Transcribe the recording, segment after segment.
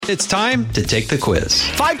It's time to take the quiz.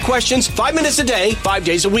 5 questions, 5 minutes a day, 5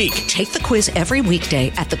 days a week. Take the quiz every weekday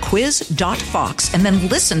at thequiz.fox and then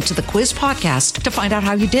listen to the quiz podcast to find out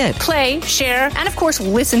how you did. Play, share, and of course,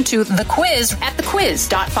 listen to the quiz at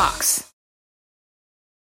thequiz.fox.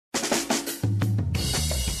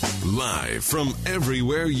 Live from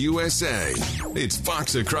everywhere USA, it's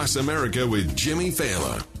Fox Across America with Jimmy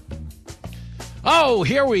Fallon. Oh,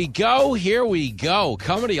 here we go.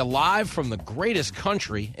 Coming to you live from the greatest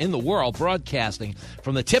country in the world, broadcasting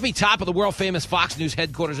from the tippy top of the world-famous Fox News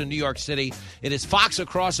headquarters in New York City. It is Fox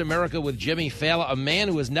Across America with Jimmy Fallon, a man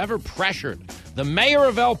who has never pressured the mayor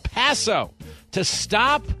of El Paso to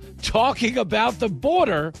stop talking about the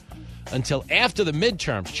border until after the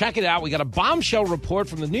midterms. Check it out. We got a bombshell report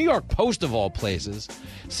from the New York Post, of all places,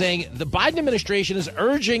 saying the Biden administration is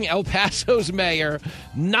urging El Paso's mayor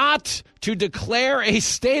not to declare a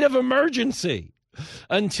state of emergency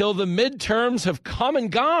until the midterms have come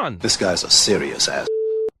and gone. This guy's a serious ass.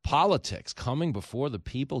 Politics coming before the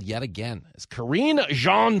people yet again. Is Karine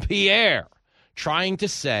Jean-Pierre trying to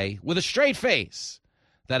say with a straight face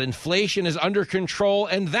that inflation is under control,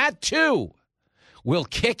 and that, too, will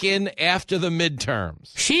kick in after the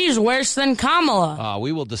midterms? She's worse than Kamala.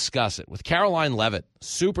 We will discuss it with Caroline Leavitt,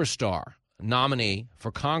 superstar nominee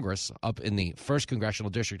for Congress up in the 1st Congressional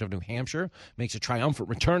District of New Hampshire, makes a triumphant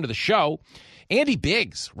return to the show. Andy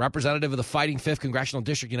Biggs, representative of the Fighting 5th Congressional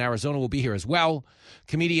District in Arizona, will be here as well.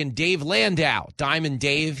 Comedian Dave Landau, Diamond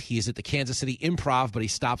Dave, he's at the Kansas City Improv, but he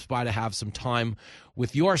stops by to have some time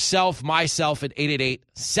with yourself, myself at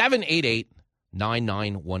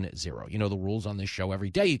 888-788-9910. You know the rules on this show every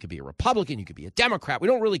day. You could be a Republican, you could be a Democrat. We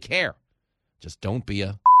don't really care. Just don't be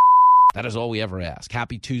a... That is all we ever ask.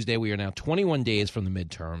 Happy Tuesday. We are now 21 days from the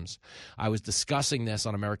midterms. I was discussing this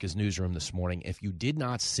on America's Newsroom this morning. If you did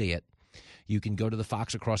not see it, you can go to the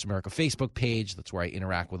Fox Across America Facebook page. That's where I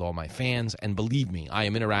interact with all my fans. And believe me, I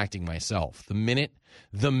am interacting myself. The minute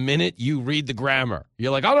you read the grammar,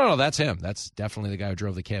 you're like, oh, no, that's him. That's definitely the guy who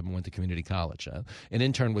drove the cab and went to community college. An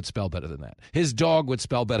intern would spell better than that. His dog would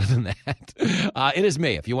spell better than that. It is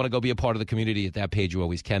me. If you want to go be a part of the community at that page, you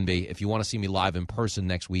always can be. If you want to see me live in person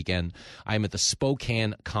next weekend, I am at the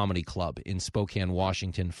Spokane Comedy Club in Spokane,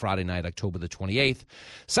 Washington, Friday night, October the 28th.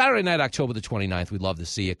 Saturday night, October the 29th. We'd love to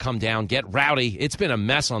see you. Come down, get rowdy. It's been a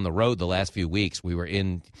mess on the road the last few weeks. We were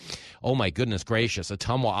in, oh my goodness gracious,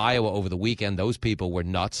 Ottumwa, Iowa over the weekend. Those people were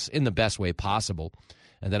nuts in the best way possible.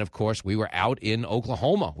 And then, of course, we were out in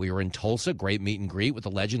Oklahoma. We were in Tulsa, great meet and greet with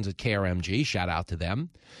the legends at KRMG. Shout out to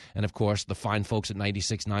them. And, of course, the fine folks at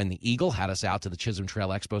 96.9 The Eagle had us out to the Chisholm Trail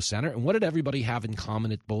Expo Center. And what did everybody have in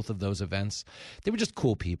common at both of those events? They were just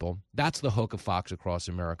cool people. That's the hook of Fox Across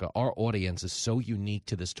America. Our audience is so unique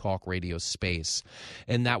to this talk radio space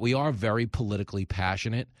in that we are very politically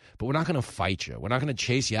passionate, but we're not going to fight you. We're not going to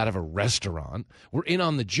chase you out of a restaurant. We're in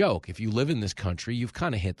on the joke. If you live in this country, you've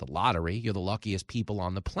kind of hit the lottery. You're the luckiest people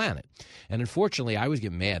on the planet. And unfortunately, I always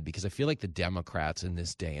get mad because I feel like the Democrats in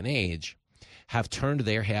this day and age have turned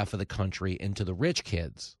their half of the country into the rich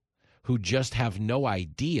kids who just have no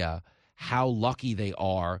idea how lucky they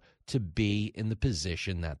are to be in the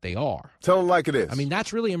position that they are. Tell them like it is. I mean,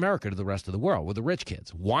 that's really America to the rest of the world. We're the rich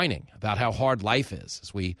kids whining about how hard life is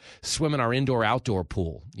as we swim in our indoor-outdoor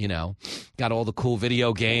pool, you know. Got all the cool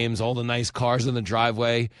video games, all the nice cars in the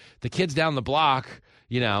driveway. The kids down the block,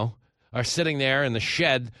 you know, are sitting there in the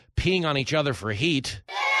shed peeing on each other for heat.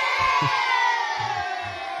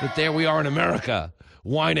 But there we are in America,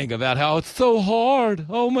 whining about how it's so hard.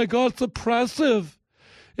 Oh, my God, it's oppressive.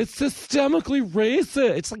 It's systemically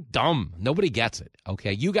racist. It's like dumb. Nobody gets it,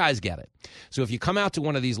 okay? You guys get it. So if you come out to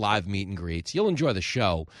one of these live meet and greets, you'll enjoy the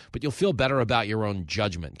show, but you'll feel better about your own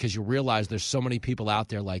judgment because you'll realize there's so many people out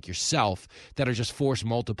there like yourself that are just force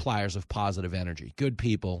multipliers of positive energy. Good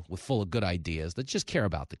people with full of good ideas that just care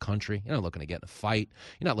about the country. You're not looking to get in a fight.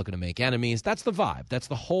 You're not looking to make enemies. That's the vibe. That's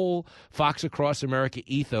the whole Fox Across America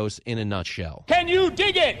ethos in a nutshell. Can you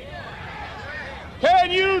dig it?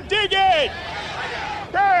 Can you dig it?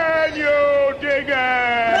 Can you dig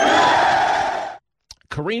it?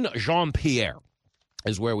 Karine Jean-Pierre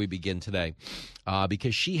is where we begin today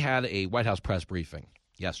because she had a White House press briefing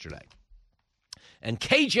yesterday. And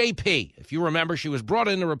KJP, if you remember, she was brought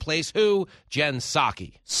in to replace who? Jen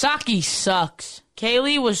Psaki. Psaki sucks.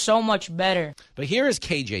 Kaylee was so much better. But here is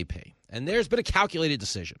KJP, and there's been a calculated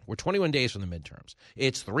decision. We're 21 days from the midterms.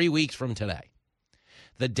 It's 3 weeks from today.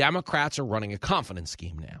 The Democrats are running a confidence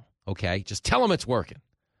scheme now. Okay, just tell them it's working.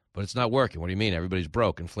 But it's not working. What do you mean? Everybody's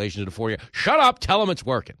broke. Inflation at a 4-year. Shut up. Tell them it's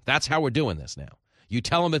working. That's how we're doing this now. You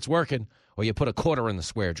tell them it's working, or you put a quarter in the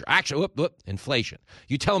swear jar. Actually, inflation.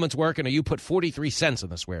 You tell them it's working, or you put 43 cents in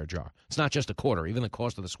the swear jar. It's not just a quarter. Even the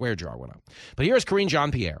cost of the swear jar went up. But here's Karine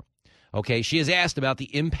Jean-Pierre. Okay, she is asked about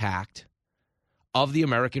the impact of the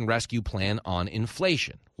American Rescue Plan on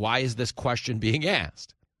inflation. Why is this question being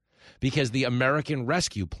asked? Because the American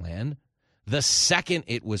Rescue Plan, the second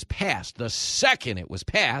it was passed,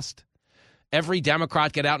 every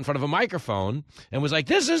Democrat got out in front of a microphone and was like,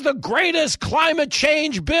 this is the greatest climate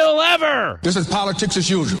change bill ever. This is politics as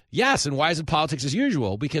usual. Yes, and why is it politics as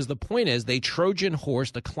usual? Because the point is they Trojan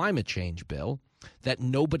horsed a climate change bill that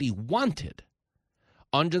nobody wanted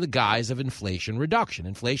under the guise of inflation reduction.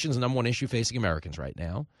 Inflation is the number one issue facing Americans right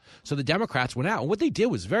now. So the Democrats went out, and what they did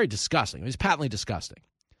was very disgusting. It was patently disgusting.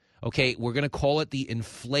 Okay, we're going to call it the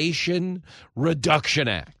Inflation Reduction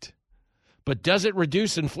Act. But does it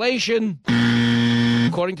reduce inflation?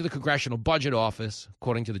 According to the Congressional Budget Office,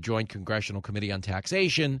 according to the Joint Congressional Committee on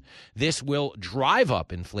Taxation, this will drive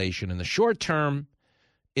up inflation in the short term.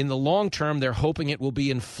 In the long term, they're hoping it will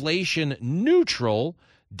be inflation neutral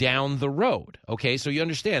down the road. Okay, so you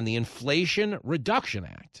understand the Inflation Reduction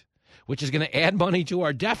Act, which is going to add money to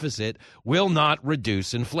our deficit, will not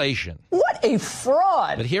reduce inflation. What a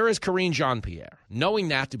fraud. But here is Karine Jean-Pierre, knowing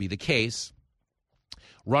that to be the case,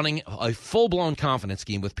 running a full-blown confidence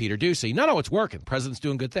scheme with Peter Doocy. No, it's working. The president's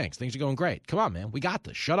doing good things. Things are going great. Come on, man. We got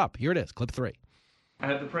this. Shut up. Here it is. Clip 3.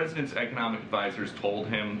 Have the president's economic advisors told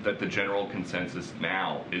him that the general consensus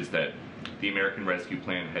now is that the American Rescue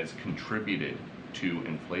Plan has contributed to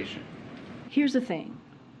inflation? Here's the thing.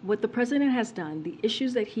 What the president has done, the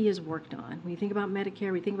issues that he has worked on, when you think about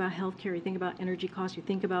Medicare, we think about health care, you think about energy costs, you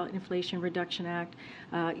think about Inflation Reduction Act,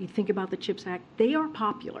 you think about the CHIPS Act, they are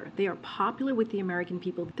popular. They are popular with the American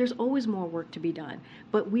people. There's always more work to be done.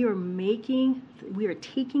 But we are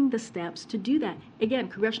taking the steps to do that. Again,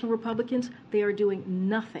 congressional Republicans, they are doing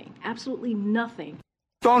nothing, absolutely nothing.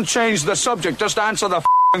 Don't change the subject. Just answer the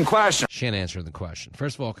question. She ain't answering the question.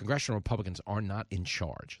 First of all, congressional Republicans are not in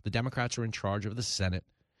charge. The Democrats are in charge of the Senate.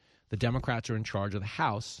 The Democrats are in charge of the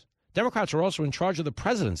House. Democrats are also in charge of the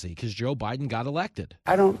presidency because Joe Biden got elected.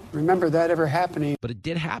 I don't remember that ever happening. But it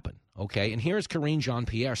did happen, okay? And here's Karine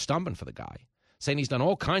Jean-Pierre stumping for the guy, saying he's done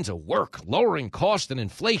all kinds of work lowering cost and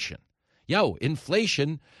inflation. Yo,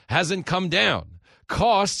 inflation hasn't come down.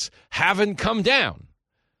 Costs haven't come down.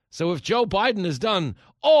 So if Joe Biden has done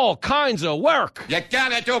all kinds of work, you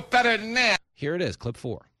gotta do better than that. Here it is, clip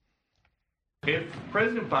 4. If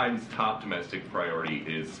President Biden's top domestic priority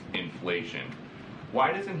is inflation,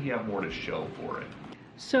 why doesn't he have more to show for it?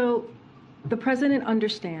 So the president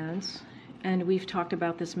understands, and we've talked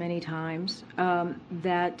about this many times,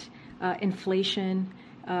 that inflation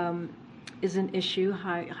is an issue,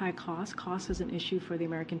 high cost. Cost is an issue for the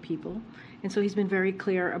American people. And so he's been very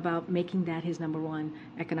clear about making that his number one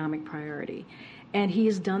economic priority. And he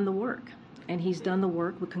has done the work. And he's done the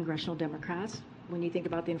work with congressional Democrats. When you think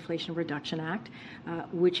about the Inflation Reduction Act,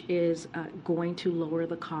 which is going to lower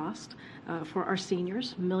the cost for our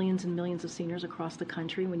seniors, millions and millions of seniors across the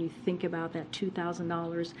country, when you think about that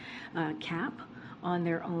 $2,000 cap on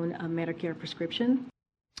their own Medicare prescription.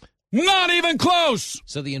 Not even close!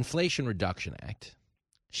 So the Inflation Reduction Act,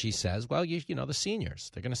 she says, well, you know, the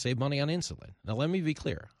seniors, they're going to save money on insulin. Now, let me be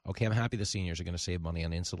clear. Okay, I'm happy the seniors are going to save money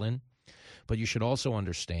on insulin, but you should also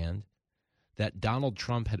understand that Donald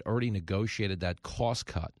Trump had already negotiated that cost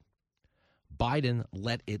cut. Biden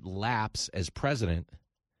let it lapse as president,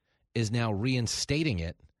 is now reinstating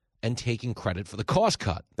it and taking credit for the cost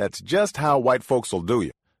cut. That's just how white folks will do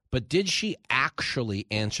you. But did she actually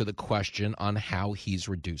answer the question on how he's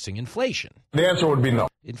reducing inflation? The answer would be no.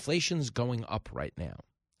 Inflation's going up right now.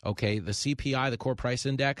 Okay, the CPI, the core price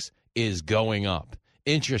index, is going up.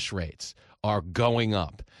 Interest rates are going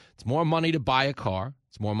up. It's more money to buy a car.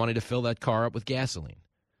 It's more money to fill that car up with gasoline.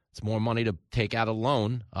 It's more money to take out a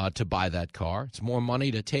loan to buy that car. It's more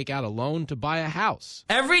money to take out a loan to buy a house.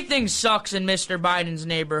 Everything sucks in Mr. Biden's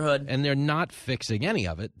neighborhood. And they're not fixing any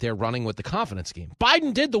of it. They're running with the confidence scheme.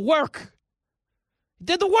 Biden did the work. He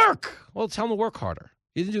did the work. Well, tell him to work harder.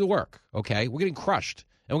 He didn't do the work, okay? We're getting crushed.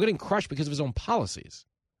 And we're getting crushed because of his own policies.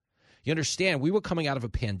 You understand, we were coming out of a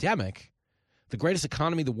pandemic, the greatest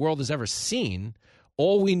economy the world has ever seen.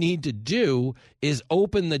 All we need to do is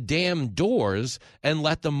open the damn doors and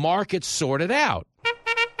let the market sort it out.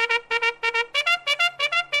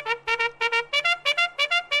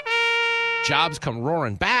 Jobs come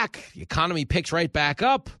roaring back. The economy picks right back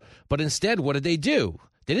up. But instead, what did they do?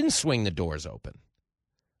 They didn't swing the doors open.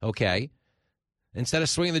 Okay? Instead of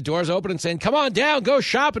swinging the doors open and saying, come on down, go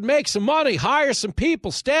shop and make some money, hire some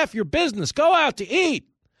people, staff your business, go out to eat.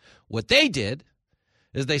 What they did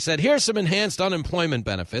is they said, here's some enhanced unemployment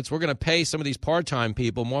benefits. We're going to pay some of these part-time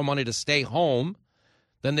people more money to stay home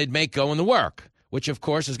than they'd make going to work, which, of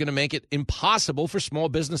course, is going to make it impossible for small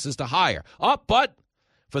businesses to hire. But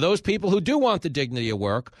for those people who do want the dignity of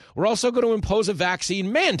work, we're also going to impose a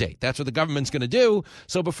vaccine mandate. That's what the government's going to do.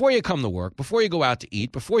 So before you come to work, before you go out to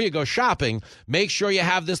eat, before you go shopping, make sure you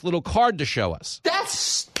have this little card to show us. That's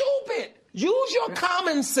stupid. Use your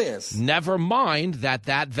common sense. Never mind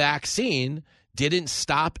that vaccine didn't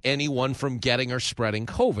stop anyone from getting or spreading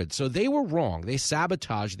COVID. So they were wrong. They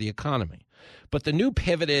sabotaged the economy. But the new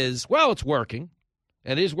pivot is, well, it's working.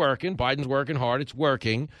 It is working. Biden's working hard. It's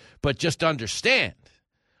working. But just understand,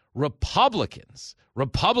 Republicans,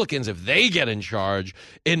 if they get in charge,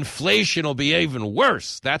 inflation will be even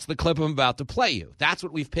worse. That's the clip I'm about to play you. That's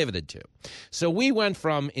what we've pivoted to. So we went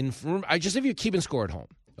from, just if you're keeping score at home,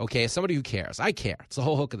 okay, as somebody who cares, I care. It's the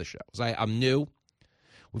whole hook of the show. I'm new.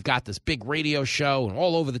 We've got this big radio show and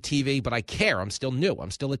all over the TV, but I care. I'm still new.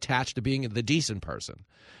 I'm still attached to being the decent person,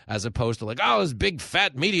 as opposed to this big,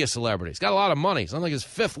 fat media celebrity. He's got a lot of money. It's not like his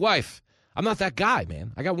fifth wife. I'm not that guy,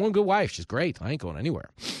 man. I got one good wife. She's great. I ain't going anywhere.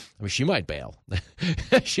 I mean, she might bail.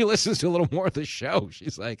 She listens to a little more of the show.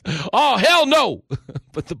 She's like, oh, hell no.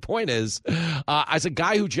 But the point is, as a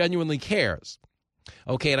guy who genuinely cares,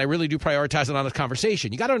 okay, and I really do prioritize an honest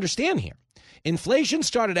conversation, you got to understand here. Inflation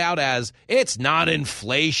started out as, it's not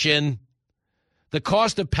inflation. The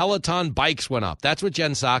cost of Peloton bikes went up. That's what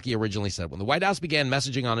Jen Psaki originally said. When the White House began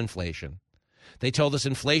messaging on inflation, they told us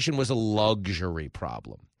inflation was a luxury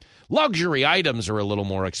problem. Luxury items are a little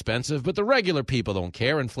more expensive, but the regular people don't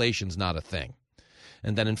care. Inflation's not a thing.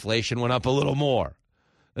 And then inflation went up a little more.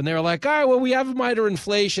 And they were like, all right, well, we have minor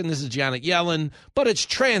inflation. This is Janet Yellen, but it's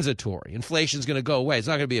transitory. Inflation's going to go away. It's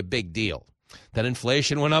not going to be a big deal. Then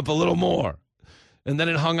inflation went up a little more. And then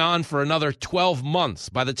it hung on for another 12 months.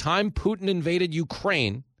 By the time Putin invaded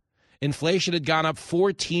Ukraine, inflation had gone up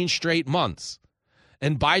 14 straight months.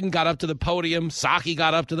 And Biden got up to the podium. Psaki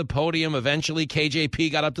got up to the podium. Eventually,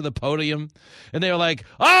 KJP got up to the podium. And they were like,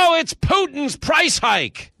 oh, it's Putin's price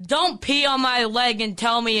hike. Don't pee on my leg and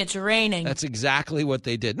tell me it's raining. That's exactly what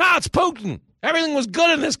they did. No, it's Putin. Everything was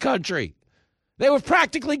good in this country. They were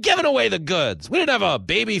practically giving away the goods. We didn't have a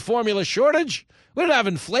baby formula shortage. We didn't have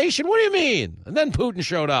inflation. What do you mean? And then Putin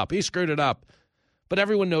showed up. He screwed it up. But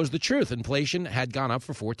everyone knows the truth. Inflation had gone up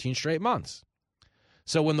for 14 straight months.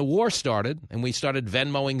 So when the war started and we started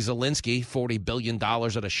Venmoing Zelensky $40 billion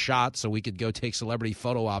at a shot so we could go take celebrity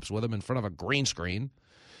photo ops with him in front of a green screen,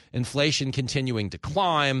 inflation continuing to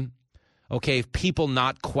climb, okay, people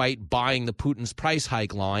not quite buying the Putin's price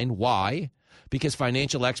hike line. Why? Because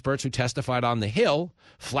financial experts who testified on the Hill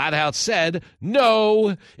flat out said,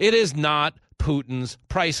 no, it is not Putin's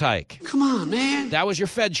price hike. Come on, man. That was your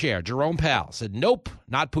Fed chair, Jerome Powell, said, nope,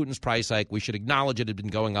 not Putin's price hike. We should acknowledge it had been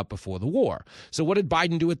going up before the war. So what did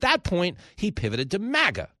Biden do at that point? He pivoted to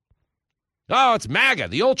MAGA. Oh, it's MAGA,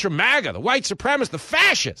 the ultra MAGA, the white supremacists, the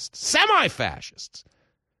fascists, semi-fascists.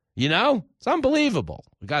 You know, it's unbelievable.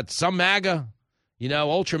 We got some MAGA, you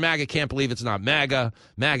know, ultra MAGA can't believe it's not MAGA,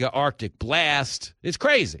 MAGA Arctic Blast. It's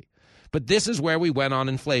crazy. But this is where we went on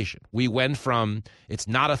inflation. We went from it's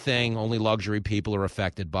not a thing, only luxury people are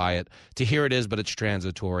affected by it, to here it is, but it's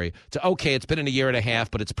transitory, to okay, it's been in a year and a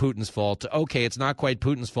half, but it's Putin's fault, to okay, it's not quite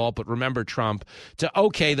Putin's fault, but remember Trump, to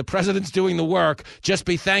okay, the president's doing the work, just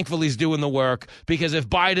be thankful he's doing the work, because if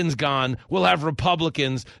Biden's gone, we'll have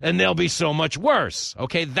Republicans, and they'll be so much worse.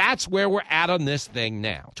 Okay, that's where we're at on this thing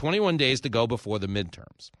now. 21 days to go before the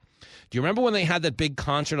midterms. Do you remember when they had that big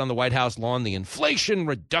concert on the White House lawn, the Inflation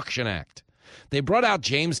Reduction Act? They brought out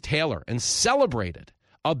James Taylor and celebrated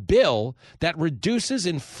a bill that reduces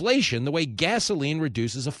inflation the way gasoline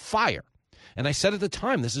reduces a fire. And I said at the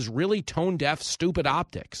time, this is really tone-deaf, stupid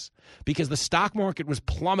optics, because the stock market was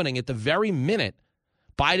plummeting at the very minute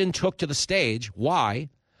Biden took to the stage. Why?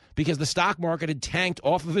 Because the stock market had tanked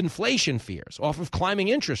off of inflation fears, off of climbing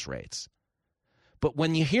interest rates. But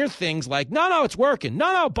when you hear things like, no, it's working.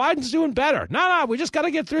 No, Biden's doing better. No, we just got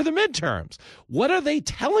to get through the midterms. What are they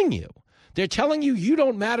telling you? They're telling you you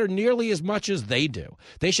don't matter nearly as much as they do.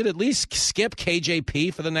 They should at least skip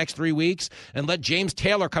KJP for the next 3 weeks and let James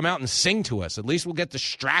Taylor come out and sing to us. At least we'll get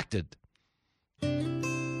distracted.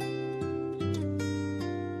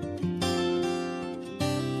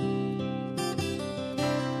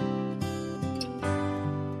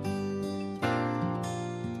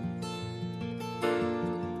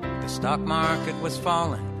 The stock market was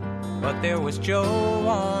falling, but there was Joe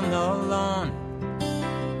on the lawn,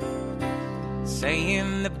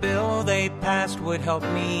 saying the bill they passed would help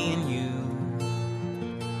me and you.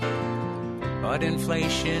 But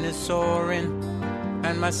inflation is soaring,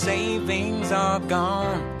 and my savings are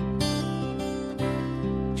gone.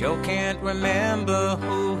 Joe can't remember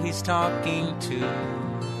who he's talking to.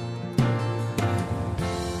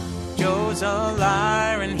 Joe's a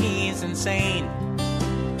liar and he's insane.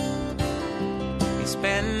 He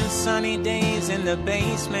spends sunny days in the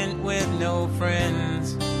basement with no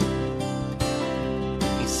friends.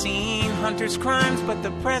 He's seen Hunter's crimes, but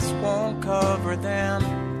the press won't cover them.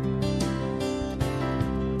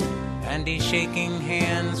 And he's shaking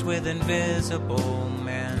hands with invisible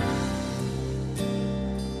men.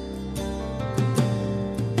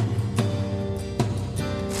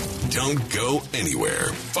 Don't go anywhere.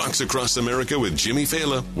 Fox Across America with Jimmy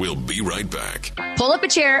Fallon. We'll be right back. Pull up a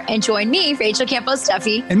chair and join me, Rachel Campos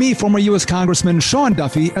Duffy. And me, former U.S. Congressman Sean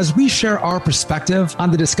Duffy, as we share our perspective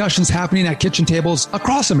on the discussions happening at kitchen tables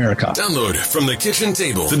across America. Download From the Kitchen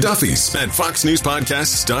Table, The Duffys, at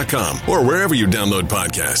foxnewspodcasts.com or wherever you download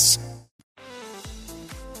podcasts.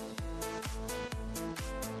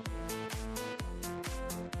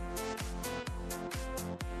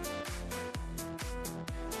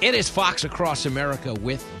 It is Fox Across America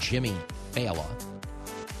with Jimmy Fallon.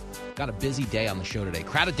 Got a busy day on the show today.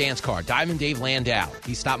 Crowded dance car, Diamond Dave Landau.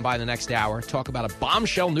 He's stopping by the next hour. Talk about a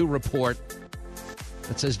bombshell new report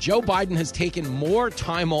that says Joe Biden has taken more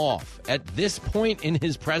time off at this point in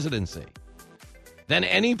his presidency than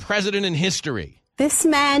any president in history. This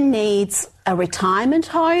man needs a retirement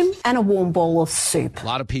home and a warm bowl of soup. A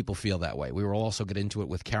lot of people feel that way. We will also get into it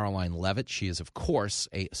with Caroline Leavitt. She is, of course,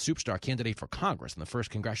 a superstar candidate for Congress in the 1st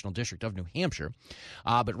Congressional District of New Hampshire.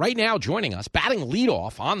 But right now, joining us, batting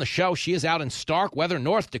leadoff on the show, she is out in Starkweather,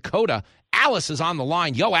 North Dakota. Alice is on the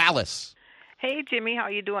line. Yo, Alice. Hey, Jimmy, how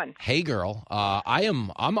you doing? Hey, girl.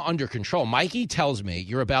 I'm under control. Mikey tells me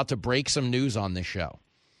you're about to break some news on this show.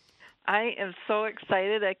 I am so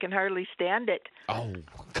excited I can hardly stand it. Oh,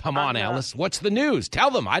 come on, Alice. What's the news? Tell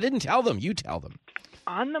them. I didn't tell them. You tell them.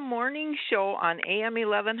 On the morning show on AM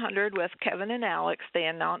 1100 with Kevin and Alex, they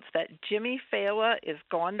announced that Jimmy Fallon is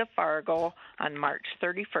going to Fargo on March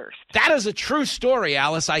 31st. That is a true story,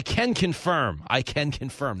 Alice. I can confirm.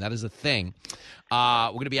 That is a thing.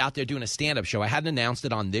 We're going to be out there doing a stand-up show. I hadn't announced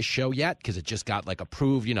it on this show yet because it just got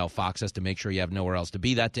approved. You know, Fox has to make sure you have nowhere else to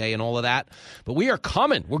be that day and all of that. But we are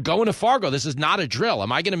coming. We're going to Fargo. This is not a drill.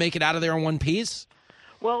 Am I going to make it out of there in one piece?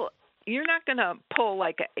 Well, you're not going to pull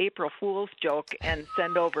an April Fool's joke and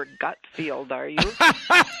send over Gutfield, are you?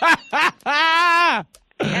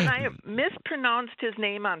 And I mispronounced his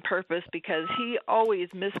name on purpose because he always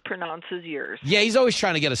mispronounces yours. Yeah, he's always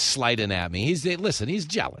trying to get a slight in at me. He's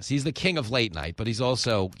jealous. He's the king of late night, but he's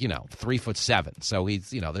also, 3'7". So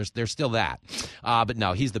he's, there's still that. But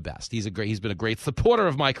no, he's the best. He's been a great supporter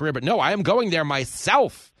of my career. But no, I am going there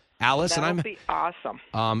myself, Alice. That'll be awesome.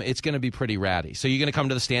 It's going to be pretty ratty. So you're going to come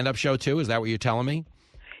to the stand-up show too? Is that what you're telling me?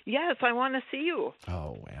 Yes, I want to see you.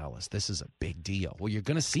 Oh, Alice, this is a big deal. Well, you're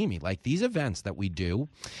going to see me. Like these events that we do,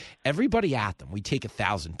 everybody at them, we take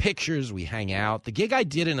 1,000 pictures, we hang out. The gig I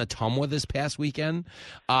did in Ottumwa this past weekend,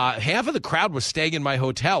 half of the crowd was staying in my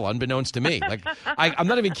hotel, unbeknownst to me. I'm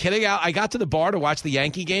not even kidding. I got to the bar to watch the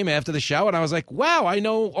Yankee game after the show, and I was like, wow, I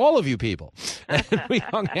know all of you people. And we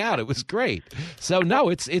hung out. It was great. So, no,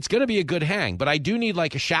 it's going to be a good hang. But I do need a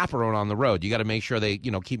chaperone on the road. You got to make sure they,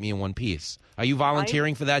 keep me in one piece. Are you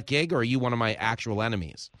volunteering for that gig, or are you one of my actual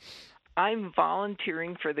enemies? I'm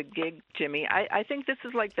volunteering for the gig, Jimmy. I think this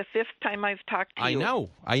is the 5th time I've talked to you.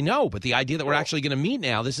 I know. But the idea that we're actually going to meet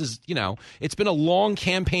now, this is, it's been a long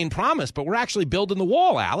campaign promise, but we're actually building the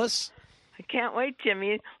wall, Alice. I can't wait,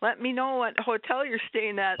 Jimmy. Let me know what hotel you're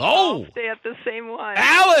staying at. Oh! I'll stay at the same one.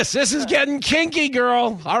 Alice, this is getting kinky,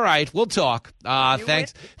 girl. All right, we'll talk.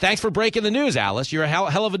 Thanks for breaking the news, Alice. You're a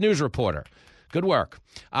hell of a news reporter. Good work.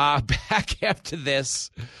 Back after this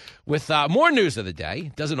with more news of the day.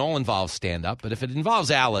 Doesn't all involve stand-up, but if it involves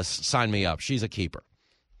Alice, sign me up. She's a keeper.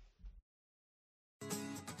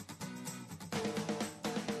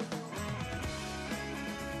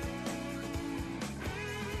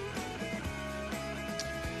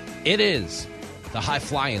 It is the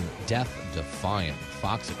high-flying, death-defying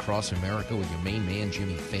Fox Across America with your main man,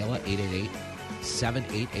 Jimmy Fallon,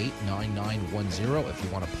 888-788-9910. If you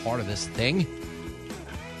want a part of this thing,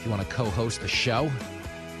 if you want to co-host the show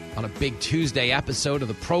on a big Tuesday episode of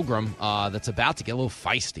the program that's about to get a little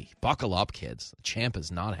feisty. Buckle up, kids. The champ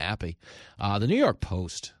is not happy. The New York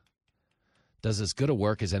Post does as good a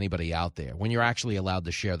work as anybody out there when you're actually allowed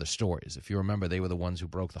to share the stories. If you remember, they were the ones who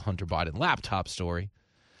broke the Hunter Biden laptop story.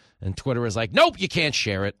 And Twitter is like, nope, you can't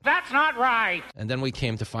share it. That's not right. And then we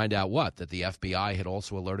came to find out that the FBI had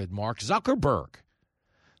also alerted Mark Zuckerberg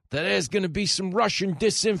that there's going to be some Russian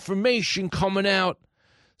disinformation coming out.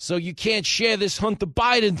 So you can't share this Hunter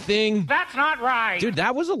Biden thing. That's not right. Dude,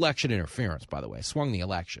 that was election interference, by the way. Swung the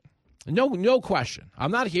election. No question. I'm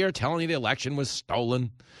not here telling you the election was stolen,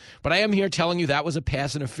 but I am here telling you that was a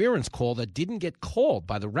pass interference call that didn't get called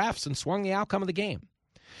by the refs and swung the outcome of the game.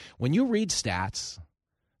 When you read stats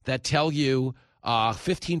that tell you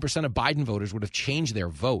 15% of Biden voters would have changed their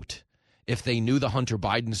vote if they knew the Hunter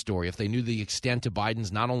Biden story, if they knew the extent of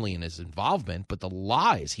Biden's not only in his involvement, but the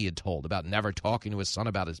lies he had told about never talking to his son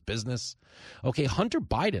about his business. Okay, Hunter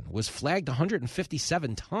Biden was flagged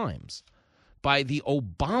 157 times by the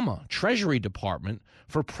Obama Treasury Department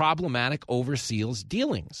for problematic overseas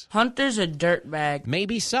dealings. Hunter's a dirtbag.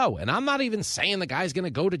 Maybe so. And I'm not even saying the guy's going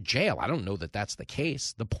to go to jail. I don't know that that's the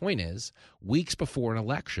case. The point is, weeks before an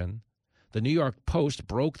election, the New York Post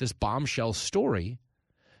broke this bombshell story,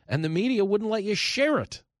 and the media wouldn't let you share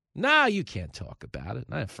it. Nah, you can't talk about it.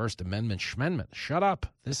 Not First Amendment schmendment. Shut up.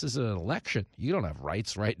 This is an election. You don't have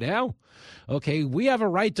rights right now. Okay, we have a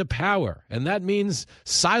right to power, and that means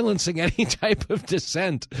silencing any type of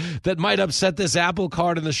dissent that might upset this apple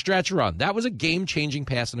cart in the stretch run. That was a game-changing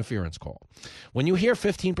pass interference call. When you hear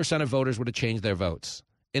 15% of voters would have changed their votes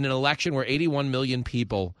in an election where 81 million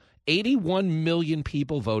people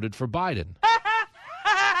voted for Biden.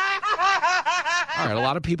 All right, a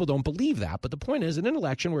lot of people don't believe that, but the point is, in an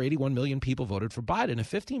election where 81 million people voted for Biden,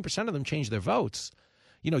 if 15% of them changed their votes,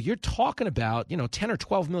 you're talking about, 10 or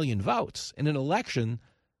 12 million votes in an election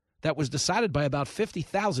that was decided by about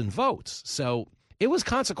 50,000 votes. So it was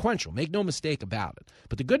consequential. Make no mistake about it.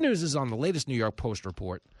 But the good news is on the latest New York Post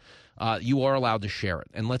report, you are allowed to share it.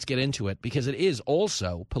 And let's get into it because it is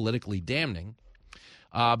also politically damning.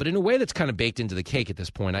 But in a way that's kind of baked into the cake at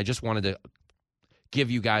this point, I just wanted to give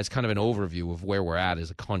you guys kind of an overview of where we're at as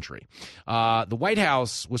a country. The White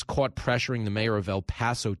House was caught pressuring the mayor of El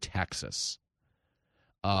Paso, Texas,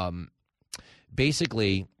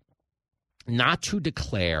 basically not to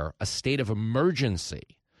declare a state of emergency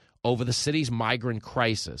over the city's migrant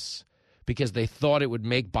crisis because they thought it would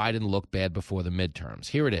make Biden look bad before the midterms.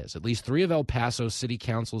 Here it is. At least 3 of El Paso City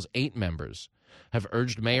Council's 8 members have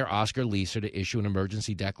urged Mayor Oscar Leeser to issue an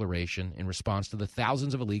emergency declaration in response to the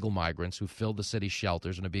thousands of illegal migrants who filled the city's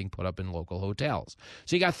shelters and are being put up in local hotels.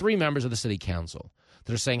 So you got 3 members of the city council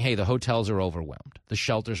that are saying, hey, the hotels are overwhelmed. The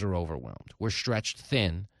shelters are overwhelmed. We're stretched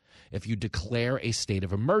thin. If you declare a state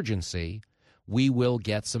of emergency, we will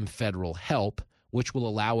get some federal help, which will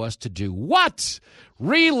allow us to do what?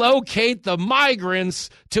 Relocate the migrants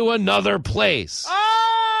to another place. Wow!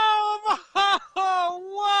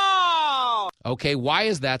 Okay, why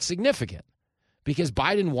is that significant? Because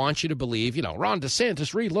Biden wants you to believe, Ron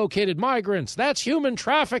DeSantis relocated migrants. That's human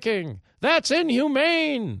trafficking. That's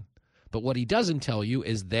inhumane. But what he doesn't tell you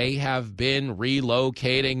is they have been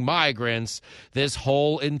relocating migrants this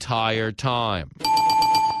whole entire time.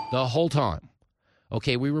 The whole time.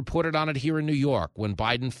 Okay, we reported on it here in New York when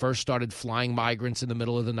Biden first started flying migrants in the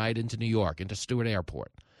middle of the night into New York, into Stewart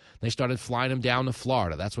Airport. They started flying them down to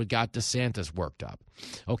Florida. That's what got DeSantis worked up.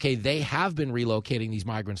 Okay, they have been relocating these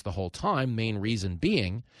migrants the whole time, main reason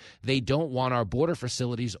being they don't want our border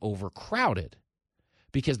facilities overcrowded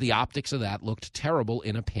because the optics of that looked terrible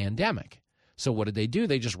in a pandemic. So what did they do?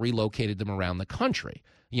 They just relocated them around the country.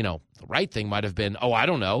 The right thing might have been,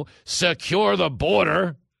 secure the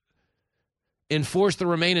border. Enforce the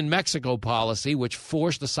Remain in Mexico policy, which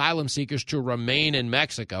forced asylum seekers to remain in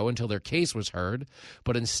Mexico until their case was heard.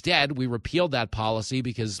 But instead, we repealed that policy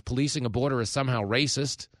because policing a border is somehow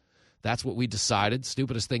racist. That's what we decided.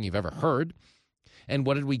 Stupidest thing you've ever heard. And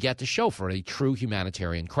what did we get to show for a true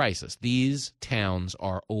humanitarian crisis? These towns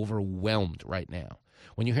are overwhelmed right now.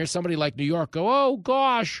 When you hear somebody like New York go, oh,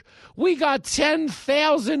 gosh, we got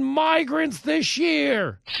 10,000 migrants this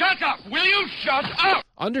year. Shut up! Will you shut up?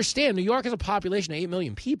 Understand, New York has a population of 8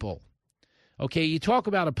 million people. Okay, you talk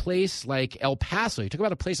about a place like El Paso. You talk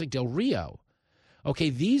about a place like Del Rio. Okay,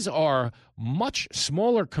 these are much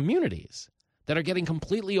smaller communities that are getting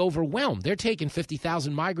completely overwhelmed. They're taking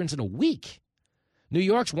 50,000 migrants in a week. New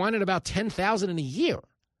York's whining about 10,000 in a year.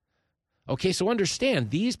 Okay, so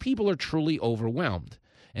understand, these people are truly overwhelmed.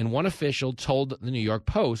 And one official told the New York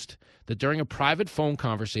Post that during a private phone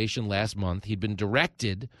conversation last month, he'd been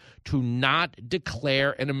directed to not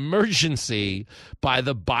declare an emergency by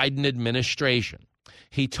the Biden administration.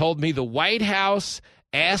 He told me the White House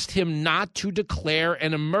asked him not to declare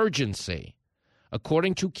an emergency,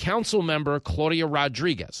 according to council member Claudia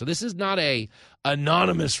Rodriguez. So this is not a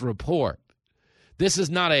anonymous report. This is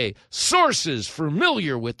not a sources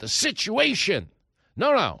familiar with the situation.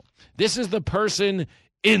 No. This is the person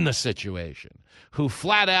in the situation who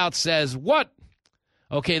flat out says, what?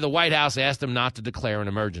 Okay, the White House asked him not to declare an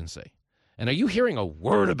emergency. And are you hearing a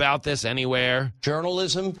word about this anywhere?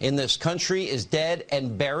 Journalism in this country is dead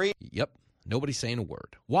and buried. Yep. Nobody's saying a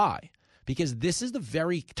word. Why? Because this is the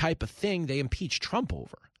very type of thing they impeached Trump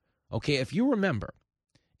over. Okay, if you remember,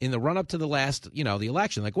 in the run-up to the last, the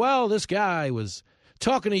election, like, well, this guy was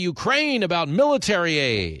talking to Ukraine about military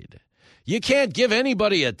aid. You can't give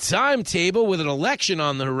anybody a timetable with an election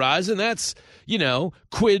on the horizon. That's,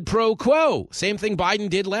 quid pro quo. Same thing Biden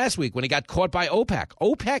did last week when he got caught by OPEC.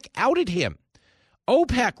 OPEC outed him.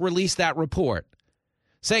 OPEC released that report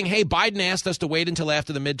saying, hey, Biden asked us to wait until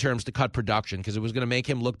after the midterms to cut production because it was going to make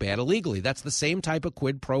him look bad illegally. That's the same type of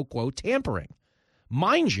quid pro quo tampering.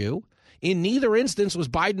 Mind you, in neither instance was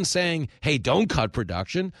Biden saying, hey, don't cut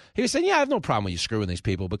production. He was saying, yeah, I have no problem with you screwing these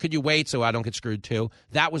people, but could you wait so I don't get screwed too?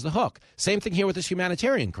 That was the hook. Same thing here with this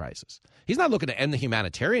humanitarian crisis. He's not looking to end the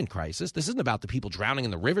humanitarian crisis. This isn't about the people drowning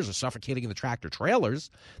in the rivers or suffocating in the tractor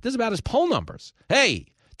trailers. This is about his poll numbers. Hey,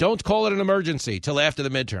 don't call it an emergency till after the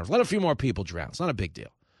midterms. Let a few more people drown. It's not a big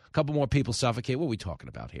deal. A couple more people suffocate. What are we talking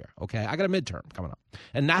about here? Okay, I got a midterm coming up.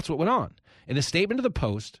 And that's what went on. In a statement to the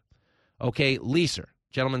Post, okay, Leeser,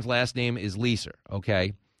 gentleman's last name is Leeser,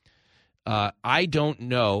 okay? I don't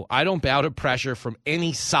know. I don't bow to pressure from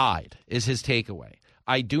any side is his takeaway.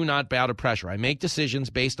 I do not bow to pressure. I make decisions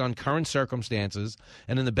based on current circumstances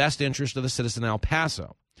and in the best interest of the citizen of El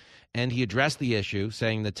Paso. And he addressed the issue,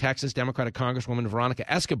 saying the Texas Democratic Congresswoman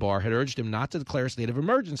Veronica Escobar had urged him not to declare a state of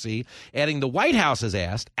emergency, adding the White House has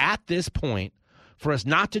asked at this point for us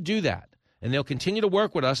not to do that. And they'll continue to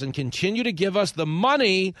work with us and continue to give us the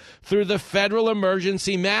money through the Federal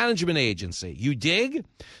Emergency Management Agency. You dig?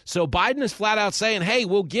 So Biden is flat out saying, hey,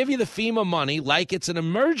 we'll give you the FEMA money like it's an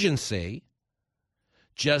emergency.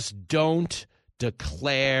 Just don't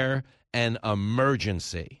declare an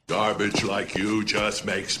emergency. Garbage like you just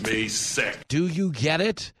makes me sick. Do you get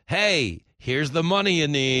it? Hey, here's the money you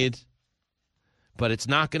need. But it's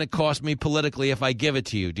not going to cost me politically if I give it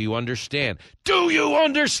to you. Do you understand? Do you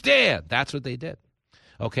understand? That's what they did.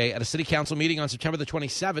 Okay, at a city council meeting on September the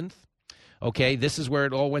 27th, okay, this is where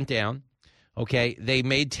it all went down. Okay, they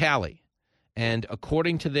made tally. And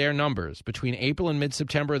according to their numbers, between April and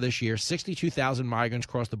mid-September of this year, 62,000 migrants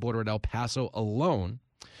crossed the border at El Paso alone.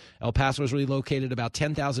 El Paso has relocated about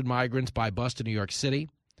 10,000 migrants by bus to New York City.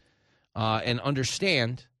 And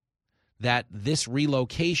understand that this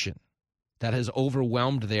relocation that has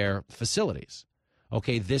overwhelmed their facilities.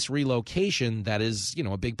 Okay, this relocation that is,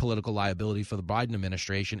 a big political liability for the Biden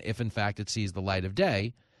administration if, in fact, it sees the light of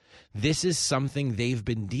day. This is something they've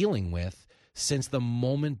been dealing with since the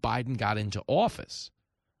moment Biden got into office.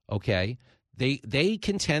 Okay, they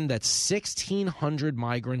contend that 1,600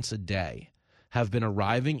 migrants a day have been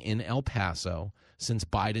arriving in El Paso since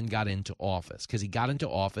Biden got into office, because he got into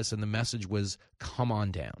office and the message was, come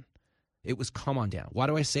on down. It was come on down. Why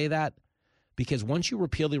do I say that? Because once you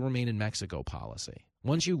repeal the Remain in Mexico policy,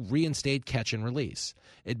 once you reinstate catch and release,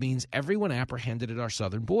 it means everyone apprehended at our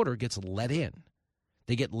southern border gets let in.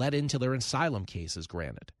 They get let in till their asylum case is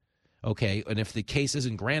granted. Okay, and if the case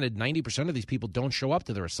isn't granted, 90% of these people don't show up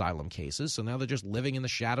to their asylum cases, so now they're just living in the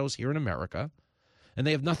shadows here in America, and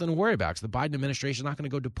they have nothing to worry about because the Biden administration is not going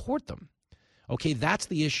to go deport them. Okay, that's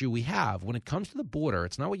the issue we have. When it comes to the border,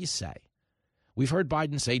 it's not what you say. We've heard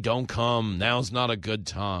Biden say, don't come, now's not a good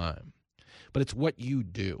time. But it's what you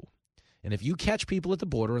do. And if you catch people at the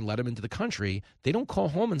border and let them into the country, they don't call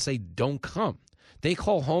home and say, don't come. They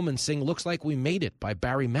call home and sing Looks Like We Made It by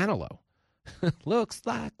Barry Manilow. Looks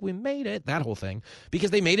like we made it, that whole thing,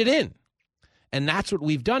 because they made it in. And that's what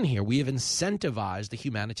we've done here. We have incentivized the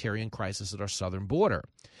humanitarian crisis at our southern border.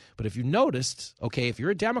 But if you noticed, okay, if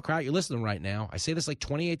you're a Democrat, you're listening right now. I say this like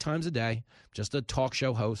 28 times a day, just a talk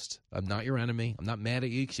show host. I'm not your enemy. I'm not mad at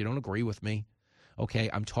you because you don't agree with me. Okay,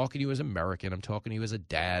 I'm talking to you as an American. I'm talking to you as a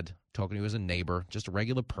dad. I'm talking to you as a neighbor, just a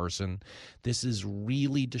regular person. This is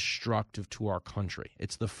really destructive to our country.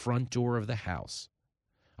 It's the front door of the house.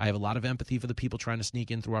 I have a lot of empathy for the people trying to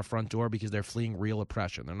sneak in through our front door because they're fleeing real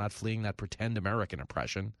oppression. They're not fleeing that pretend American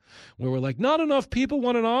oppression where we're like, not enough people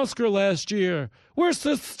won an Oscar last year. We're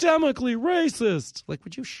systemically racist. Like,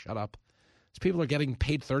 would you shut up? These people are getting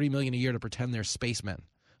paid $30 million a year to pretend they're spacemen.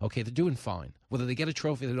 Okay, they're doing fine. Whether they get a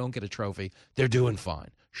trophy or they don't get a trophy, they're doing fine.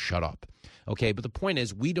 Shut up. Okay, but the point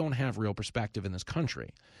is we don't have real perspective in this country,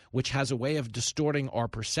 which has a way of distorting our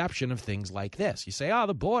perception of things like this. You say,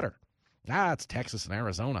 the border. It's Texas and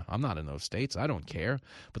Arizona. I'm not in those states. I don't care.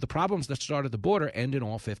 But the problems that start at the border end in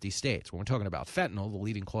all 50 states. When we're talking about fentanyl, the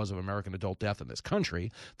leading cause of American adult death in this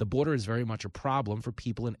country, the border is very much a problem for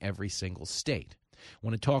people in every single state.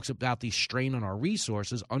 When it talks about the strain on our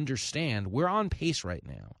resources, understand we're on pace right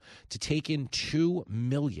now to take in 2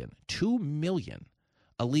 million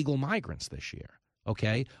illegal migrants this year.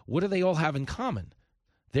 Okay? What do they all have in common?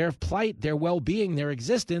 Their plight, their well-being, their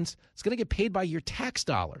existence is going to get paid by your tax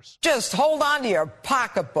dollars. Just hold on to your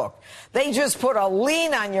pocketbook. They just put a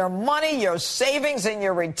lien on your money, your savings, and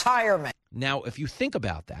your retirement. Now, if you think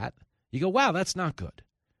about that, you go, wow, that's not good.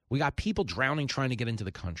 We got people drowning trying to get into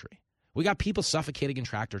the country. We got people suffocating in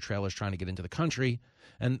tractor trailers trying to get into the country.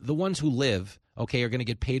 And the ones who live, okay, are going to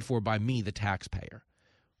get paid for by me, the taxpayer.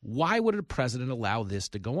 Why would a president allow this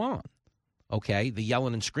to go on? Okay, the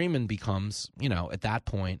yelling and screaming becomes, at that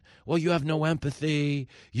point, well, you have no empathy,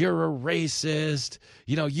 you're a racist,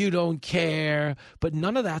 you don't care. But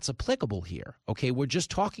none of that's applicable here. Okay, we're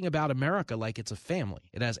just talking about America like it's a family.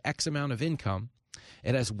 It has X amount of income.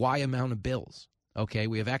 It has Y amount of bills. Okay,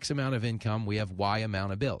 we have X amount of income. We have Y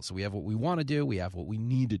amount of bills. So we have what we want to do. We have what we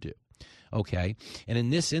need to do. Okay, and in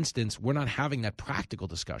this instance, we're not having that practical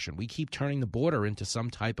discussion. We keep turning the border into some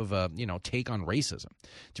type of a, take on racism.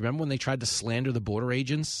 Do you remember when they tried to slander the border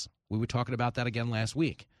agents? We were talking about that again last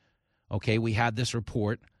week. Okay, we had this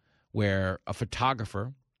report where a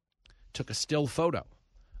photographer took a still photo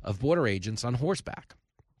of border agents on horseback.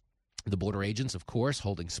 The border agents, of course,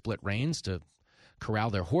 holding split reins to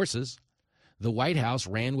corral their horses. The White House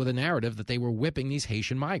ran with a narrative that they were whipping these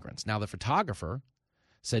Haitian migrants. Now, the photographer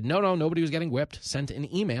said, no, nobody was getting whipped, sent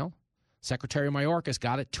an email. Secretary Mayorkas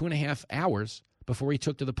got it 2.5 hours before he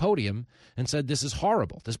took to the podium and said, this is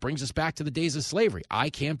horrible. This brings us back to the days of slavery.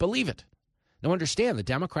 I can't believe it. Now, understand, the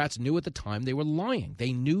Democrats knew at the time they were lying.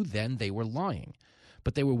 They knew then they were lying.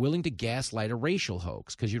 But they were willing to gaslight a racial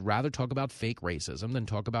hoax because you'd rather talk about fake racism than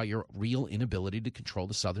talk about your real inability to control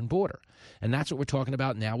the southern border. And that's what we're talking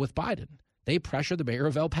about now with Biden. They pressure the mayor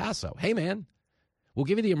of El Paso. Hey, man, we'll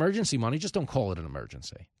give you the emergency money. Just don't call it an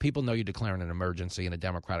emergency. People know you're declaring an emergency in a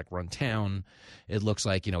Democratic-run town. It looks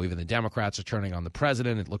like, even the Democrats are turning on the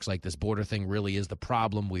president. It looks like this border thing really is the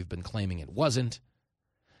problem. We've been claiming it wasn't.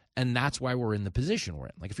 And that's why we're in the position we're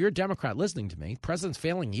in. Like, if you're a Democrat listening to me, the president's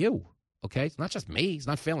failing you, okay? It's not just me. He's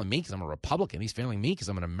not failing me because I'm a Republican. He's failing me because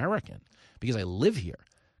I'm an American, because I live here,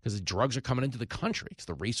 because the drugs are coming into the country, because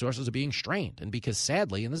the resources are being strained, and because,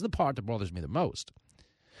 sadly, and this is the part that bothers me the most,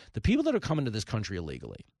 the people that are coming to this country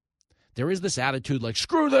illegally, there is this attitude like,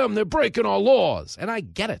 screw them, they're breaking our laws. And I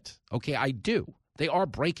get it, okay? I do. They are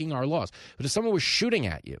breaking our laws. But if someone was shooting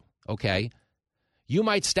at you, okay, you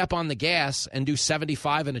might step on the gas and do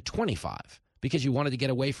 75 and a 25 because you wanted to get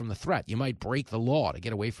away from the threat. You might break the law to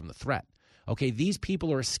get away from the threat. Okay, these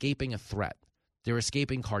people are escaping a threat. They're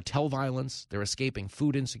escaping cartel violence. They're escaping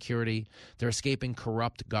food insecurity. They're escaping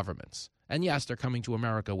corrupt governments. And yes, they're coming to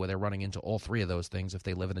America where they're running into all three of those things if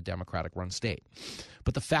they live in a Democratic-run state.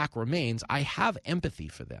 But the fact remains, I have empathy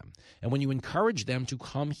for them. And when you encourage them to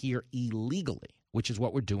come here illegally, which is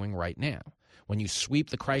what we're doing right now, when you sweep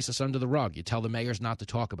the crisis under the rug, you tell the mayors not to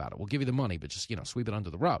talk about it. We'll give you the money, but just, sweep it under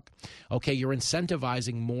the rug. Okay, you're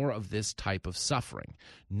incentivizing more of this type of suffering.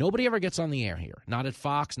 Nobody ever gets on the air here, not at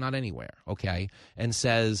Fox, not anywhere, okay, and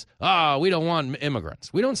says, we don't want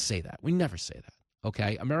immigrants. We don't say that. We never say that.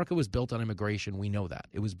 Okay, America was built on immigration. We know that.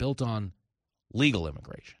 It was built on legal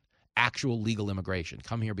immigration, actual legal immigration.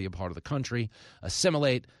 Come here, be a part of the country,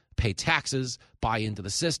 assimilate, pay taxes, buy into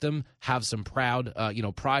the system, have some pride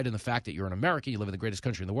in the fact that you're an American, you live in the greatest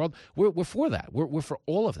country in the world. We're for that. We're for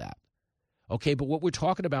all of that. Okay, but what we're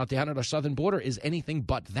talking about down at our southern border is anything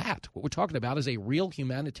but that. What we're talking about is a real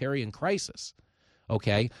humanitarian crisis.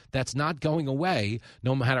 Okay, that's not going away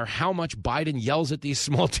no matter how much Biden yells at these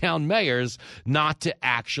small-town mayors not to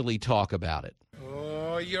actually talk about it.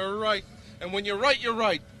 Oh, you're right. And when you're right, you're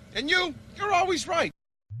right. And you're always right.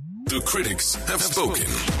 The critics have spoken.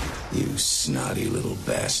 You snotty little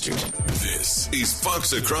bastard. This is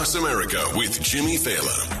Fox Across America with Jimmy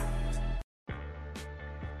Fallon.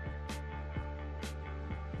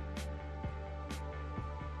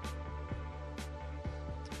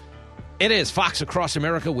 It is Fox Across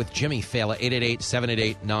America with Jimmy Fallon,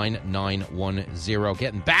 888-788-9910.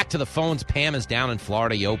 Getting back to the phones. Pam is down in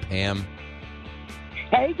Florida. Yo, Pam.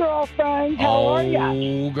 Hey, girlfriend. How are you?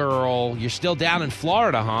 Oh, girl. You're still down in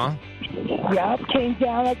Florida, huh? Yep. Came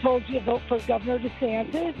down. I told you to vote for Governor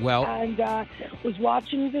DeSantis. Well. And was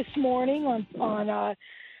watching this morning on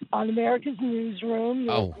America's Newsroom.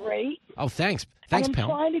 You're great. Oh, thanks. Thanks, and I'm Pam.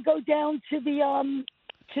 trying to go down to the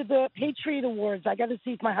Patriot Awards. I got to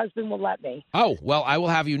see if my husband will let me. Oh, well, I will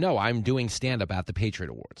have you know I'm doing stand-up at the Patriot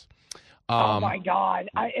Awards. Oh, my God.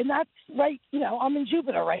 And that's right. I'm in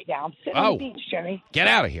Jupiter right now. I'm sitting on the beach, Jimmy. Get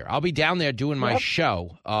out of here. I'll be down there doing my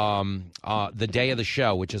show the day of the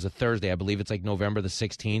show, which is a Thursday. I believe it's like November the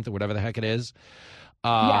 16th or whatever the heck it is.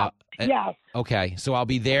 Yes. Okay, so I'll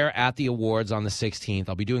be there at the awards on the 16th.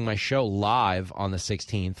 I'll be doing my show live on the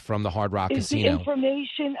 16th from the Hard Rock Casino. Is the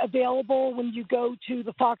information available when you go to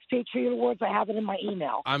the Fox Patriot Awards? I have it in my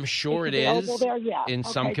email. I'm sure it available is there? Yeah. in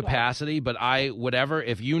some capacity, but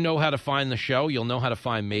if you know how to find the show, you'll know how to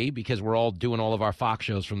find me because we're all doing all of our Fox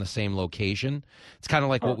shows from the same location. It's kind of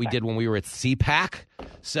like what we did when we were at CPAC.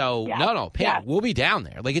 So, Pam, we'll be down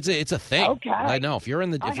there. Like, it's a thing. Okay. I know. If you're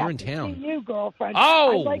in town. See you, girlfriend.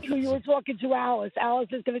 Oh! I like who you were talking to, Alice. Alice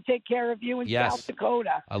is going to take care of you in South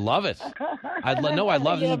Dakota. I love it. I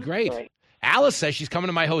love it. This is great. Alice says she's coming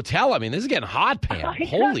to my hotel. I mean, this is getting hot, Pam.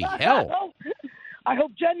 Holy hell. I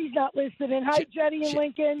hope Jenny's not listening. Hi, Jenny and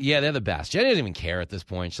Lincoln. Yeah, they're the best. Jenny doesn't even care at this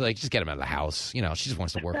point. She's like, just get them out of the house. You know, she just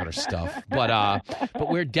wants to work on her stuff. But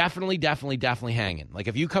we're definitely hanging. Like,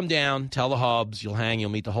 if you come down, tell the hubs, you'll hang,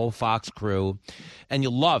 you'll meet the whole Fox crew, and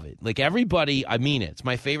you'll love it. Like, everybody, I mean it. It's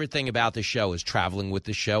my favorite thing about this show is traveling with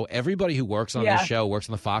the show. Everybody who works on this show, works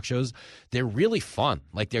on the Fox shows, they're really fun.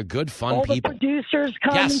 Like, they're good, fun all people. All the producers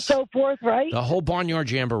come and so forth, right? The whole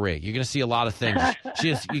Barnyard Jamboree. You're going to see a lot of things.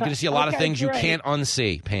 You're going to see a lot of things you can't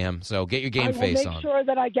unsee, Pam. So get your game face on. I'll make sure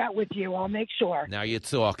that I get with you. I'll make sure. Now you're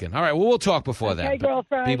talking. All right, well, we'll talk before that. Okay,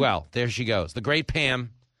 girlfriend. Be well. There she goes. The great Pam,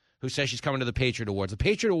 who says she's coming to the Patriot Awards. The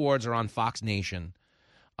Patriot Awards are on Fox Nation.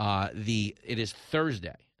 It is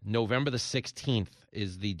Thursday. November the 16th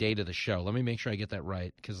is the date of the show. Let me make sure I get that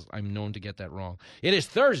right because I'm known to get that wrong. It is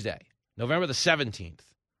Thursday, November the 17th.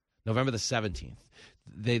 November the 17th.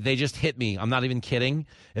 They just hit me. I'm not even kidding.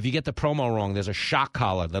 If you get the promo wrong, there's a shock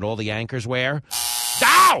collar that all the anchors wear.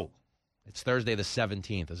 Ow! It's Thursday the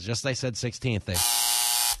 17th. It's just I said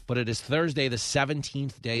 16th. But it is Thursday the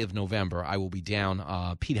 17th day of November. I will be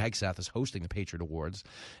down. Pete Hegseth is hosting the Patriot Awards.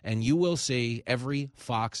 And you will see every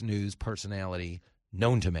Fox News personality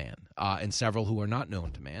known to man, and several who are not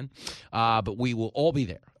known to man. But we will all be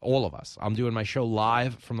there, all of us. I'm doing my show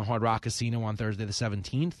live from the Hard Rock Casino on Thursday the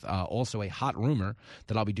 17th. Also a hot rumor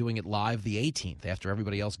that I'll be doing it live the 18th after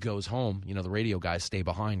everybody else goes home. You know, the radio guys stay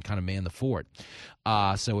behind, kind of man the fort.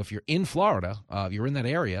 So if you're in Florida, if you're in that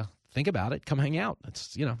area, think about it. Come hang out.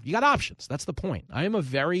 It's, you got options. That's the point. I am a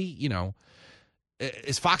very,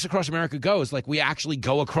 as Fox Across America goes, like, we actually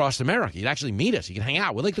go across America. You'd actually meet us. You can hang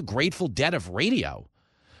out. We're like the Grateful Dead of radio.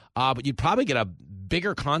 But you'd probably get a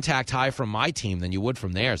bigger contact high from my team than you would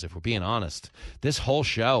from theirs, if we're being honest. This whole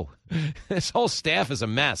show, this whole staff is a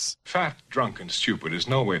mess. Fat, drunk, and stupid is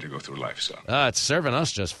no way to go through life, son. It's serving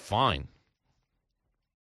us just fine.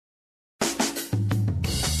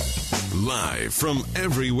 Live from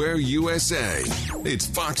everywhere USA, it's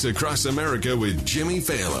Fox Across America with Jimmy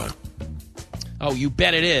Fallon. Oh, you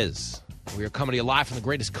bet it is. We are coming to you live from the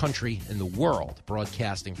greatest country in the world,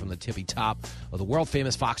 broadcasting from the tippy top of the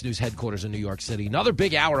world-famous Fox News headquarters in New York City. Another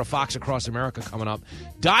big hour of Fox Across America coming up.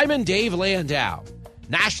 Diamond Dave Landau,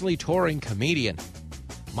 nationally touring comedian,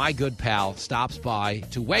 my good pal, stops by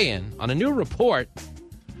to weigh in on a new report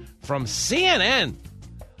from CNN,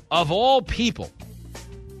 of all people,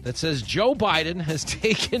 that says Joe Biden has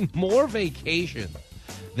taken more vacation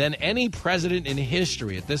than any president in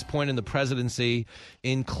history at this point in the presidency,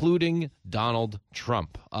 including Donald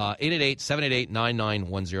Trump.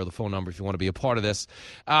 888-788-9910, the phone number if you want to be a part of this.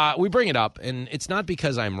 We bring it up, and it's not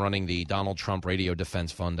because I'm running the Donald Trump Radio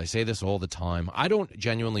Defense Fund. I say this all the time. I don't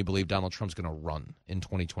genuinely believe Donald Trump's going to run in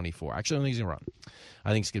 2024. Actually, I don't think he's going to run.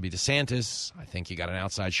 I think it's going to be DeSantis. I think you got an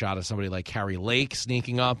outside shot of somebody like Carrie Lake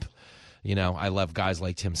sneaking up. I love guys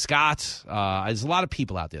like Tim Scott. There's a lot of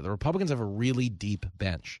people out there. The Republicans have a really deep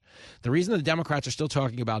bench. The reason the Democrats are still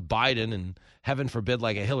talking about Biden and, heaven forbid,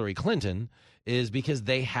 like a Hillary Clinton, is because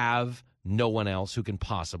they have no one else who can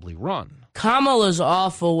possibly run. Kamala's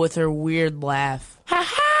awful with her weird laugh. Ha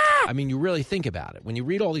ha! I mean, you really think about it. When you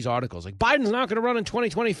read all these articles, like, Biden's not going to run in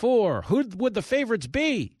 2024. Who would the favorites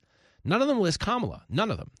be? None of them list Kamala.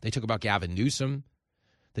 None of them. They talk about Gavin Newsom.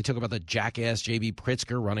 They talk about the jackass J.B.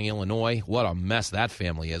 Pritzker running Illinois. What a mess that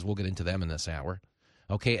family is. We'll get into them in this hour.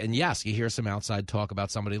 Okay, and yes, you hear some outside talk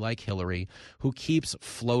about somebody like Hillary who keeps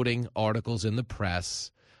floating articles in the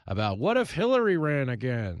press about what if Hillary ran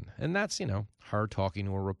again? And that's, her talking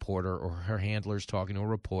to a reporter or her handlers talking to a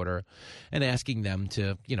reporter and asking them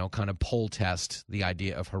to, kind of poll test the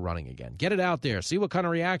idea of her running again. Get it out there. See what kind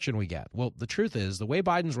of reaction we get. Well, the truth is, the way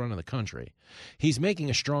Biden's running the country, he's making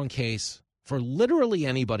a strong case for literally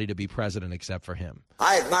anybody to be president except for him.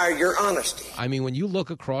 I admire your honesty. I mean, when you look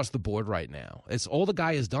across the board right now, it's all the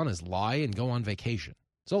guy has done is lie and go on vacation.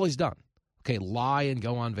 That's all he's done. Okay, lie and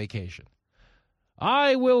go on vacation.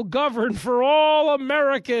 I will govern for all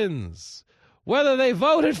Americans, whether they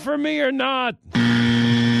voted for me or not.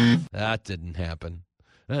 That didn't happen.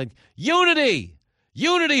 Unity.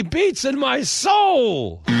 Unity beats in my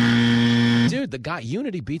soul. Dude, the guy,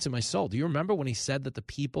 unity beats in my soul. Do you remember when he said that the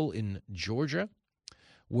people in Georgia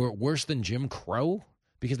were worse than Jim Crow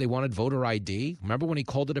because they wanted voter ID? Remember when he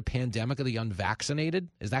called it a pandemic of the unvaccinated?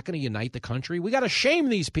 Is that going to unite the country? We got to shame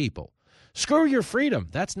these people. Screw your freedom.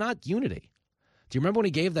 That's not unity. Do you remember when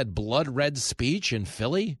he gave that blood red speech in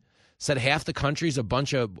Philly? Said half the country's a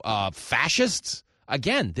bunch of fascists?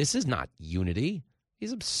 Again, this is not unity.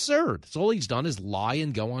 He's absurd. So all he's done is lie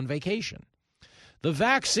and go on vacation. The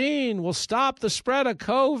vaccine will stop the spread of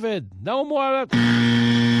COVID. No more.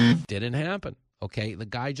 Didn't happen. Okay, the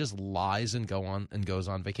guy just lies and goes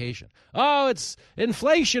on vacation. Oh, it's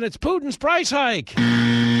inflation. It's Putin's price hike.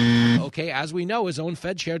 Okay, as we know, his own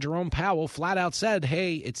Fed chair, Jerome Powell, flat out said,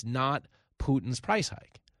 hey, it's not Putin's price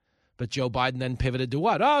hike. But Joe Biden then pivoted to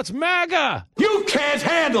what? Oh, it's MAGA. You can't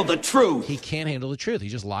handle the truth. He can't handle the truth. He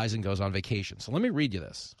just lies and goes on vacation. So let me read you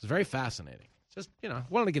this. It's very fascinating. Just, I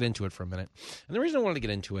wanted to get into it for a minute. And the reason I wanted to get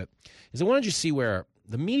into it is I wanted you to see where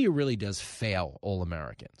the media really does fail all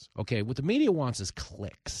Americans. Okay, what the media wants is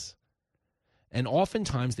clicks. And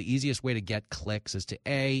oftentimes the easiest way to get clicks is to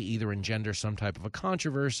A, either engender some type of a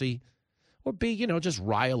controversy, or B, just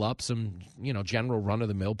rile up some, general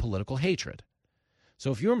run-of-the-mill political hatred. So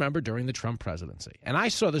if you remember during the Trump presidency, and I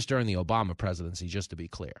saw this during the Obama presidency, just to be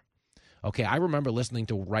clear. Okay, I remember listening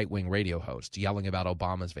to right-wing radio hosts yelling about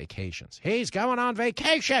Obama's vacations. He's going on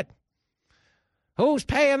vacation. Who's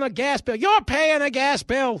paying the gas bill? You're paying the gas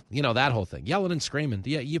bill. That whole thing. Yelling and screaming.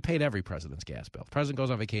 Yeah, you paid every president's gas bill. The president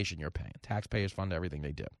goes on vacation, you're paying. Taxpayers fund everything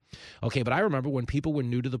they do. Okay, but I remember when people were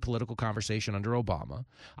new to the political conversation under Obama,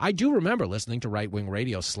 I do remember listening to right-wing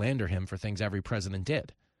radio slander him for things every president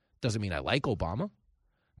did. Doesn't mean I like Obama.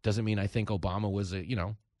 Doesn't mean I think Obama was a,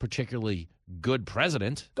 particularly good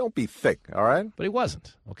president. Don't be thick, all right? But he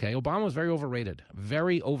wasn't, okay? Obama was very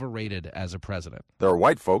overrated as a president. There are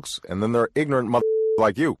white folks, and then there are ignorant mother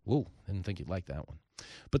like you. Ooh, didn't think you'd like that one.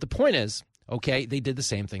 But the point is, okay, they did the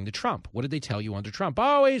same thing to Trump. What did they tell you under Trump?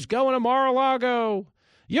 Oh, he's going to Mar-a-Lago.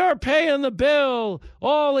 You're paying the bill.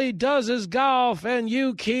 All he does is golf, and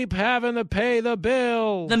you keep having to pay the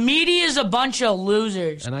bill. The media is a bunch of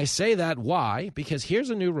losers. And I say that why? Because here's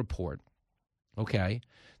a new report, okay,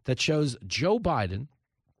 that shows Joe Biden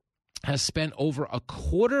has spent over a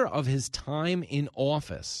quarter of his time in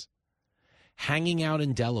office hanging out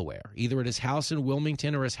in Delaware, either at his house in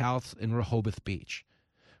Wilmington or his house in Rehoboth Beach.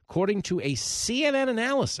 According to a CNN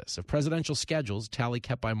analysis of presidential schedules, tally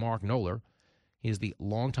kept by Mark Knoller, he is the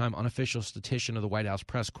longtime unofficial statistician of the White House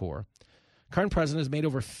press corps, current president has made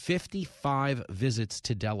over 55 visits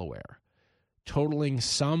to Delaware, totaling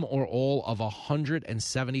some or all of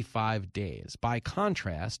 175 days. By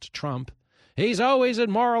contrast, Trump, he's always at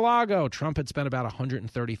Mar-a-Lago. Trump had spent about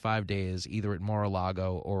 135 days either at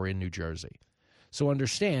Mar-a-Lago or in New Jersey. So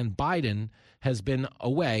understand, Biden has been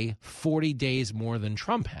away 40 days more than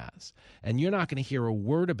Trump has. And you're not going to hear a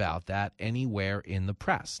word about that anywhere in the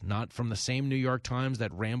press. Not from the same New York Times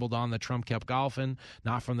that rambled on that Trump kept golfing.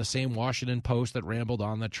 Not from the same Washington Post that rambled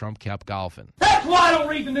on that Trump kept golfing. That's why I don't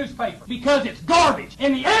read the newspaper, because it's garbage.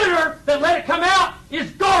 And the editor that let it come out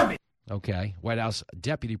is garbage. Okay. White House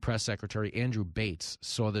Deputy Press Secretary Andrew Bates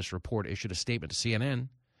saw this report, issued a statement to CNN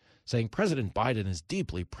saying President Biden is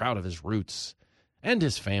deeply proud of his roots and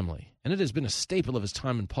his family, and it has been a staple of his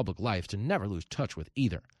time in public life to never lose touch with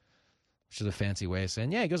either, which is a fancy way of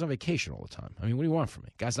saying, yeah, he goes on vacation all the time. I mean, what do you want from me?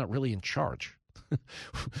 Guy's not really in charge. We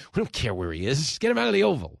don't care where he is. Just get him out of the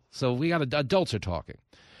Oval. So we got adults are talking.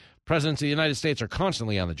 Presidents of the United States are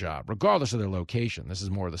constantly on the job, regardless of their location. This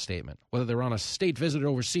is more of the statement. Whether they're on a state visit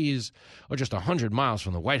overseas or just 100 miles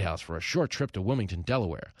from the White House for a short trip to Wilmington,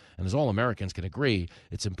 Delaware. And as all Americans can agree,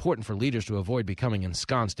 it's important for leaders to avoid becoming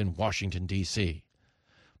ensconced in Washington, D.C.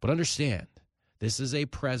 But understand, this is a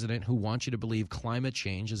president who wants you to believe climate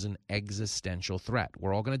change is an existential threat.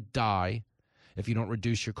 We're all going to die if you don't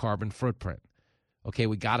reduce your carbon footprint. Okay,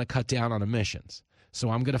 we got to cut down on emissions. So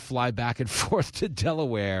I'm going to fly back and forth to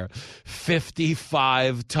Delaware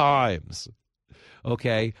 55 times.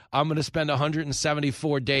 Okay, I'm going to spend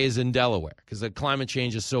 174 days in Delaware because the climate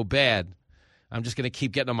change is so bad. I'm just going to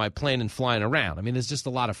keep getting on my plane and flying around. I mean, there's just a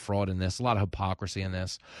lot of fraud in this, a lot of hypocrisy in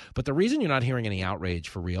this. But the reason you're not hearing any outrage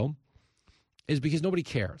for real is because nobody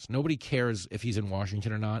cares. Nobody cares if he's in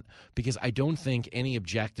Washington or not, because I don't think any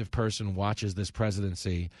objective person watches this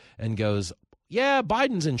presidency and goes, yeah,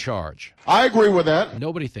 Biden's in charge. I agree with that.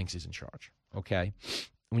 Nobody thinks he's in charge, okay?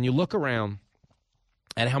 When you look around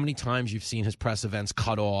at how many times you've seen his press events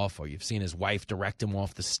cut off or you've seen his wife direct him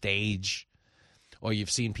off the stage, or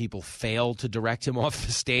you've seen people fail to direct him off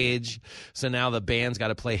the stage. So now the band's got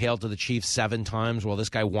to play Hail to the Chief 7 times while this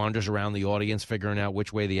guy wanders around the audience figuring out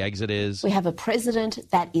which way the exit is. We have a president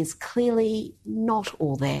that is clearly not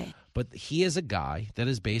all there. But he is a guy that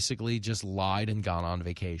has basically just lied and gone on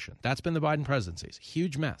vacation. That's been the Biden presidency.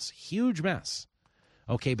 Huge mess. Huge mess.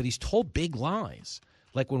 Okay, but he's told big lies.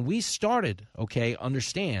 Like when we started, okay,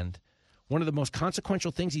 understand, one of the most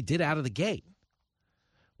consequential things he did out of the gate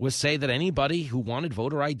was say that anybody who wanted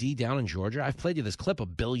voter ID down in Georgia, I've played you this clip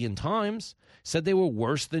 1 billion times, said they were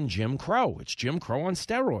worse than Jim Crow. It's Jim Crow on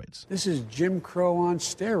steroids. This is Jim Crow on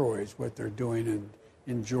steroids, what they're doing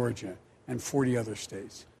in Georgia and 40 other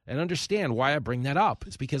states. And understand why I bring that up.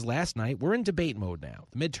 It's because last night, we're in debate mode now.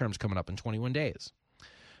 The midterm's coming up in 21 days.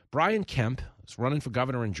 Brian Kemp is running for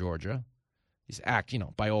governor in Georgia. He's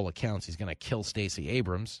by all accounts, he's going to kill Stacey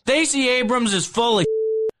Abrams. Stacey Abrams is full of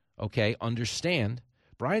Okay, understand.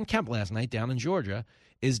 Brian Kemp last night down in Georgia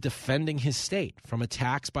is defending his state from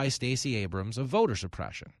attacks by Stacey Abrams of voter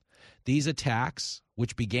suppression. These attacks,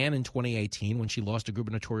 which began in 2018 when she lost a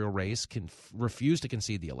gubernatorial race, refused to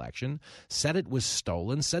concede the election, said it was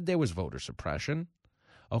stolen, said there was voter suppression.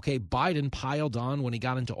 Okay, Biden piled on when he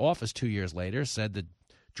got into office 2 years later, said that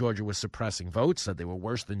Georgia was suppressing votes, said they were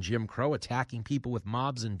worse than Jim Crow, attacking people with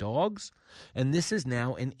mobs and dogs. And this is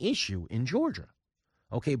now an issue in Georgia.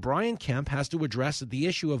 Okay, Brian Kemp has to address the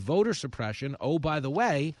issue of voter suppression. Oh, by the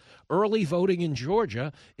way, early voting in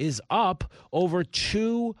Georgia is up over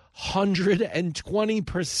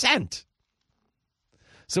 220%.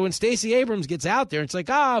 So when Stacey Abrams gets out there, it's like,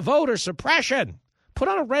 voter suppression. Put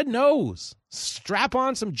on a red nose. Strap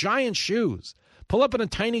on some giant shoes. Pull up in a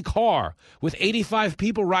tiny car with 85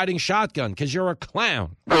 people riding shotgun because you're a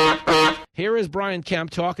clown. Here is Brian Kemp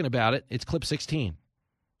talking about it. It's clip 16.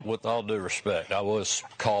 With all due respect, I was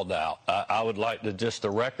called out. I would like to just the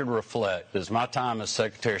record reflect, as my time as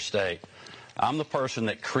Secretary of State, I'm the person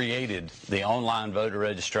that created the online voter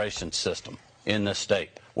registration system in this state,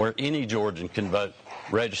 where any Georgian can vote,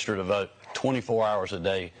 register to vote 24 hours a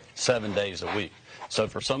day, 7 days a week. So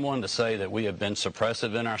for someone to say that we have been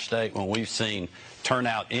suppressive in our state when we've seen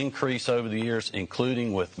turnout increase over the years,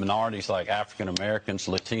 including with minorities like African Americans,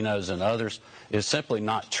 Latinos, and others, is simply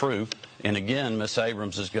not true. And again, Ms.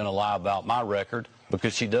 Abrams is going to lie about my record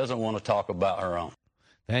because she doesn't want to talk about her own.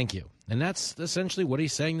 Thank you. And that's essentially what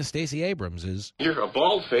he's saying to Stacey Abrams is, you're a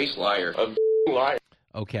bald-faced liar, a liar.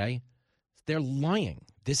 Okay, they're lying.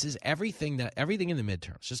 This is everything in the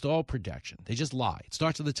midterms, just all projection. They just lie. It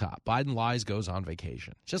starts at the top. Biden lies, goes on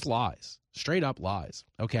vacation. Just lies. Straight up lies.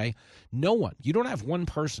 Okay? No one. You don't have one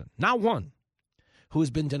person, not one, who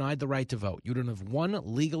has been denied the right to vote. You don't have one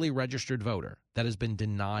legally registered voter that has been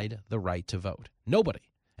denied the right to vote. Nobody.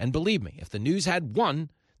 And believe me, if the news had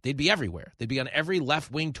one, they'd be everywhere. They'd be on every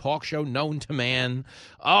left-wing talk show known to man.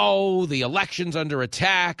 Oh, the election's under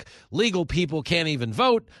attack. Legal people can't even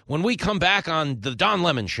vote. When we come back on the Don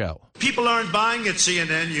Lemon Show. People aren't buying it,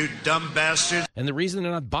 CNN, you dumb bastards. And the reason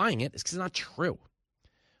they're not buying it is because it's not true.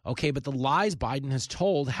 Okay, but the lies Biden has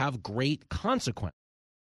told have great consequences.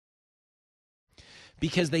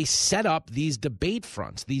 Because they set up these debate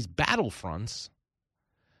fronts, these battle fronts,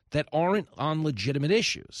 that aren't on legitimate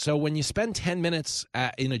issues. So when you spend 10 minutes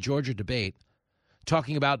in a Georgia debate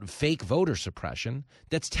talking about fake voter suppression,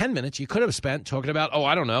 that's 10 minutes you could have spent talking about,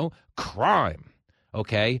 crime,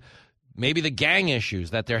 okay? Maybe the gang issues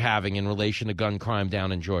that they're having in relation to gun crime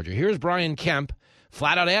down in Georgia. Here's Brian Kemp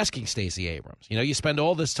flat out asking Stacey Abrams. You spend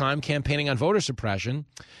all this time campaigning on voter suppression.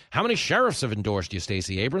 How many sheriffs have endorsed you,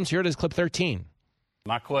 Stacey Abrams? Here it is, clip 13.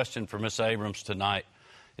 My question for Ms. Abrams tonight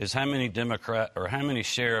is how many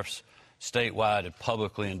sheriffs statewide have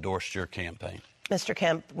publicly endorsed your campaign? Mr.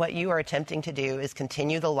 Kemp, what you are attempting to do is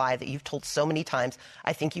continue the lie that you've told so many times.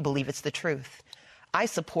 I think you believe it's the truth. I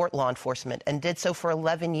support law enforcement and did so for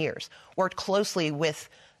 11 years, worked closely with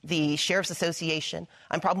the Sheriff's Association.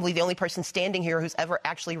 I'm probably the only person standing here who's ever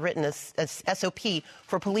actually written a SOP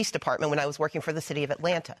for a police department when I was working for the city of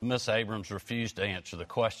Atlanta. Ms. Abrams refused to answer the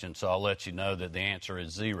question, so I'll let you know that the answer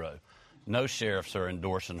is 0. No sheriffs are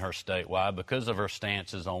endorsing her statewide because of her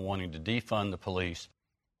stances on wanting to defund the police.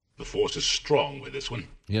 The force is strong with this one.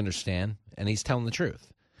 You understand? And he's telling the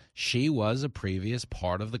truth. She was a previous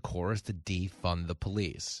part of the chorus to defund the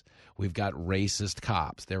police. We've got racist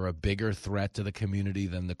cops. They're a bigger threat to the community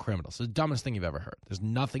than the criminals. It's the dumbest thing you've ever heard.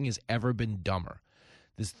 Nothing has ever been dumber.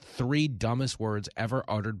 The 3 dumbest words ever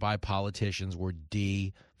uttered by politicians were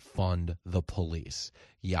defund the police.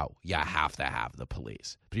 Yo, you have to have the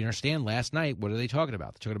police. But you understand, last night, what are they talking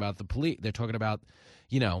about? They're talking about the police. They're talking about,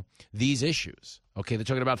 these issues. Okay, they're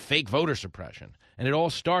talking about fake voter suppression. And it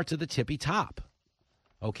all starts at the tippy top.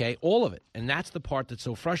 Okay, all of it. And that's the part that's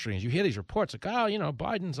so frustrating. Is you hear these reports like, oh,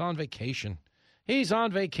 Biden's on vacation. He's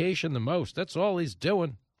on vacation the most. That's all he's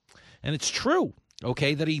doing. And it's true,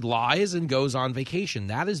 okay, that he lies and goes on vacation.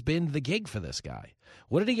 That has been the gig for this guy.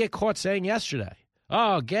 What did he get caught saying yesterday?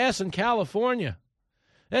 Oh, gas in California.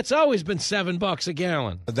 It's always been $7 a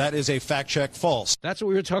gallon. That is a fact check false. That's what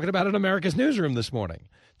we were talking about in America's Newsroom this morning.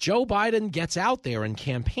 Joe Biden gets out there and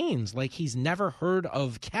campaigns like he's never heard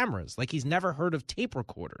of cameras, like he's never heard of tape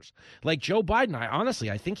recorders. Like Joe Biden,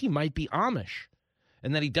 I think he might be Amish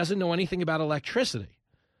and that he doesn't know anything about electricity.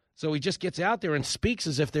 So he just gets out there and speaks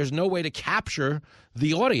as if there's no way to capture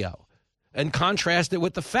the audio and contrast it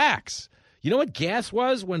with the facts. You know what gas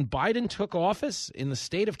was when Biden took office in the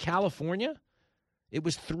state of California? It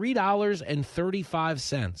was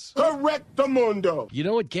 $3.35. Correctamundo. You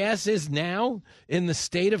know what gas is now in the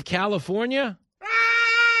state of California? No!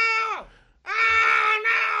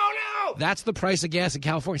 That's the price of gas in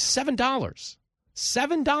California, $7.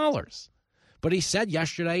 $7. But he said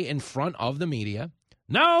yesterday in front of the media,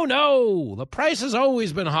 no, the price has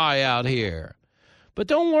always been high out here. But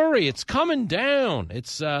don't worry, it's coming down.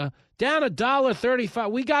 It's down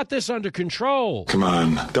 $1.35. We got this under control. Come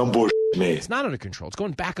on, don't bullshit me. It's not under control. It's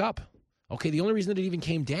going back up. Okay, the only reason that it even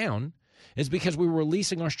came down is because we were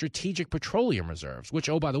releasing our strategic petroleum reserves, which,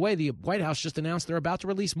 oh, by the way, the White House just announced they're about to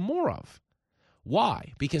release more of.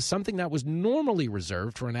 Why? Because something that was normally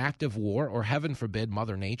reserved for an active war or, heaven forbid,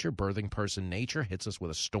 Mother Nature, birthing person nature, hits us with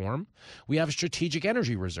a storm, we have strategic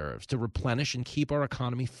energy reserves to replenish and keep our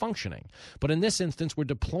economy functioning. But in this instance, we're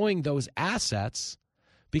deploying those assets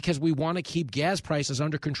because we want to keep gas prices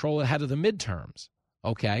under control ahead of the midterms.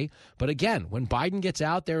 Okay? But again, when Biden gets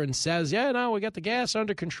out there and says, we got the gas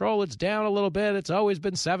under control, it's down a little bit, it's always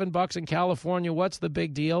been $7 in California, what's the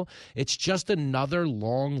big deal? It's just another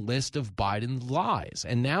long list of Biden lies.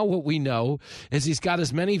 And now what we know is he's got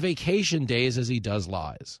as many vacation days as he does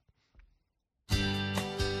lies.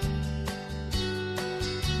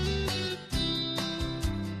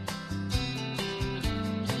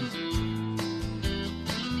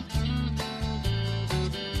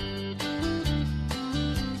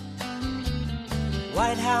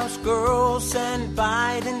 White House girls send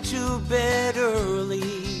Biden to bed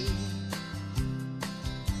early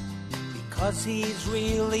because he's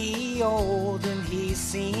really old and he's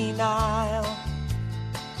senile.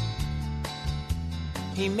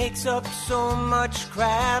 He makes up so much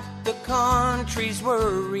crap, the country's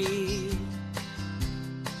worried.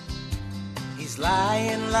 He's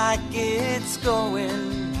lying like it's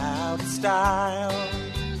going out of style.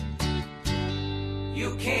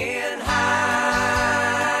 You can't hide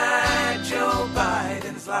Joe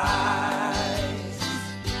Biden's lies.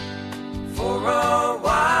 For a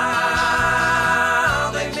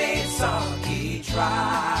while they made Saki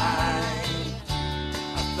try.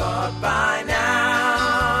 I thought by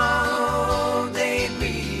now they'd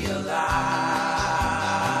realize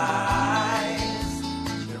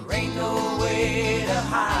there ain't no way to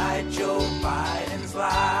hide Joe Biden's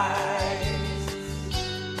lies.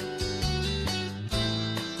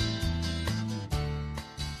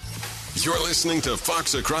 You're listening to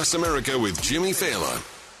Fox Across America with Jimmy Fallon.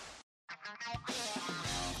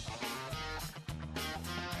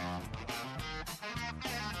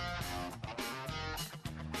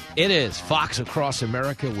 It is Fox Across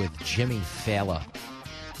America with Jimmy Fallon.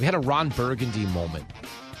 We had a Ron Burgundy moment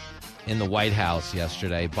in the White House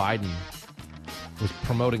yesterday. Biden was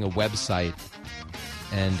promoting a website,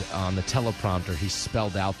 and on the teleprompter, he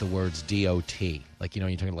spelled out the words DOT. Like, you're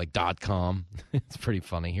talking like .com. It's pretty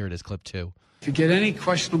funny. Here it is, clip 2. If you get any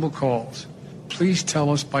questionable calls, please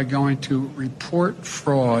tell us by going to report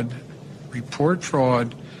fraud,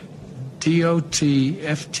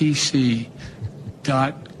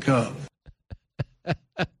 DOTFTC.gov.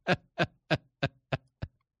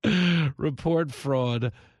 Report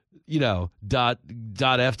fraud, .ftc.gov,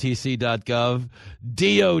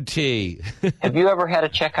 DOT. Have you ever had a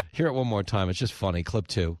check? Hear it one more time. It's just funny. Clip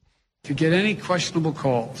 2. If you get any questionable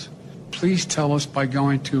calls, please tell us by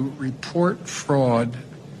going to report fraud,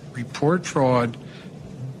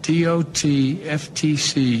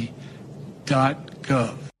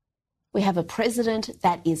 DOTFTC.gov. We have a president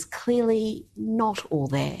that is clearly not all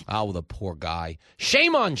there. Oh, the poor guy.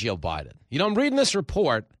 Shame on Joe Biden. I'm reading this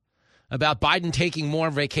report about Biden taking more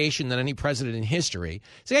vacation than any president in history.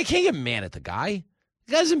 See, I can't get mad at the guy.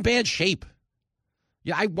 The guy's in bad shape.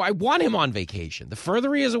 Yeah, I want him on vacation. The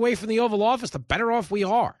further he is away from the Oval Office, the better off we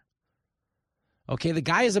are. Okay, the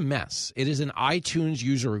guy is a mess. It is an iTunes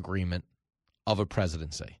user agreement of a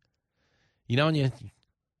presidency. When you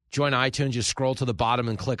join iTunes, you scroll to the bottom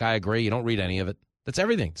and click I agree. You don't read any of it. That's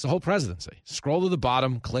everything. It's the whole presidency. Scroll to the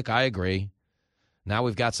bottom, click I agree. Now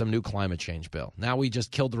we've got some new climate change bill. Now we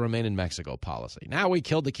just killed the Remain in Mexico policy. Now we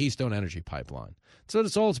killed the Keystone Energy Pipeline. So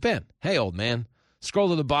that's all it's been. Hey, old man, scroll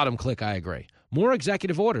to the bottom, click I agree. More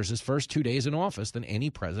executive orders his first 2 days in office than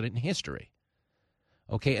any president in history.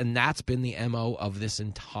 Okay, and that's been the MO of this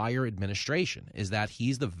entire administration, is that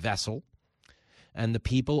he's the vessel, and the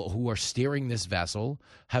people who are steering this vessel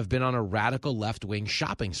have been on a radical left-wing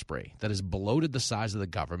shopping spree that has bloated the size of the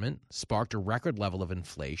government, sparked a record level of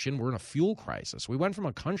inflation. We're in a fuel crisis. We went from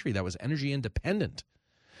a country that was energy independent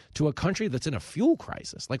to a country that's in a fuel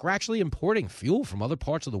crisis. Like, we're actually importing fuel from other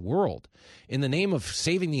parts of the world in the name of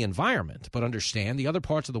saving the environment. But understand, the other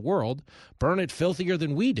parts of the world burn it filthier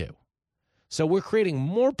than we do. So we're creating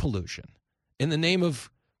more pollution in the name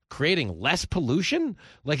of creating less pollution?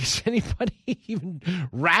 Like, is anybody even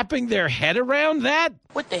wrapping their head around that?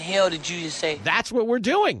 What the hell did you just say? That's what we're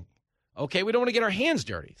doing. Okay, we don't want to get our hands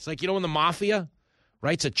dirty. It's like, when the mafia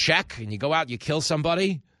writes a check and you go out and you kill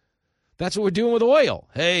somebody, that's what we're doing with oil.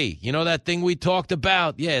 Hey, that thing we talked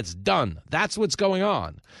about? Yeah, it's done. That's what's going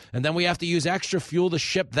on. And then we have to use extra fuel to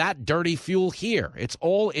ship that dirty fuel here. It's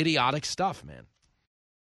all idiotic stuff, man.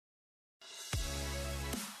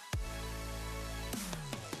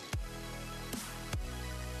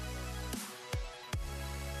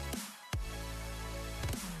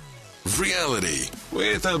 Reality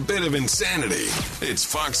with a bit of insanity. It's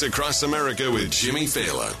Fox Across America with Jimmy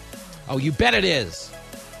Fallon. Oh, you bet it is.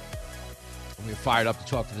 We're fired up to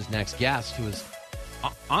talk to this next guest who is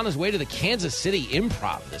on his way to the Kansas City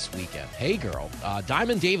Improv this weekend. Hey, girl.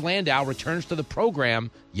 Diamond Dave Landau returns to the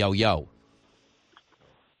program. Yo.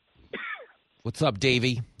 What's up,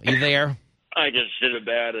 Davey? Are you there? I just did a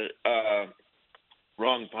bad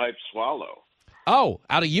wrong pipe swallow. Oh,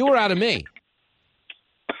 out of you or out of me?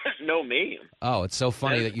 No, me. Oh, it's so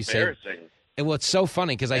funny that you said. Embarrassing. Well, it's so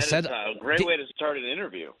funny because I said a great way to start an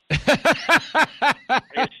interview. Is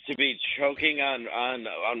to be choking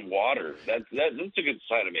on water. That's a good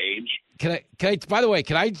sign of age. Can I? By the way,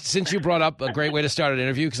 since you brought up a great way to start an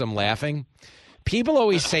interview, because I'm laughing. People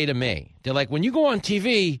always say to me, they're like, when you go on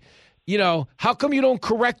TV, how come you don't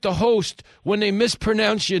correct the host when they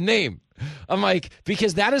mispronounce your name? I'm like,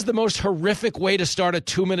 because that is the most horrific way to start a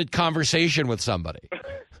 2-minute conversation with somebody.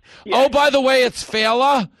 Yeah. Oh, by the way, it's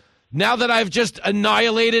Fela. Now that I've just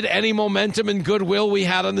annihilated any momentum and goodwill we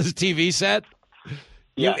had on this TV set,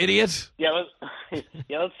 you idiot. Yeah,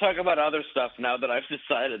 let's talk about other stuff now that I've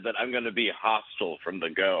decided that I'm going to be hostile from the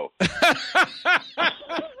go.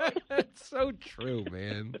 It's so true,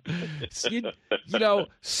 man.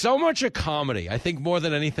 So much of comedy, I think more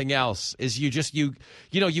than anything else, is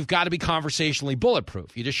you've got to be conversationally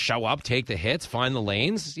bulletproof. You just show up, take the hits, find the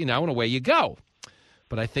lanes, and away you go.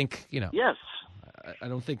 But I think, Yes.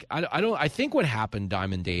 I think what happened,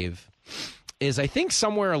 Diamond Dave, is I think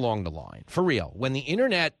somewhere along the line, for real, when the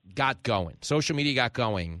internet got going, social media got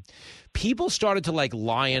going, people started to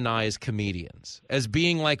lionize comedians as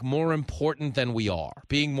being more important than we are,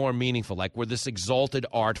 being more meaningful, like we're this exalted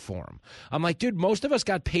art form. I'm like, dude, most of us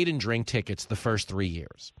got paid in drink tickets the first 3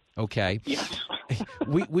 years. Okay. Yes.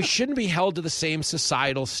 we shouldn't be held to the same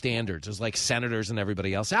societal standards as senators and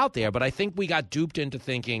everybody else out there. But I think we got duped into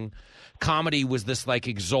thinking comedy was this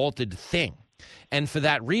exalted thing. And for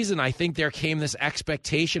that reason, I think there came this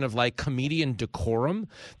expectation of comedian decorum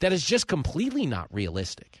that is just completely not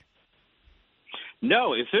realistic.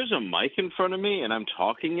 No, if there's a mic in front of me and I'm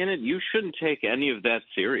talking in it, you shouldn't take any of that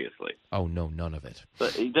seriously. Oh, no, none of it.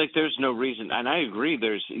 But, there's no reason. And I agree.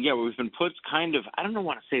 We've been put kind of, I don't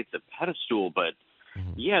want to say it's a pedestal, but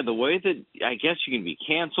the way that I guess you can be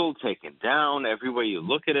canceled, taken down, every way you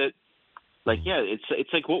look at it.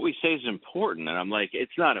 It's like what we say is important. And I'm like,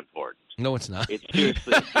 it's not important. No, it's not. It's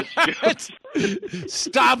seriously.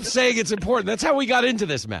 Stop saying it's important. That's how we got into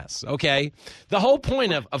this mess, okay? The whole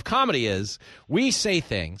point of comedy is we say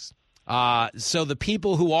things so the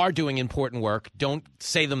people who are doing important work don't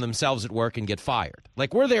say them themselves at work and get fired.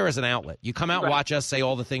 We're there as an outlet. You come out, watch us say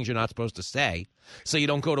all the things you're not supposed to say so you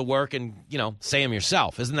don't go to work and, say them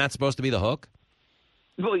yourself. Isn't that supposed to be the hook?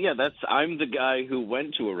 Well, yeah, I'm the guy who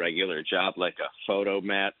went to a regular job like a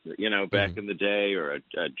photomat, back in the day, or a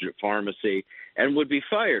pharmacy, and would be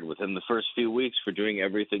fired within the first few weeks for doing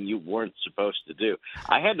everything you weren't supposed to do.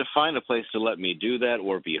 I had to find a place to let me do that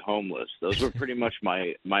or be homeless. Those were pretty much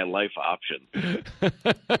my life options.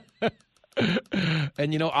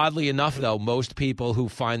 And, oddly enough, though, most people who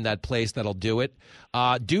find that place that'll do it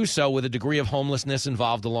do so with a degree of homelessness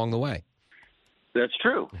involved along the way. That's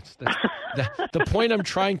true. The point I'm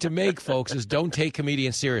trying to make, folks, is don't take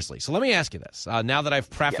comedians seriously. So let me ask you this. Now that I've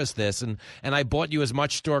prefaced this and I bought you as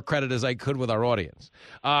much store credit as I could with our audience.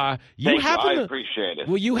 I appreciate it.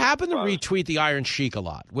 Well, you happen to retweet the Iron Sheik a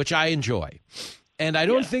lot, which I enjoy. And I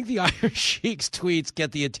don't think the Iron Sheik's tweets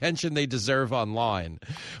get the attention they deserve online.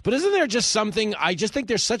 But isn't there just something, I just think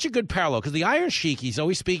there's such a good parallel, because the Iron Sheik, he's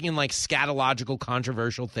always speaking in like scatological,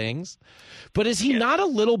 controversial things. But is he not a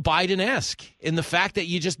little Biden-esque in the fact that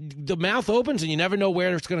the mouth opens and you never know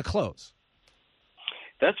where it's going to close?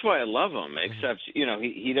 That's why I love him, except,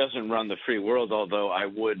 he doesn't run the free world, although I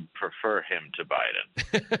would prefer him to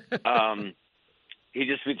Biden. He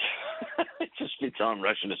just be telling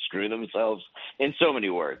Russian to screw themselves in so many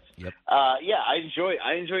words. Yep. I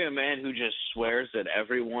enjoy a man who just swears at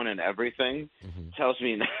everyone and everything. Tells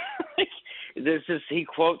me he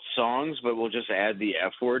quotes songs, but will just add the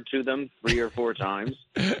F word to them 3 or 4 times.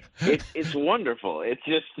 It's wonderful. It's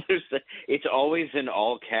just it's always in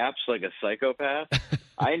all caps like a psychopath.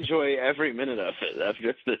 I enjoy every minute of it. Of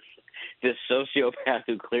just this sociopath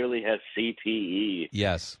who clearly has CTE.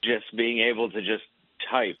 Yes. Just being able to just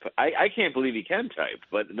type. I can't believe he can type,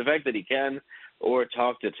 but the fact that he can or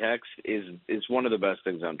talk to text is one of the best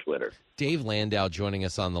things on Twitter. Dave Landau joining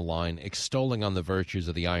us on the line, extolling on the virtues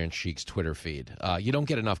of the Iron Sheik's Twitter feed. You don't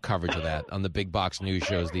get enough coverage of that on the big box news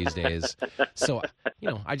shows these days. So,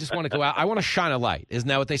 I just want to go out. I want to shine a light. Isn't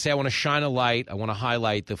that what they say? I want to shine a light. I want to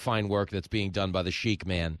highlight the fine work that's being done by the Sheik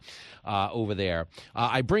man over there.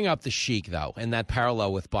 I bring up the Sheik, though, and that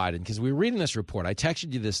parallel with Biden, because we were reading this report. I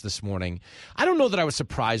texted you this morning. I don't know that I was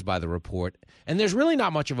surprised by the report, and there's really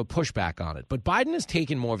not much of a pushback on it. But Biden has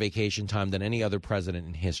taken more vacation time than any other president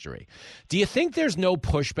in history. Do you think there's no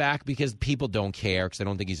pushback because people don't care, because they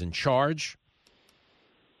don't think he's in charge?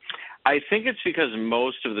 I think it's because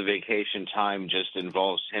most of the vacation time just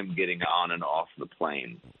involves him getting on and off the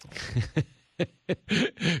plane.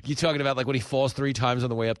 You talking about like when he falls 3 times on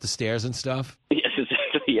the way up the stairs and stuff? Yes,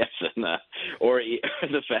 exactly. Yes, and or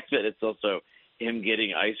the fact that it's also him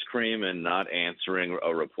getting ice cream and not answering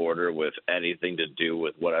a reporter with anything to do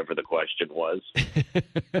with whatever the question was.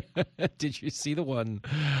 Did you see the one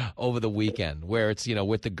over the weekend where it's,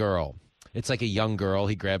 with the girl? It's like a young girl.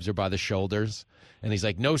 He grabs her by the shoulders, and he's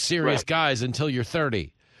like, no serious guys until you're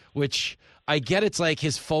 30, which I get it's like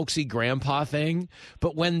his folksy grandpa thing,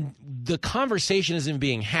 but when the conversation isn't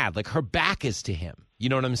being had, like her back is to him, you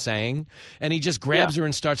know what I'm saying? And he just grabs her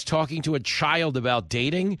and starts talking to a child about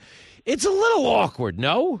dating. It's a little awkward,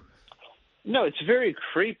 no? No, it's very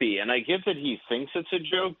creepy, and I get that he thinks it's a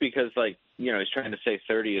joke because, he's trying to say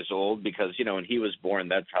 30 is old because, when he was born,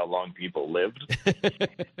 that's how long people lived.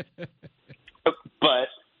 But,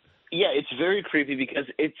 yeah, it's very creepy because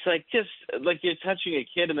it's just like you're touching a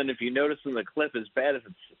kid, and then if you notice in the clip, as bad as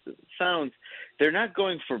it sounds, they're not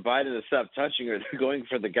going for Biden to stop touching her. They're going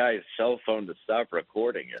for the guy's cell phone to stop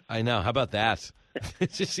recording it. I know. How about that?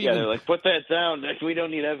 They're like, put that down. We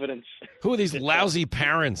don't need evidence. Who are these lousy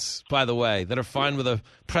parents, by the way, that are fine with a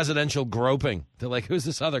presidential groping? They're like, who's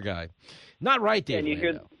this other guy? Not right, Dave. And you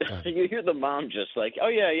hear the mom just like, oh,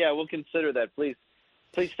 yeah, we'll consider that. Please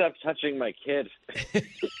stop touching my kid.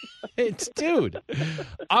 Dude,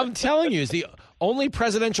 I'm telling you, it's the only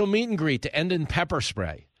presidential meet and greet to end in pepper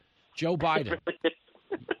spray. Joe Biden.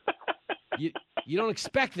 You don't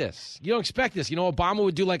expect this. Obama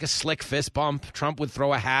would do like a slick fist bump. Trump would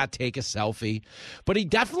throw a hat, take a selfie. But he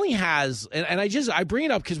definitely has, and I bring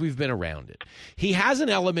it up because we've been around it. He has an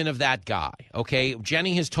element of that guy, okay?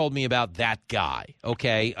 Jenny has told me about that guy,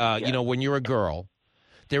 okay? When you're a girl,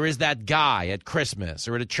 there is that guy at Christmas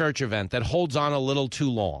or at a church event that holds on a little too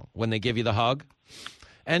long when they give you the hug.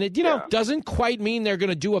 And it, doesn't quite mean they're going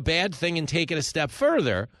to do a bad thing and take it a step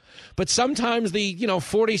further. But sometimes the,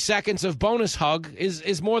 40 seconds of bonus hug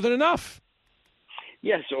is more than enough.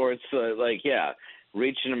 Yes, or it's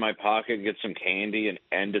reach into my pocket, get some candy, and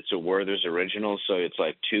end it's a Werther's Original, so it's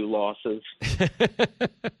like 2 losses.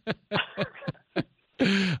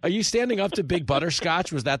 Are you standing up to Big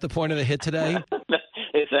Butterscotch? Was that the point of the hit today?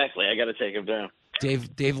 Exactly. I got to take him down.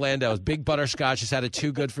 Dave Landau's Big Butterscotch has had it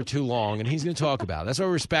too good for too long, and he's going to talk about it. That's why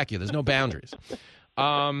we respect you. There's no boundaries.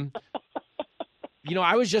 I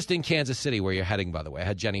was just in Kansas City, where you're heading, by the way. I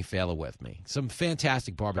had Jenny Failer with me. Some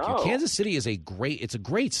fantastic barbecue. Oh. Kansas City is a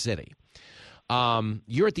great city.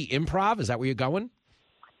 You're at the Improv. Is that where you're going?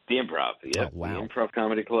 The Improv, yeah. Oh, wow. The Improv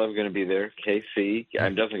Comedy Club going to be there. KC.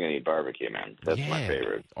 I'm definitely going to eat barbecue, man. That's my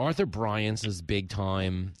favorite. Arthur Bryant's is big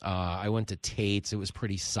time. I went to Tate's. It was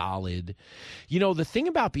pretty solid. You know, the thing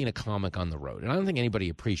about being a comic on the road, and I don't think anybody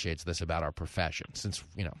appreciates this about our profession, since,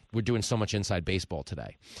 you know, we're doing so much inside baseball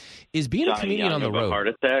today, is being a comedian on the road. Heart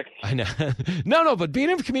attack? I know. No, but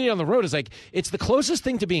being a comedian on the road is like, it's the closest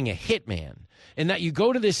thing to being a hitman, in that you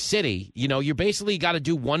go to this city, you know, you basically got to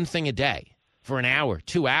do one thing a day for an hour,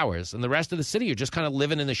 2 hours, and the rest of the city you're just kind of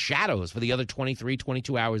living in the shadows for the other 23,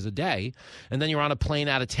 22 hours a day, and then you're on a plane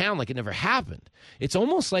out of town like it never happened. It's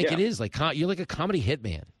almost like it is like you're like a comedy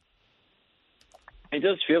hitman. It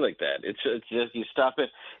does feel like that. It's just you stop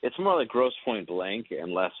it. It's more like Grosse Point Blank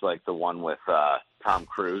and less like the one with Tom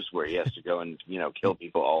Cruise where he has to go and, you know, kill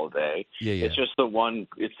people all day. Yeah. It's just the one.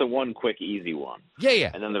 It's the one quick, easy one.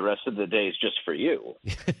 Yeah. And then the rest of the day is just for you.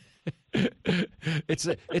 It's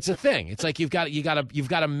a thing. It's like you've got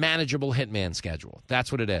a manageable hitman schedule. That's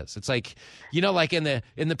what it is. It's like, you know, like in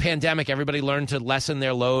the pandemic, everybody learned to lessen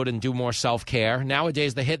their load and do more self-care.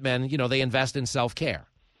 Nowadays, the hitmen, you know, they invest in self-care.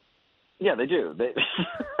 Yeah, they do.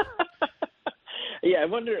 Yeah, I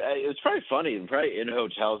wonder. It's probably funny. Probably in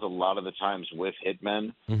hotels a lot of the times with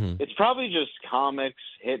hitmen. Mm-hmm. It's probably just comics,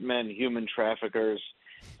 hitmen, human traffickers.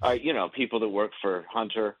 You know, people that work for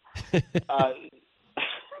Hunter.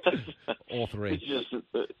 All three. It's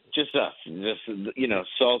just us. Just, you know,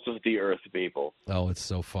 salt of the earth people. Oh, it's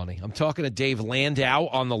so funny. I'm talking to Dave Landau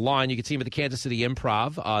on the line. You can see him at the Kansas City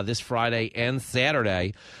Improv this Friday and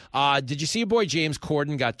Saturday. Did you see your boy James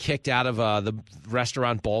Corden got kicked out of the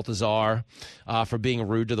restaurant Balthazar for being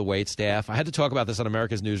rude to the waitstaff? I had to talk about this on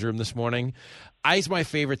America's Newsroom this morning. It's my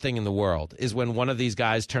favorite thing in the world is when one of these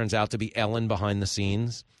guys turns out to be Ellen behind the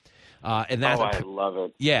scenes. And that, I love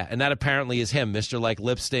it. Yeah, and that apparently is him, Mr. like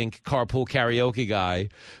lip stink carpool karaoke guy,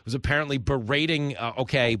 was apparently berating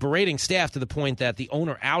staff to the point that the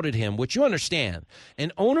owner outed him, which you understand.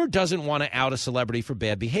 An owner doesn't want to out a celebrity for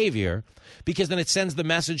bad behavior because then it sends the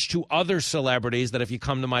message to other celebrities that if you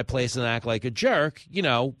come to my place and act like a jerk, you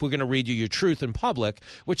know, we're going to read you your truth in public,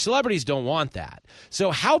 which celebrities don't want that. So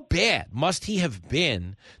how bad must he have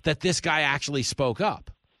been that this guy actually spoke up?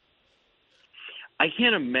 I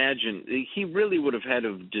can't imagine. He really would have had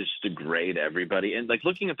to just degrade everybody. And, like,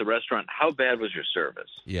 looking at the restaurant, how bad was your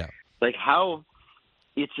service? Yeah. Like,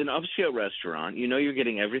 it's an upscale restaurant. You know you're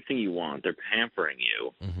getting everything you want. They're pampering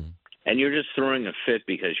you. Mm-hmm. And you're just throwing a fit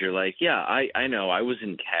because you're like, yeah, I know. I was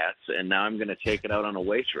in Cats, and now I'm going to take it out on a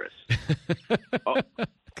waitress.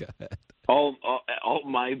 All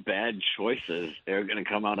my bad choices are going to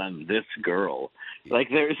come out on this girl. Like,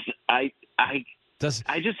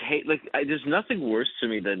 I just hate, like, there's nothing worse to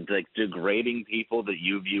me than, like, degrading people that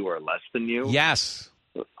you view are less than you. Yes.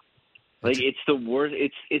 Like, it's the worst.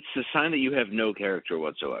 It's the sign that you have no character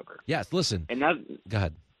whatsoever. Yes, listen. And now, go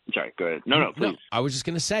ahead. Sorry, go ahead. No, please. No, I was just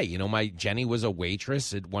going to say, you know, my Jenny was a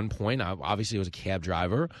waitress at one point. Obviously, I was a cab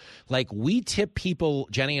driver. Like, we tip people,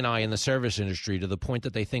 Jenny and I, in the service industry to the point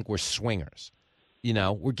that they think we're swingers. You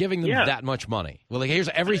know, we're giving them that much money. Well, like, here's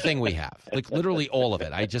everything we have. Like, literally all of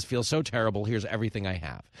it. I just feel so terrible. Here's everything I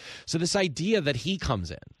have. So this idea that he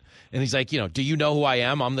comes in and he's like, you know, do you know who I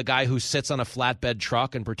am? I'm the guy who sits on a flatbed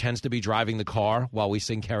truck and pretends to be driving the car while we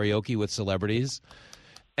sing karaoke with celebrities.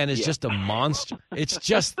 And it's just a monster. It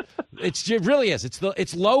really is.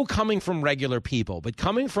 It's low coming from regular people, but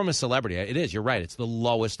coming from a celebrity, it is. You're right. It's the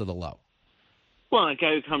lowest of the low. Well, a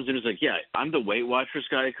guy who comes in is like, yeah, I'm the Weight Watchers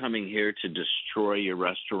guy coming here to destroy your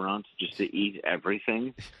restaurant, just to eat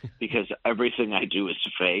everything, because everything I do is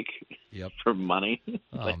fake for money.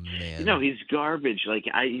 Oh, like, man. You know, he's garbage. Like,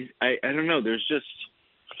 I don't know. There's just,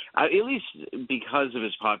 at least because of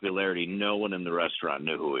his popularity, no one in the restaurant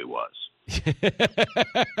knew who he was.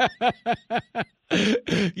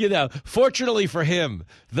 You know, fortunately for him,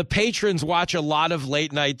 the patrons watch a lot of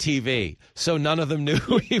late night TV, so none of them knew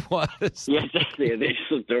who he was. Yeah, exactly. They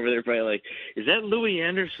just looked over there, probably like, "Is that Louis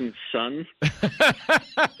Anderson's son?"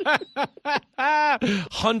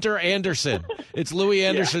 Hunter Anderson. It's Louis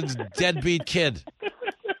Anderson's deadbeat kid.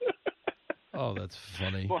 Oh, that's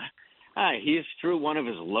funny. Well, he just threw one of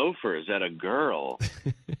his loafers at a girl.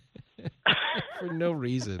 For no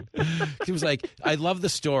reason. He was like, I love the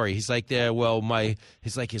story. He's like,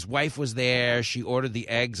 he's like, his wife was there. She ordered the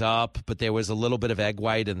eggs up, but there was a little bit of egg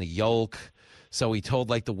white in the yolk. So he told,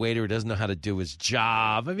 like, the waiter he doesn't know how to do his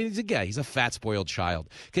job. I mean, he's a fat, spoiled child.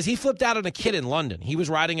 Because he flipped out on a kid in London. He was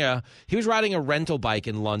riding a rental bike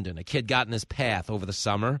in London. A kid got in his path over the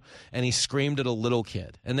summer, and he screamed at a little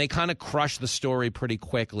kid. And they kind of crushed the story pretty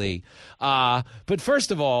quickly. But first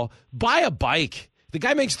of all, buy a bike. The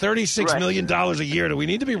guy makes $36 million a year. Do we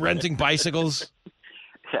need to be renting bicycles?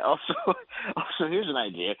 Okay. Also, here's an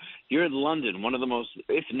idea. You're in London, one of the most,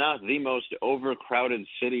 if not the most overcrowded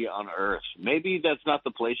city on earth. Maybe that's not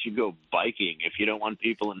the place you go biking if you don't want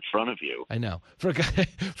people in front of you. I know. For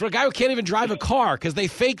a guy who can't even drive a car because they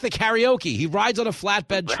fake the karaoke. He rides on a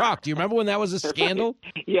flatbed truck. Do you remember when that was a scandal?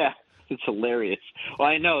 Yeah. It's hilarious. Well,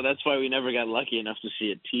 I know. That's why we never got lucky enough to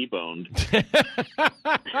see it T-boned.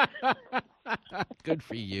 Good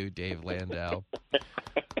for you, Dave Landau.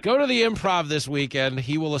 Go to the Improv this weekend.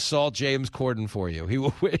 He will assault James Corden for you. He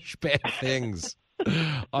will wish bad things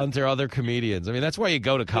onto other comedians. I mean, that's why you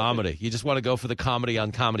go to comedy. You just want to go for the comedy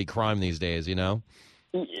on comedy crime these days, you know?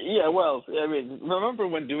 Yeah, well, I mean, remember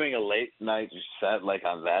when doing a late night set like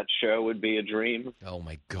on that show would be a dream? Oh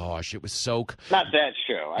my gosh, it was so. Not that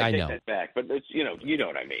show. I take know that back, but it's you know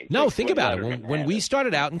what I mean. No, think about it. When we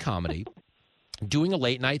started out in comedy, doing a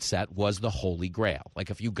late night set was the holy grail. Like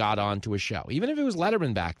if you got onto a show, even if it was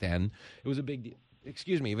Letterman back then, it was a big deal.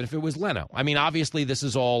 Excuse me, even if it was Leno. I mean, obviously this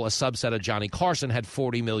is all a subset of Johnny Carson had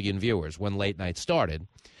 40 million viewers when late night started.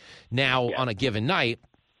 Now on a given night,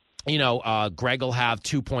 you know, Greg will have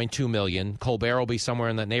 2.2 million. Colbert will be somewhere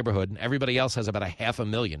in that neighborhood. And everybody else has about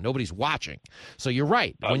 500,000. Nobody's watching. So you're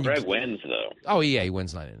right. Greg wins, though. Oh, yeah, he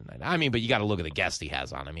wins 9 night. I mean, but you got to look at the guest he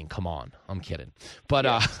has on. I mean, come on. I'm kidding. But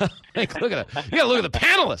like, look at it. You got to look at the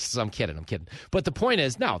panelists. I'm kidding. But the point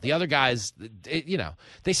is, no, the other guys, you know,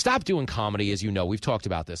 they stopped doing comedy, as you know. We've talked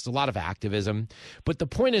about this. It's a lot of activism. But the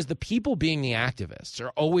point is, the people being the activists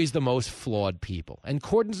are always the most flawed people. And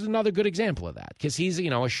Corden's another good example of that because he's,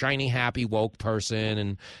 you know, a shiny, happy, woke person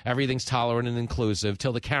and everything's tolerant and inclusive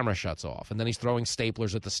till the camera shuts off. And then he's throwing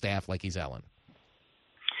staplers at the staff like he's Ellen.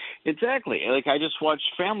 Exactly. Like I just watched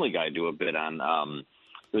Family Guy do a bit on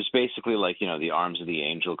it was basically like, you know, the Arms of the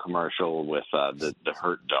Angel commercial with the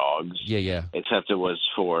hurt dogs. Yeah. Except it was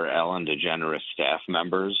for Ellen DeGeneres staff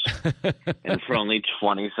members. And for only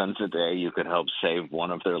 20 cents a day, you could help save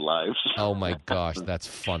one of their lives. Oh, my gosh. That's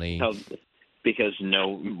funny. Because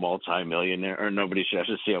no multimillionaire or nobody should have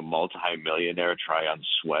to see a multimillionaire try on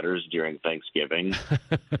sweaters during Thanksgiving.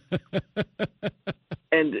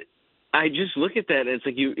 And I just look at that and it's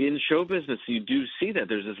like you in show business, you do see that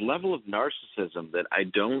there's this level of narcissism that I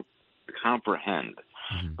don't comprehend.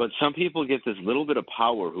 Mm-hmm. But some people get this little bit of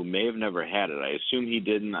power who may have never had it. I assume he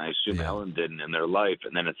didn't. I assume Ellen didn't in their life.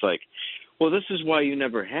 And then it's like, well, this is why you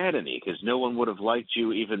never had any, because no one would have liked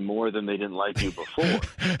you even more than they didn't like you before.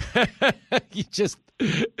 You just,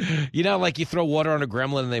 you know, like you throw water on a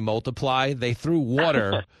gremlin and they multiply. They threw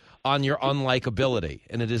water on your unlikability,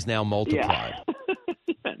 and it is now multiplied. Yeah.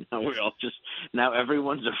 Now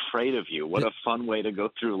everyone's afraid of you. What a fun way to go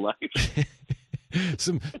through life.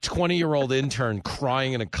 Some 20-year-old intern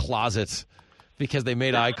crying in a closet because they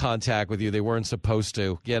made eye contact with you. They weren't supposed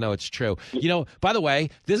to. Yeah, no, it's true. You know, by the way,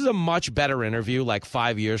 this is a much better interview like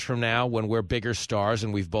 5 years from now when we're bigger stars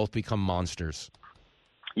and we've both become monsters.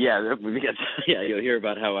 Yeah, because you'll hear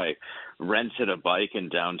about how I rented a bike in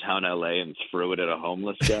downtown L.A. and threw it at a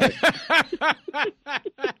homeless guy.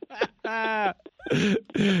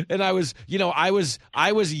 And I was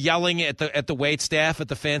yelling at the wait staff at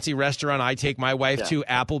the fancy restaurant I take my wife to,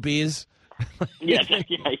 Applebee's. Yeah.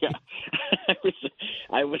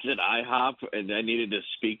 I was at IHOP and I needed to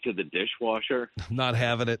speak to the dishwasher. I'm not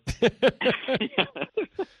having it.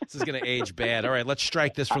 This is going to age bad. All right, let's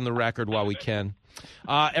strike this from the record while we can.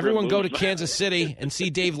 Everyone go to Kansas City and see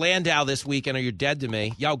Dave Landau this weekend or you're dead to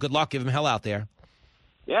me. Yo, good luck. Give him hell out there.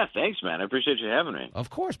 Yeah, thanks, man. I appreciate you having me. Of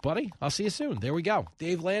course, buddy. I'll see you soon. There we go.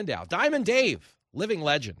 Dave Landau. Diamond Dave, living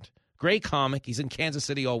legend. Great comic. He's in Kansas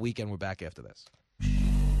City all weekend. We're back after this.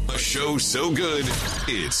 A show so good,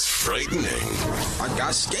 it's frightening. I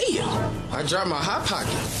got scared. I dropped my hot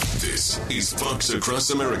pocket. This is Fox Across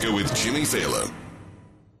America with Jimmy Fallon.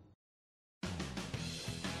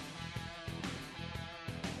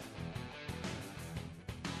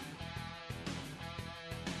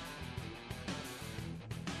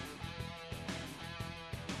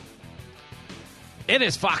 It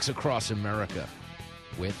is Fox Across America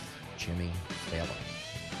with Jimmy Fallon.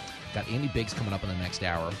 Got Andy Biggs coming up in the next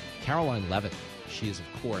hour. Caroline Leavitt, she is, of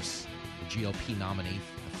course, the GOP nominee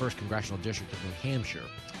for the 1st Congressional District of New Hampshire.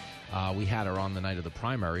 We had her on the night of the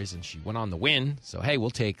primaries, and she went on to win. So, hey, we'll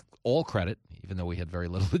take all credit, even though we had very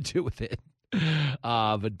little to do with it.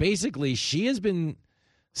 But basically, she has been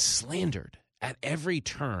slandered at every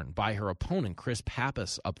turn by her opponent, Chris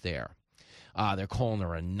Pappas, up there. They're calling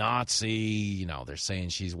her a Nazi. You know, they're saying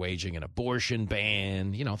she's waging an abortion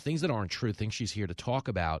ban. You know, things that aren't true, things she's here to talk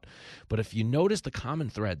about. But if you notice the common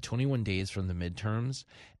thread, 21 days from the midterms,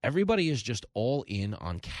 everybody is just all in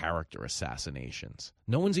on character assassinations.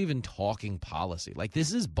 No one's even talking policy. Like,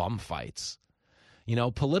 this is bum fights. You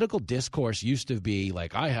know, political discourse used to be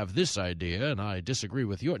like, I have this idea and I disagree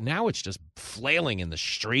with you. Now it's just flailing in the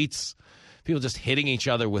streets. People just hitting each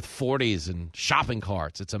other with 40s and shopping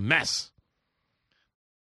carts. It's a mess.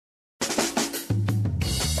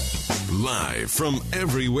 Live from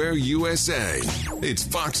everywhere USA, it's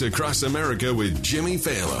Fox Across America with Jimmy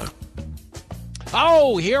Fallon.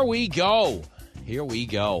 Oh, here we go. Here we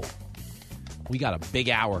go. We got a big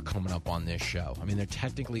hour coming up on this show. I mean, they're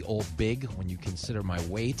technically all big when you consider my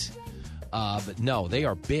weight. But no, they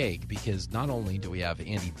are big because not only do we have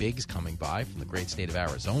Andy Biggs coming by from the great state of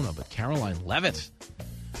Arizona, but Caroline Leavitt,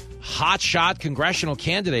 hotshot congressional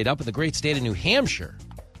candidate up in the great state of New Hampshire,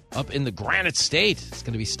 up in the Granite State, is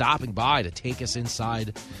going to be stopping by to take us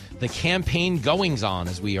inside the campaign goings-on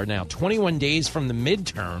as we are now 21 days from the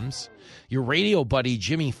midterms. Your radio buddy,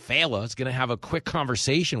 Jimmy Fallon, is going to have a quick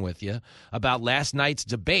conversation with you about last night's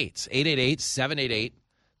debates.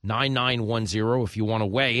 888-788-9910 if you want to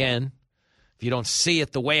weigh in. If you don't see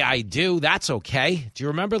it the way I do, that's okay. Do you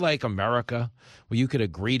remember, like, America, where you could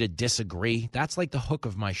agree to disagree? That's like the hook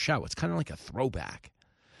of my show. It's kind of like a throwback.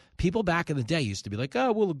 People back in the day used to be like,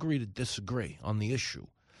 oh, we'll agree to disagree on the issue.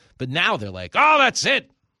 But now they're like, oh, that's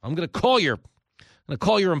it. I'm going to call your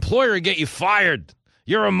employer and get you fired.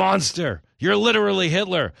 You're a monster. You're literally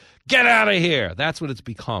Hitler. Get out of here. That's what it's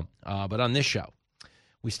become. But on this show,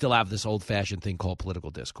 we still have this old-fashioned thing called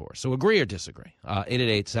political discourse. So agree or disagree.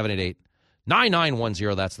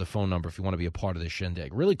 888-788-9910. That's the phone number if you want to be a part of this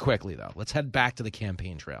shindig. Really quickly, though, let's head back to the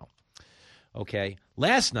campaign trail. Okay.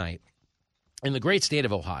 Last night, in the great state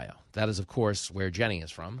of Ohio, that is, of course, where Jenny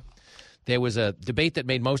is from, there was a debate that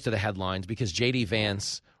made most of the headlines because J.D.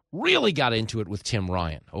 Vance really got into it with Tim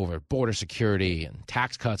Ryan over border security and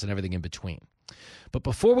tax cuts and everything in between. But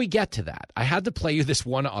before we get to that, I had to play you this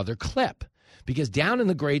one other clip because down in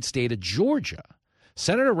the great state of Georgia,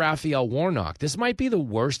 Senator Raphael Warnock, this might be the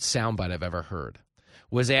worst soundbite I've ever heard,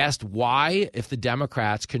 was asked why, if the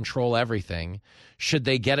Democrats control everything, should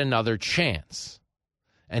they get another chance?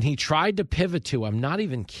 And he tried to pivot to, I'm not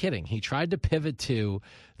even kidding, he tried to pivot to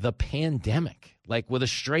the pandemic, like with a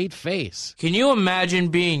straight face. Can you imagine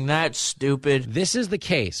being that stupid? This is the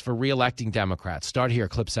case for re-electing Democrats. Start here,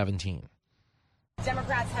 clip 17.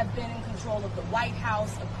 Democrats have been in control of the White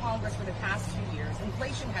House, of Congress for the past 2 years.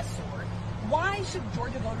 Inflation has soared. Why should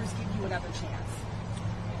Georgia voters give you another chance?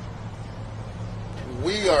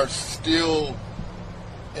 We are still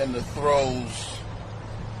in the throes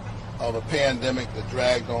of a pandemic that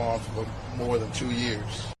dragged on for more than 2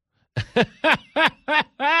 years.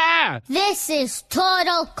 This is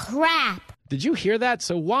total crap. Did you hear that?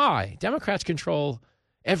 So why? Democrats control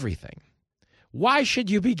everything. Why should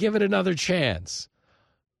you be given another chance?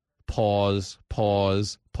 Pause,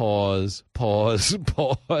 pause, pause, pause,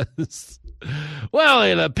 pause. Well,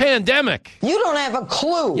 in a pandemic. You don't have a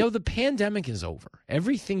clue. The pandemic is over.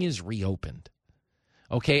 Everything is reopened.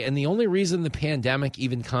 Okay, and the only reason the pandemic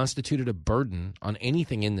even constituted a burden on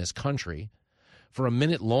anything in this country for a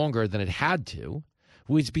minute longer than it had to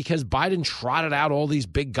was because Biden trotted out all these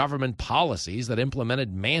big government policies that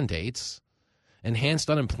implemented mandates, enhanced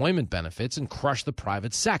unemployment benefits, and crushed the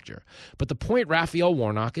private sector. But the point Raphael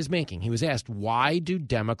Warnock is making, he was asked, why do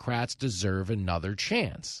Democrats deserve another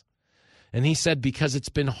chance? And he said, because it's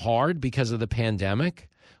been hard because of the pandemic.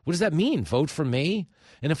 What does that mean? Vote for me?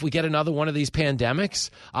 And if we get another one of these pandemics,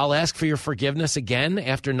 I'll ask for your forgiveness again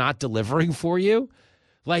after not delivering for you?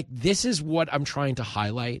 Like, this is what I'm trying to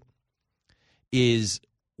highlight, is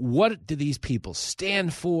what do these people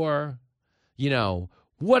stand for?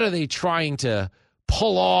 What are they trying to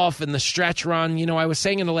pull off in the stretch run? I was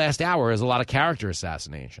saying in the last hour, there's a lot of character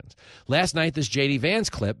assassinations. Last night, this J.D.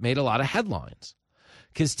 Vance clip made a lot of headlines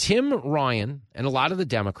because Tim Ryan and a lot of the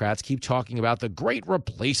Democrats keep talking about the great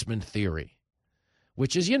replacement theory,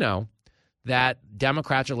 which is, that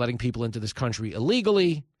Democrats are letting people into this country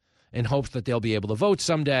illegally in hopes that they'll be able to vote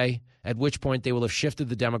someday, at which point they will have shifted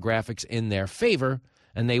the demographics in their favor,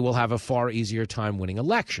 and they will have a far easier time winning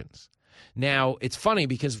elections. Now, it's funny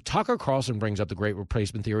because Tucker Carlson brings up the great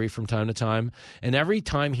replacement theory from time to time, and every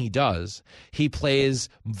time he does, he plays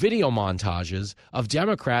video montages of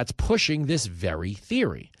Democrats pushing this very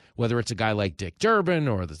theory, whether it's a guy like Dick Durbin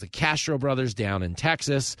or there's the Castro brothers down in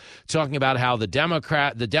Texas talking about how the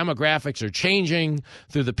demographics are changing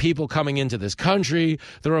through the people coming into this country.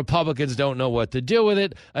 The Republicans don't know what to do with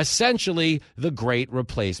it. Essentially, the great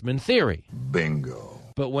replacement theory. Bingo.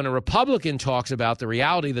 But when a Republican talks about the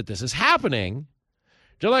reality that this is happening,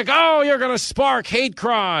 they're like, oh, you're going to spark hate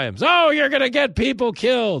crimes. Oh, you're going to get people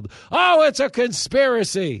killed. Oh, it's a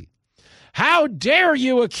conspiracy. How dare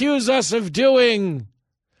you accuse us of doing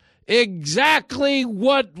Exactly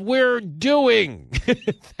what we're doing.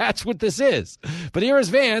 That's what this is. But here is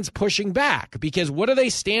Vance pushing back, because what do they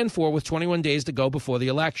stand for with 21 days to go before the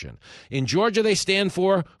election? In Georgia, they stand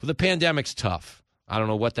for the pandemic's tough. I don't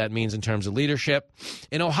know what that means in terms of leadership.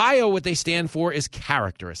 In Ohio, what they stand for is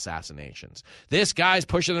character assassinations. This guy's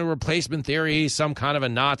pushing the replacement theory. He's some kind of a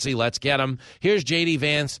Nazi. Let's get him. Here's J.D.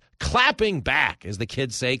 Vance clapping back, as the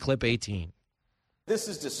kids say, clip 18. This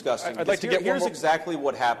is disgusting. I'd like to get here's exactly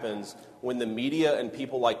what happens when the media and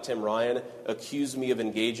people like Tim Ryan accuse me of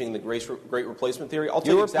engaging the great replacement theory. I'll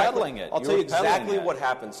tell you exactly what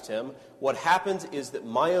happens, Tim. What happens is that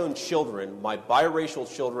my own children, my biracial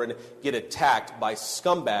children, get attacked by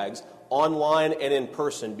scumbags online and in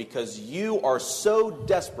person because you are so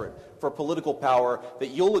desperate for political power that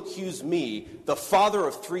you'll accuse me, the father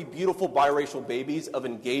of 3 beautiful biracial babies, of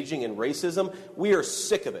engaging in racism. We are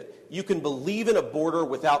sick of it. You can believe in a border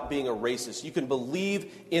without being a racist. You can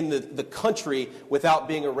believe in the country without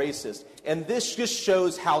being a racist. And this just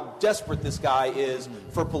shows how desperate this guy is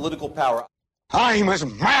for political power. I'm as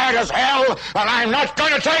mad as hell, and I'm not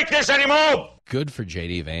going to take this anymore. Good for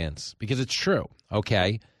J.D. Vance, because it's true,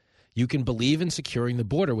 okay? You can believe in securing the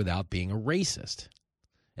border without being a racist.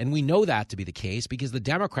 And we know that to be the case because the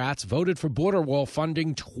Democrats voted for border wall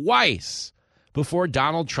funding twice before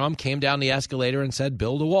Donald Trump came down the escalator and said,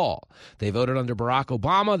 build a wall. They voted under Barack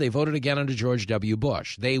Obama. They voted again under George W.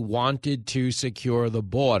 Bush. They wanted to secure the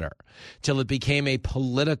border till it became a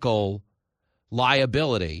political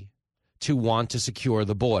liability to want to secure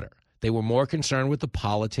the border. They were more concerned with the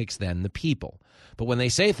politics than the people. But when they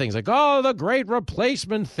say things like, oh, the great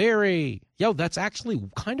replacement theory, that's actually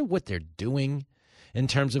kind of what they're doing in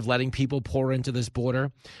terms of letting people pour into this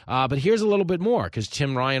border. But here's a little bit more, because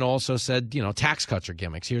Tim Ryan also said, tax cuts are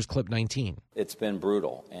gimmicks. Here's clip 19. It's been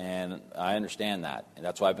brutal, and I understand that. And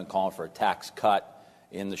that's why I've been calling for a tax cut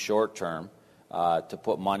in the short term to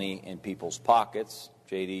put money in people's pockets.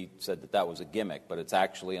 J.D. said that was a gimmick, but it's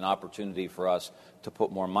actually an opportunity for us to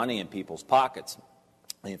put more money in people's pockets.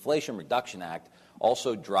 The Inflation Reduction Act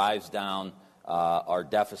also drives down our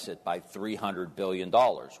deficit by $300 billion,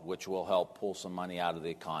 which will help pull some money out of the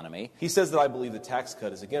economy. He says that I believe the tax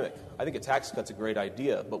cut is a gimmick. I think a tax cut's a great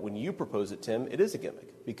idea, but when you propose it, Tim, it is a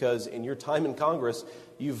gimmick, because in your time in Congress,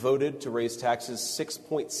 you voted to raise taxes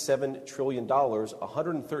 $6.7 trillion,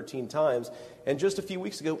 113 times, and just a few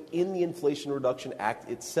weeks ago, in the Inflation Reduction Act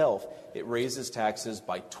itself, it raises taxes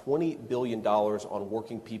by $20 billion on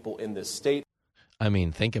working people in this state. I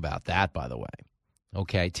mean, think about that, by the way.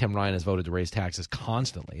 Okay, Tim Ryan has voted to raise taxes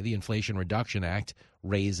constantly. The Inflation Reduction Act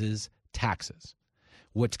raises taxes.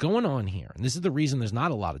 What's going on here, and this is the reason there's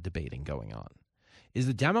not a lot of debating going on, is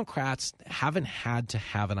the Democrats haven't had to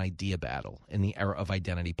have an idea battle in the era of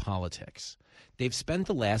identity politics. They've spent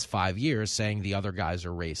the last 5 years saying the other guys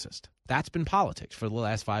are racist. That's been politics for the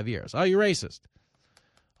last 5 years. Oh, you're racist.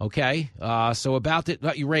 Okay, so about it,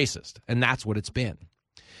 you're racist, and that's what it's been.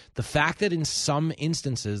 The fact that in some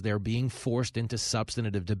instances they're being forced into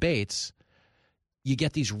substantive debates, you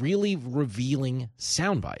get these really revealing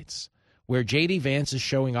sound bites where J.D. Vance is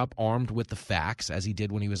showing up armed with the facts, as he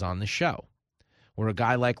did when he was on the show, where a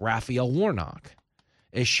guy like Raphael Warnock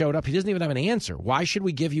is showed up. He doesn't even have an answer. Why should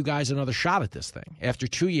we give you guys another shot at this thing? After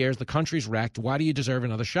 2 years, the country's wrecked. Why do you deserve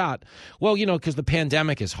another shot? Well, because the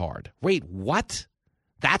pandemic is hard. Wait, what?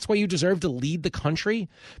 That's why you deserve to lead the country?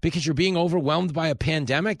 Because you're being overwhelmed by a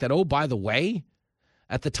pandemic that, oh, by the way,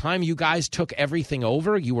 at the time you guys took everything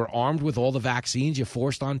over, you were armed with all the vaccines you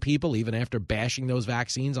forced on people, even after bashing those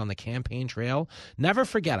vaccines on the campaign trail. Never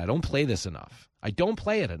forget, I don't play this enough. I don't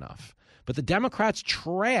play it enough. But the Democrats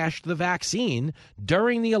trashed the vaccine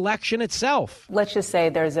during the election itself. Let's just say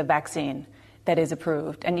there's a vaccine that is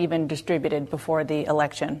approved and even distributed before the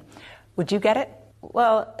election. Would you get it?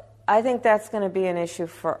 Well, I think that's going to be an issue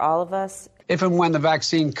for all of us. If and when the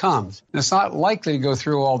vaccine comes, it's not likely to go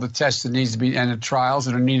through all the tests that needs to be and the trials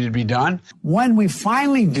that are needed to be done. When we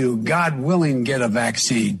finally do, God willing, get a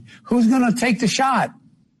vaccine, who's going to take the shot?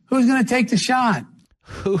 Who's going to take the shot?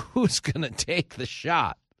 Who's going to take the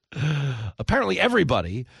shot? Apparently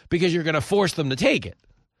everybody, because you're going to force them to take it.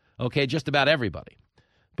 Okay, just about everybody.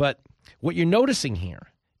 But what you're noticing here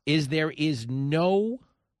is there is no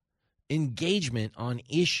engagement on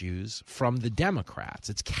issues from the Democrats.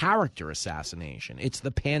 It's character assassination. It's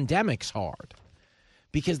the pandemic's hard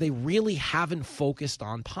because they really haven't focused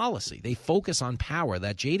on policy. They focus on power.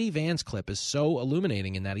 That J.D. Vance clip is so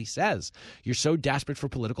illuminating in that he says, you're so desperate for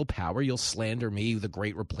political power, you'll slander me, the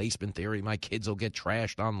great replacement theory, my kids will get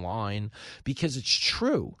trashed online, because it's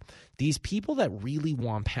true. These people that really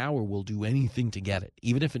want power will do anything to get it,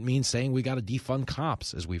 even if it means saying we got to defund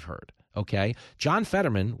cops, as we've heard. Okay? John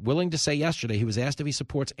Fetterman, willing to say yesterday, he was asked if he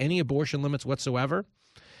supports any abortion limits whatsoever,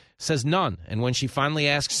 says none. And when she finally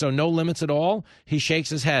asks, so no limits at all, he shakes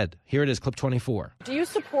his head. Here it is, clip 24. Do you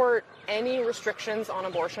support any restrictions on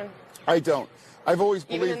abortion? I don't. I've always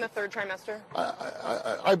believed... Even in the third trimester?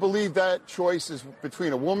 I believe that choice is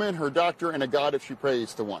between a woman, her doctor, and a God if she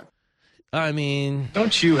prays to one. I mean...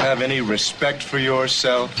 Don't you have any respect for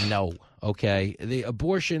yourself? No. Okay. The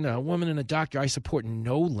abortion, a woman and a doctor, I support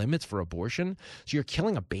no limits for abortion. So you're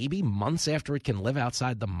killing a baby months after it can live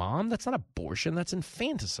outside the mom? That's not abortion. That's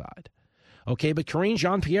infanticide. Okay, but Karine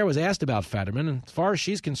Jean-Pierre was asked about Fetterman, and as far as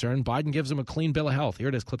she's concerned, Biden gives him a clean bill of health. Here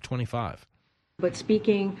it is, clip 25. But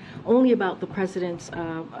speaking only about the president's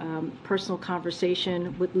personal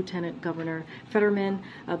conversation with Lieutenant Governor Fetterman,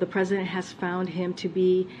 the president has found him to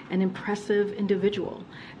be an impressive individual,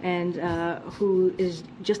 and who is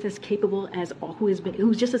just as capable as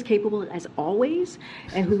who's just as capable as always,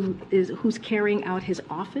 and who's carrying out his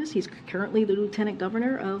office. He's currently the Lieutenant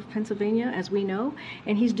Governor of Pennsylvania, as we know,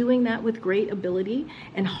 and he's doing that with great ability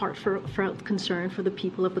and heartfelt concern for the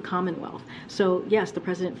people of the Commonwealth. So yes, the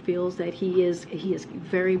president feels that he is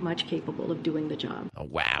very much capable of doing the job. Oh,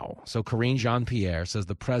 wow. So Karine Jean-Pierre says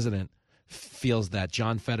the president feels that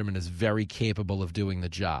John Fetterman is very capable of doing the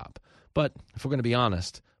job. But if we're going to be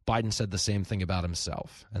honest, Biden said the same thing about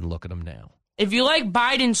himself. And look at him now. If you like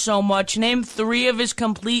Biden so much, name 3 of his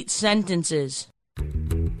complete sentences.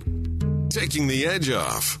 Taking the edge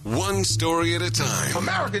off, one story at a time.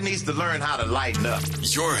 America needs to learn how to lighten up.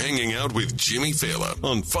 You're hanging out with Jimmy Fallon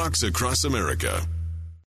on Fox Across America.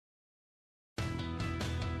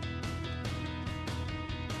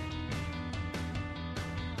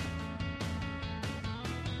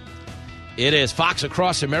 It is Fox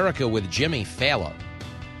Across America with Jimmy Fallon.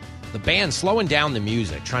 The band's slowing down the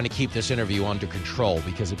music, trying to keep this interview under control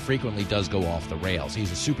because it frequently does go off the rails.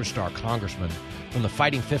 He's a superstar congressman from the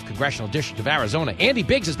Fighting 5th Congressional District of Arizona. Andy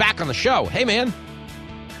Biggs is back on the show. Hey, man.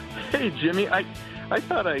 Hey, Jimmy. I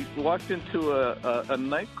thought I walked into a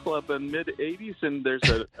nightclub in mid-'80s, and there's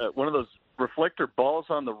one of those reflector balls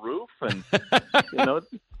on the roof, and,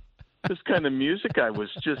 this kind of music. I was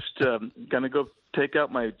just going to go take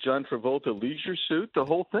out my John Travolta leisure suit, the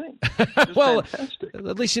whole thing. Well, fantastic.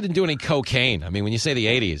 At least you didn't do any cocaine. I mean, when you say the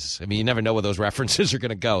 80s, I mean, you never know where those references are going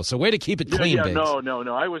to go. So way to keep it clean, Biggs. No.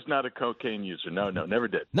 I was not a cocaine user. No, never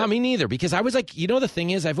did. Not me neither, because I was like, the thing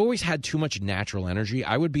is, I've always had too much natural energy.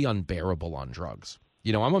 I would be unbearable on drugs.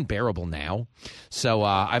 I'm unbearable now. So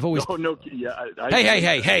I've always...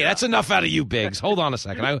 Hey, that's enough out of you, Biggs. Hold on a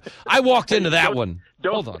second. I walked into that one.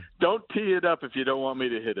 Hold on. Don't tee it up if you don't want me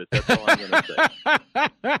to hit it. That's all I'm going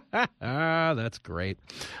to say. That's great.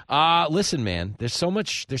 Listen, man, there's so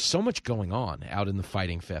much going on out in the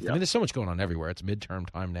Fighting Fifth. I mean, there's so much going on everywhere. It's midterm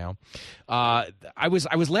time now. I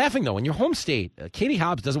was laughing, though. In your home state, Katie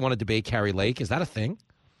Hobbs doesn't want to debate Carrie Lake. Is that a thing?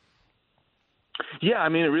 Yeah, I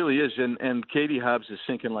mean, it really is. And Katie Hobbs is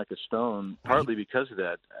sinking like a stone, partly because of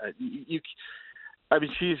that.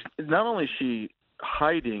 She's not only she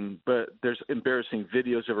hiding, but there's embarrassing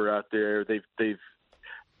videos of her out there.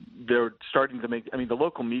 They're starting to make, the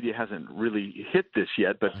local media hasn't really hit this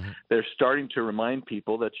yet, but they're starting to remind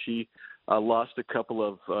people that she lost a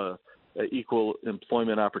couple of equal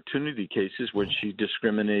employment opportunity cases when she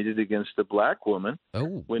discriminated against a black woman.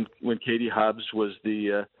 Oh. When Katie Hobbs was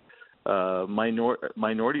the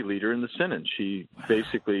minority leader in the Senate. She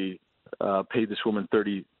basically paid this woman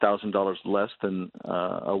 $30,000 less than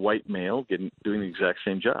a white male doing the exact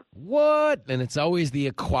same job. What? And it's always the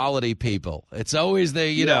equality people. It's always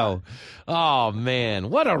the, oh, man,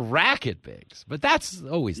 what a racket, Biggs. But that's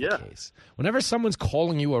always the case. Whenever someone's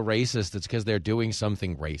calling you a racist, it's because they're doing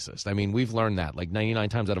something racist. I mean, we've learned that like 99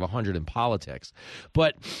 times out of 100 in politics.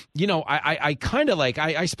 But, I kind of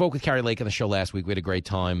I spoke with Carrie Lake on the show last week. We had a great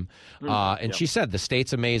time. And she said the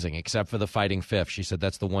state's amazing except for the Fighting Fifth. She said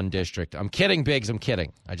that's the one district. I'm kidding, Biggs. I'm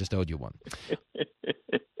kidding. I just owed you one.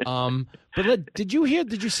 But did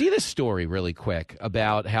you see this story really quick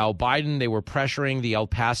about how Biden, they were pressuring the El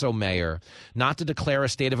Paso mayor not to declare a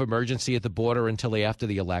state of emergency at the border until after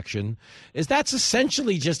the election? That's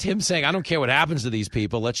essentially just him saying, I don't care what happens to these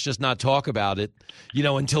people. Let's just not talk about it,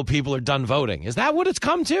 until people are done voting. Is that what it's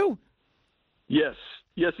come to? Yes.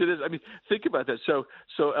 Yes, it is. I mean, think about that. So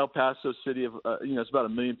El Paso city of, it's about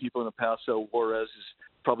 1 million people in El Paso. Juarez is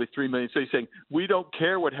probably 3 million. So he's saying, we don't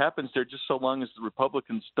care what happens there just so long as the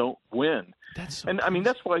Republicans don't win. That's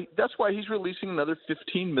why he's releasing another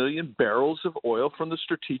 15 million barrels of oil from the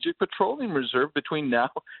Strategic Petroleum Reserve between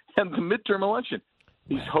now and the midterm election.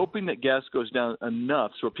 He's hoping that gas goes down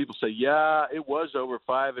enough so people say, it was over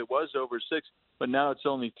 $5, it was over $6, but now it's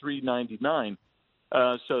only $3.99.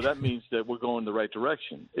 So that means that we're going the right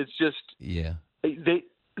direction. It's just they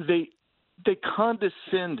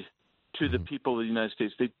condescend to the people of the United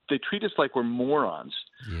States. They treat us like we're morons.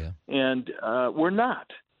 Yeah. And we're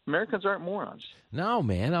not. Americans aren't morons. No,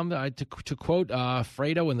 man. To quote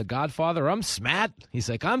Fredo in The Godfather, I'm smart. He's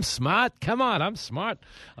like, I'm smart. Come on, I'm smart.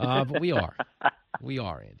 But we are. We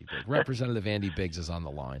are, Andy Biggs. Representative Andy Biggs is on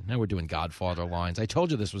the line. Now we're doing Godfather lines. I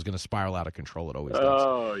told you this was going to spiral out of control. It always does.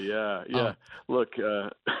 Oh, yeah. Look,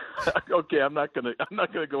 okay, I'm not gonna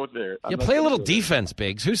go there. Play a little defense,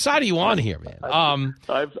 Biggs. Whose side are you on here, man?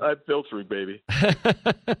 I've filtered, baby.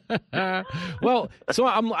 Well, so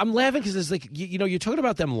I'm laughing because it's like you're talking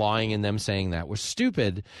about them lying and them saying that we're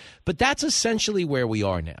stupid, but that's essentially where we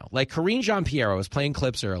are now. Like Karine Jean-Pierre, I was playing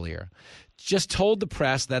clips earlier, just told the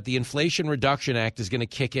press that the Inflation Reduction Act is going to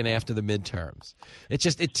kick in after the midterms. It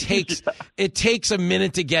takes a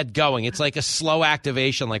minute to get going. It's like a slow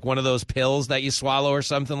activation, like one of those pills that you swallow or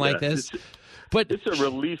something like this. But it's a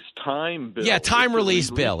release time bill. Yeah, time release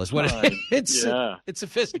bill is what it is. It's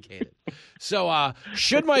sophisticated. So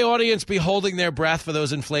should my audience be holding their breath for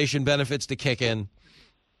those inflation benefits to kick in?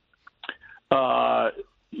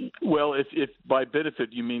 Well, if by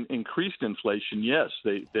benefit you mean increased inflation, yes,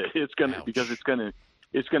 it's going to because it's going to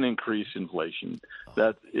increase inflation.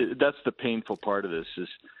 That's the painful part of this.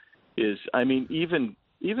 Is I mean even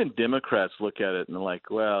Democrats look at it and they're like,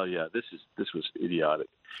 well, yeah, this was idiotic.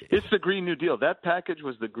 It's the Green New Deal. That package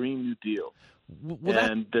was the Green New Deal.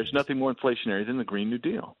 And there's nothing more inflationary than the Green New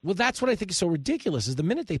Deal. Well, that's what I think is so ridiculous is the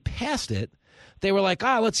minute they passed it, they were like,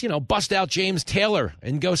 let's, bust out James Taylor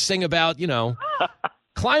and go sing about,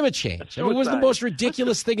 climate change. It was the most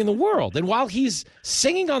ridiculous thing in the world. And while he's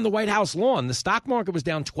singing on the White House lawn, the stock market was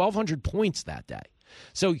down 1,200 points that day.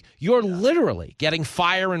 So you're literally getting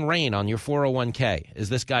fire and rain on your 401k as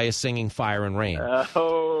this guy is singing fire and rain. But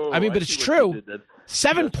it's true.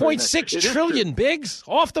 7.6 trillion, Biggs,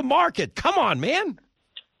 off the market. Come on, man.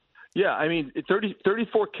 Yeah, I mean,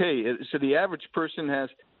 34K. So the average person has,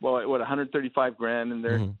 135 grand in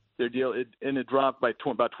their deal, and it dropped by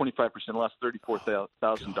about 25%, lost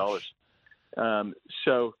 $34,000.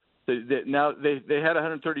 So now they had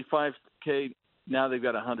 135K. Now they've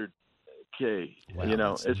got 100K. Wow,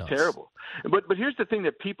 it's nuts. terrible. But here's the thing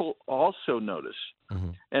that people also notice,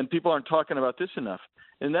 and people aren't talking about this enough,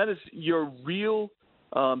 and that is your real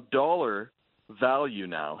dollar value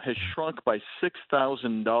now has shrunk by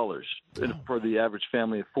 $6,000 for the average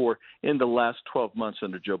family of four in the last 12 months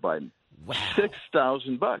under Joe Biden. Wow.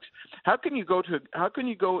 $6,000. How can you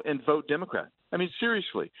go and vote Democrat? I mean,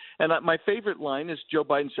 seriously. And my favorite line is Joe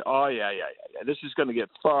Biden said, "Oh yeah. This is going to get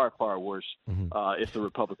far, far worse if the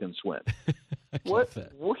Republicans win." What?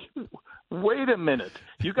 Wait a minute.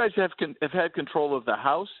 You guys have had control of the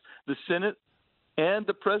House, the Senate, and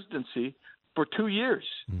the presidency for 2 years.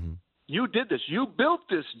 You did this. You built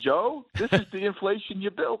this, Joe. This is the inflation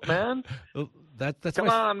you built, man. Come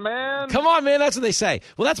on, man. Come on, man. That's what they say.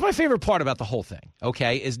 Well, that's my favorite part about the whole thing,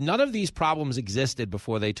 okay, is none of these problems existed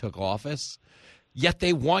before they took office, yet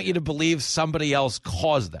they want you to believe somebody else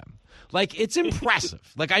caused them. Like, it's impressive.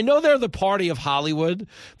 Like, I know they're the party of Hollywood,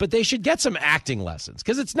 but they should get some acting lessons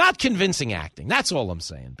because it's not convincing acting. That's all I'm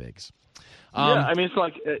saying, Biggs. I mean, it's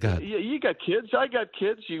like you got kids. I got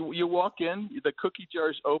kids. You walk in, the cookie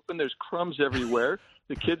jar's open. There's crumbs everywhere.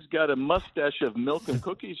 The kid's got a mustache of milk and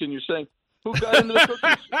cookies, and you're saying, who got into the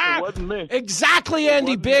cookies? It wasn't me. Exactly,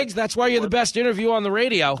 Andy Biggs. That's why you're the best interview on the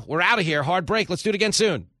radio. We're out of here. Hard break. Let's do it again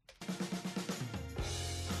soon.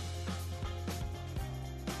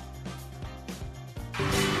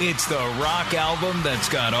 It's the rock album that's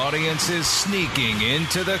got audiences sneaking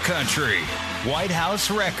into the country. White House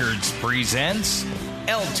Records presents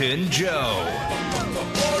Elton Joe.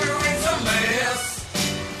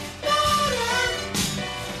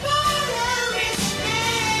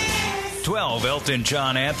 12 Elton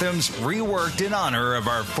John anthems reworked in honor of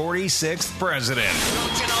our 46th president.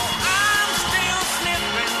 Don't you know I'm still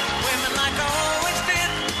sniffing women like I always did.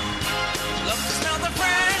 Love to smell the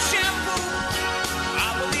fresh shampoo. I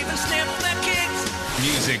will even sniff the kicks.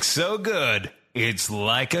 Music so good, it's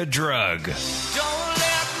like a drug. Don't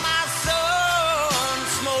let my son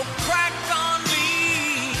smoke crack on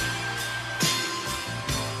me.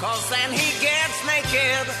 'Cause then he gets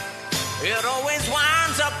naked. It always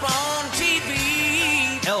winds up on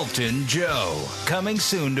TV. Elton Joe, coming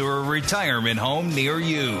soon to a retirement home near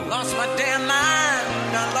you. Lost my damn mind,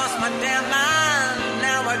 I lost my damn mind.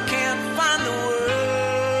 Now I can't find the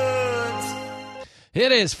words.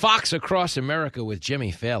 It is Fox Across America with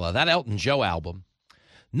Jimmy Fallon. That Elton Joe album,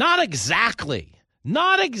 not exactly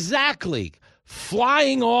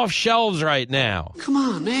flying off shelves right now. Come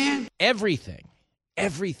on, man. Everything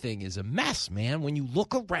everything is a mess, man. When you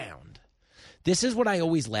look around, this is what I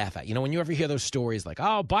always laugh at. You know, when you ever hear those stories like,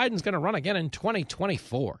 oh, Biden's going to run again in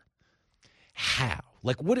 2024. How?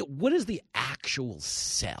 Like, what is the actual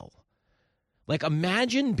sell? Like,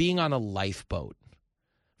 imagine being on a lifeboat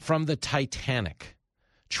from the Titanic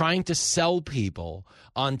trying to sell people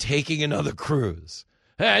on taking another cruise.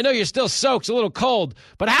 Hey, I know you're still soaked, a little cold,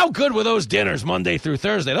 but how good were those dinners Monday through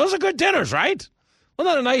Thursday? Those are good dinners, right? Well,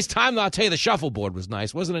 not a nice time. I'll tell you, the shuffleboard was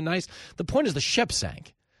nice. Wasn't it nice? The point is the ship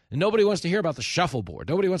sank, and nobody wants to hear about the shuffleboard.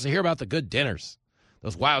 Nobody wants to hear about the good dinners,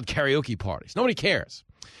 those wild karaoke parties. Nobody cares.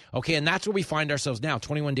 Okay, and that's where we find ourselves now,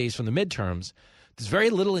 21 days from the midterms. There's very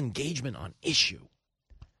little engagement on issue.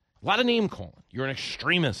 A lot of name calling. You're an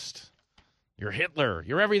extremist. You're Hitler.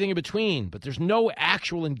 You're everything in between. But there's no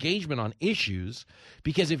actual engagement on issues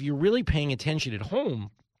because if you're really paying attention at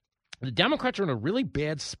home, the Democrats are in a really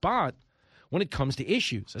bad spot when it comes to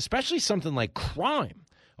issues, especially something like crime.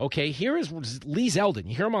 Okay, here is Lee Zeldin.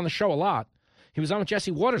 You hear him on the show a lot. He was on with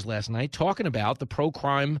Jesse Waters last night talking about the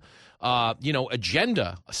pro-crime,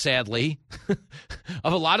 agenda, sadly,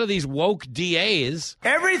 of a lot of these woke DAs.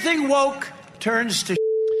 Everything woke turns to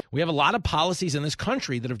We have a lot of policies in this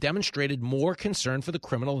country that have demonstrated more concern for the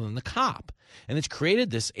criminal than the cop. And it's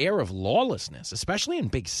created this air of lawlessness, especially in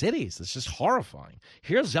big cities. It's just horrifying.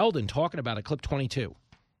 Here's Zeldin talking about it, clip 22.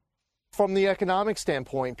 From the economic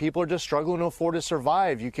standpoint, people are just struggling to afford to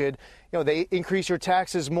survive. They increase your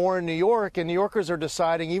taxes more in New York, and New Yorkers are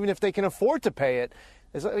deciding, even if they can afford to pay it,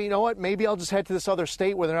 you know what, maybe I'll just head to this other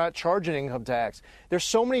state where they're not charging income tax. There's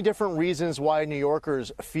so many different reasons why New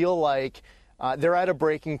Yorkers feel like they're at a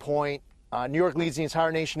breaking point. New York leads the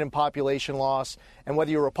entire nation in population loss. And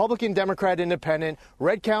whether you're Republican, Democrat, Independent,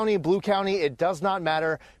 red county, blue county, it does not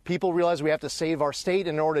matter. People realize we have to save our state.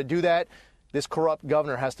 And in order to do that, this corrupt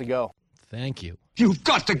governor has to go. Thank you. You've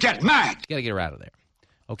got to get mad. You got to get her out of there.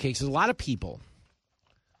 Okay, so there's a lot of people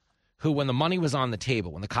who, when the money was on the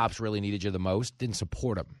table, when the cops really needed you the most, didn't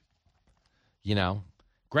support them. You know?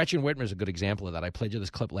 Gretchen Whitmer's a good example of that. I played you this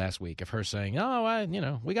clip last week of her saying,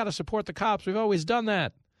 we got to support the cops. We've always done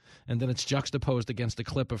that. And then it's juxtaposed against a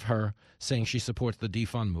clip of her saying she supports the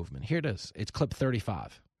defund movement. Here it is. It's clip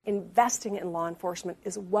 35. Investing in law enforcement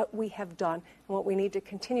is what we have done and what we need to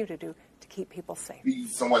continue to do to keep people safe. Be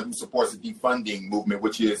someone who supports the defunding movement,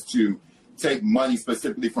 which is to take money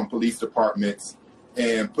specifically from police departments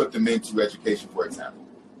and put them into education, for example.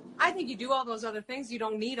 I think you do all those other things, you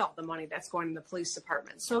don't need all the money that's going to the police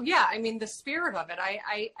department. So, yeah, I mean, the spirit of it,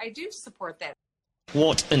 I do support that.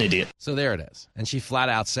 What an idiot. So there it is. And she flat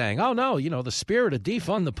out saying, oh, no, the spirit of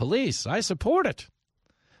defund the police, I support it.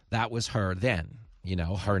 That was her then.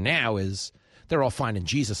 Her now is they're all finding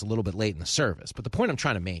Jesus a little bit late in the service. But the point I'm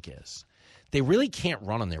trying to make is they really can't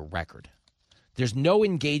run on their record. There's no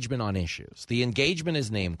engagement on issues. The engagement is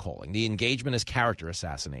name-calling. The engagement is character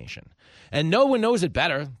assassination. And no one knows it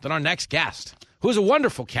better than our next guest, who's a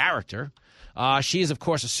wonderful character. She is, of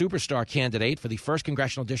course, a superstar candidate for the 1st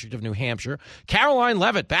Congressional District of New Hampshire. Caroline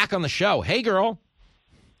Leavitt, back on the show. Hey, girl.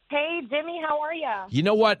 Hey, Jimmy, how are you? You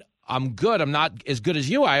know what? I'm good. I'm not as good as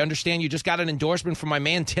you. I understand you just got an endorsement from my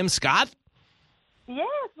man, Tim Scott. Yes,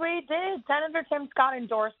 we did. Senator Tim Scott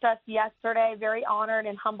endorsed us yesterday. Very honored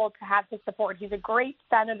and humbled to have his support. He's a great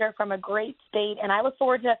senator from a great state, and I look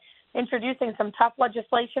forward to introducing some tough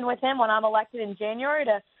legislation with him when I'm elected in January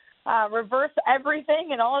to reverse everything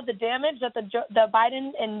and all of the damage that the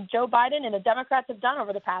Biden and Joe Biden and the Democrats have done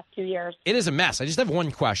over the past 2 years. It is a mess. I just have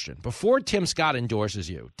one question. Before Tim Scott endorses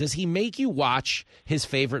you, does he make you watch his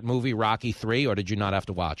favorite movie, Rocky III, or did you not have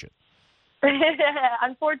to watch it?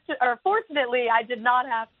 Fortunately, I did not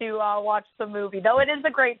have to watch the movie, though it is a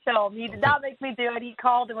great film. He did not make me do it. He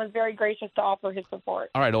called and was very gracious to offer his support.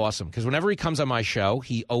 All right, awesome. Because whenever he comes on my show,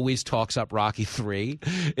 he always talks up Rocky III.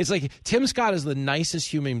 It's like Tim Scott is the nicest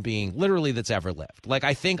human being, literally, that's ever lived. Like,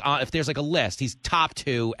 I think if there's like a list, he's top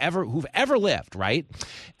 2 who've ever lived, right?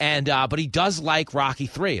 And but he does like Rocky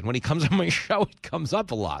III, and when he comes on my show, it comes up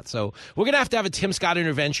a lot. So we're gonna have a Tim Scott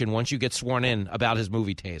intervention once you get sworn in about his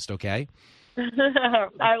movie taste. Okay.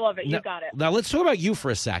 I love it. You got it. Now, let's talk about you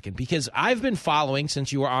for a second, because I've been following,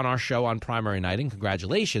 since you were on our show on primary night, and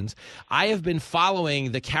congratulations, I have been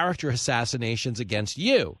following the character assassinations against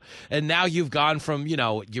you. And now you've gone from,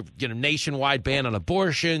 you're nationwide ban on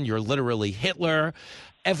abortion, you're literally Hitler.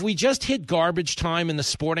 Have we just hit garbage time in the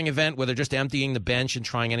sporting event where they're just emptying the bench and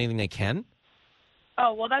trying anything they can?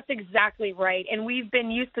 Oh, well, that's exactly right. And we've been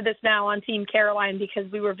used to this now on Team Caroline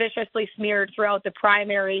because we were viciously smeared throughout the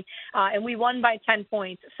primary, and we won by 10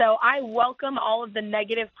 points. So I welcome all of the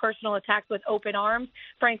negative personal attacks with open arms.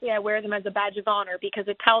 Frankly, I wear them as a badge of honor because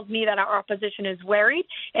it tells me that our opposition is worried,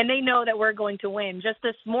 and they know that we're going to win. Just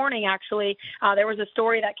this morning, actually, there was a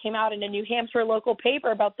story that came out in a New Hampshire local paper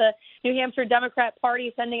about the New Hampshire Democrat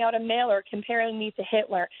Party sending out a mailer comparing me to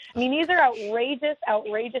Hitler. I mean, these are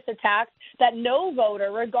outrageous attacks that no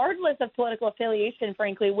voter, regardless of political affiliation,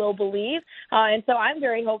 frankly, will believe. And so I'm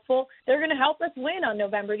very hopeful they're going to help us win on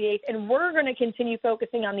November the 8th, and we're going to continue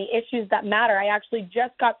focusing on the issues that matter. I actually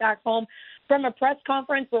just got back home from a press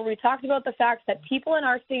conference where we talked about the fact that people in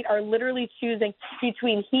our state are literally choosing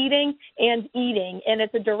between heating and eating, and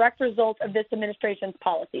it's a direct result of this administration's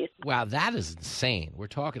policies. Wow, that is insane. We're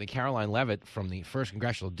talking to Caroline Levitt from the 1st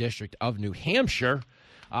Congressional District of New Hampshire,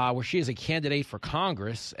 where she is a candidate for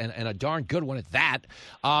Congress, and a darn good one at that.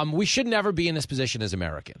 We should never be in this position as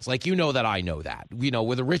Americans. Like, you know that I know that. You know,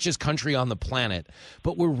 we're the richest country on the planet,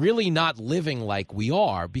 but we're really not living like we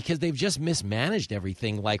are because they've just mismanaged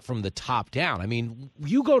everything, like, from the top down. I mean,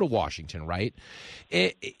 you go to Washington, right?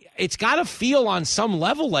 It's got to feel on some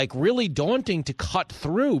level like really daunting to cut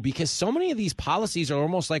through because so many of these policies are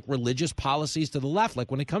almost like religious policies to the left. Like,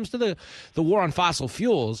 when it comes to the war on fossil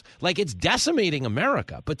fuels, like, it's decimating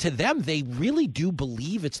America. But to them, they really do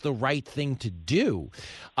believe it's the right thing to do.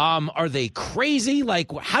 Are they crazy?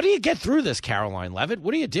 Like, how do you get through this, Caroline Levitt?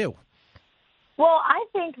 What do you do? Well, I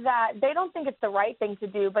think that they don't think it's the right thing to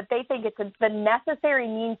do, but they think it's the necessary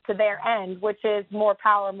means to their end, which is more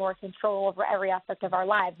power, more control over every aspect of our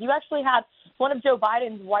lives. You actually had one of Joe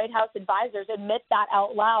Biden's White House advisors admit that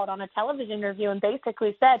out loud on a television interview and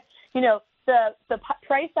basically said, you know, the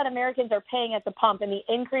price that Americans are paying at the pump and the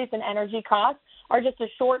increase in energy costs are just a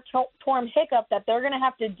short-term hiccup that they're going to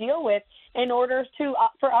have to deal with in order to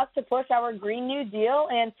for us to push our Green New Deal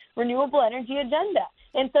and renewable energy agenda.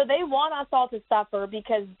 And so they want us all to suffer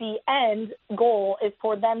because the end goal is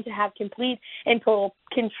for them to have complete and total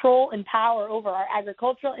control and power over our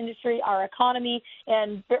agricultural industry, our economy,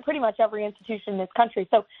 and pretty much every institution in this country.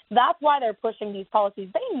 So that's why they're pushing these policies.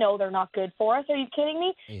 They know they're not good for us. Are you kidding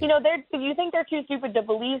me? Yeah. You know, if you think they're too stupid to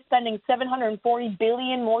believe spending $740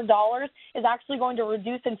 billion more dollars is actually going to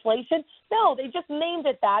reduce inflation, no, they just named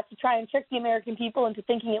it that to try and trick the American people into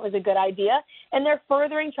thinking it was a good idea. And they're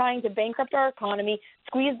furthering trying to bankrupt our economy,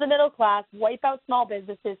 squeeze the middle class, wipe out small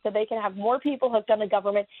businesses so they can have more people hooked on the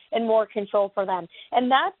government and more control for them. And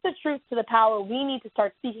that's the truth to the power we need to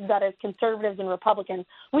start speaking about as conservatives and Republicans.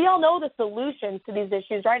 We all know the solutions to these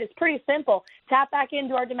issues, right? It's pretty simple. Tap back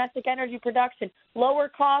into our domestic energy production, lower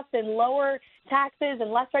costs and lower taxes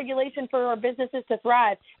and less regulation for our businesses to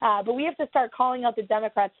thrive. But we have to start calling out the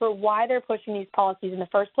Democrats for why they're pushing these policies in the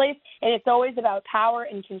first place. And it's always about power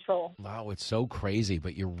and control. Wow, it's so crazy,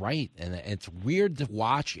 but you're right. And it's weird to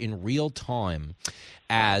watch in real time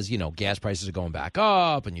as, you know, gas prices are going back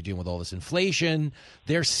up and you're dealing with all this inflation.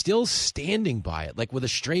 They're still standing by it, like with a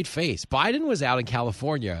straight face. Biden was out in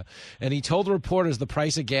California and he told the reporters the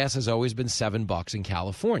price of gas has always been $7 in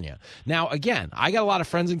California. Now, again, I got a lot of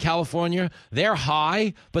friends in California. They're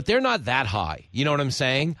high, but they're not that high. You know what I'm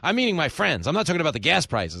saying? I'm meaning my friends. I'm not talking about the gas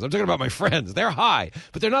prices. I'm talking about my friends. They're high,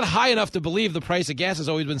 but they're not high enough to believe the price of gas has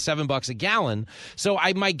always been $7 a gallon. So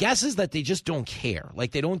my guess is that they just don't care.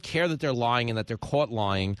 Like, they don't care that they're lying and that they're caught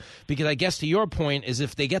lying, because I guess to your point is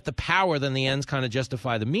if they get the power, then the ends kind of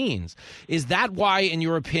justify the means. Is that why, in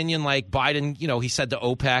your opinion, like Biden, you know, he said to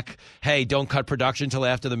OPEC, hey, don't cut production until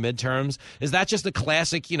after the midterms? Is that just a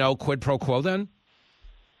classic, you know, quid pro quo then?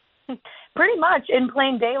 Pretty much in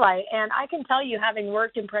plain daylight. And I can tell you, having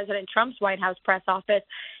worked in President Trump's White House press office,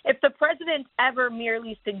 if the president ever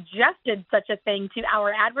merely suggested such a thing to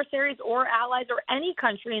our adversaries or allies or any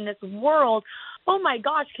country in this world, oh my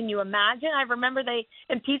gosh, can you imagine? I remember they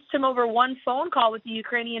impeached him over one phone call with the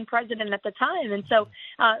Ukrainian president at the time. And so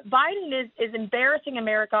Biden is embarrassing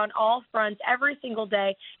America on all fronts every single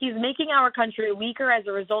day. He's making our country weaker as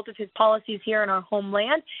a result of his policies here in our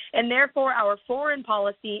homeland. And therefore, our foreign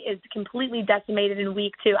policy is completely decimated and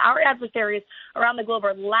weak too. Our adversaries around the globe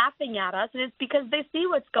are laughing at us, and it's because they see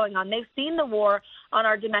what's going on. They've seen the war on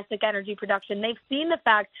our domestic energy production. They've seen the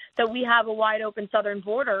fact that we have a wide open southern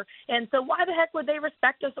border. And so why the heck would they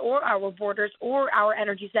respect us or our borders or our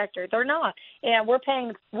energy sector? They're not. And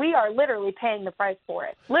we are literally paying the price for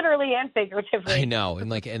it, literally and figuratively. I know, and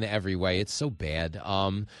like in every way, it's so bad.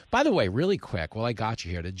 By the way, really quick, while I got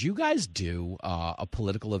you here, did you guys do a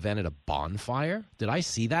political event at a bonfire? Did I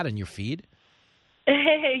see that in your feed?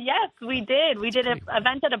 Yes, we did. We did an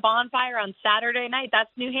event at a bonfire on Saturday night.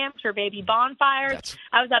 That's New Hampshire, baby. Bonfires.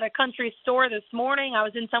 I was at a country store this morning. I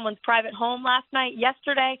was in someone's private home last night.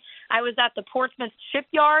 Yesterday, I was at the Portsmouth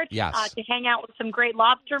shipyard to hang out with some great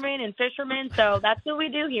lobstermen and fishermen. So that's what we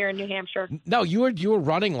do here in New Hampshire. No, you were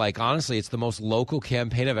running like, honestly, it's the most local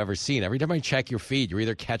campaign I've ever seen. Every time I check your feed, you're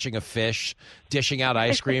either catching a fish, dishing out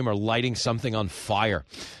ice cream, or lighting something on fire.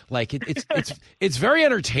 Like it's very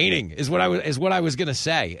entertaining, is what I was going to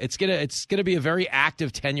say. It's gonna be a very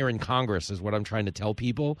active tenure in Congress, is what I'm trying to tell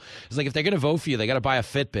people. It's like, if they're gonna vote for you, they got to buy a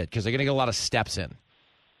Fitbit, because they're gonna get a lot of steps in.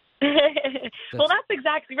 Well, that's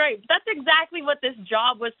exactly right. That's exactly what this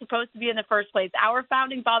job was supposed to be in the first place. Our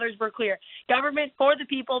founding fathers were clear. Government for the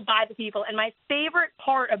people, by the people. And my favorite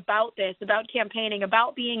part about this, about campaigning,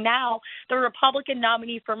 about being now the Republican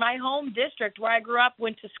nominee for my home district where I grew up,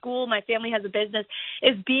 went to school, my family has a business,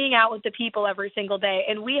 is being out with the people every single day.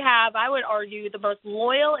 And we have, I would argue, the most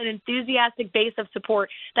loyal and enthusiastic base of support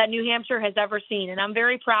that New Hampshire has ever seen. And I'm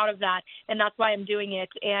very proud of that. And that's why I'm doing it.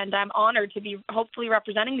 And I'm honored to be hopefully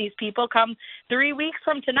representing these people. Come 3 weeks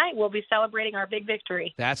from tonight, we'll be celebrating our big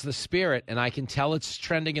victory. That's the spirit, and I can tell it's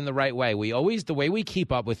trending in the right way. The way we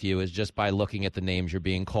keep up with you is just by looking at the names you're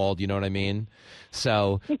being called, you know what I mean?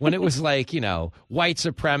 So when it was like, white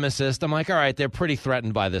supremacist, I'm like, all right, they're pretty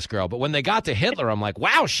threatened by this girl. But when they got to Hitler, I'm like,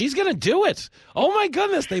 wow, she's going to do it. Oh, my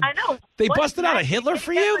goodness. They busted out a Hitler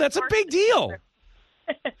for you? That's a big deal.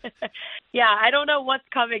 Yeah, I don't know what's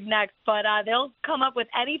coming next, but they'll come up with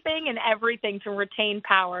anything and everything to retain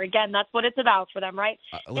power. Again, that's what it's about for them, right?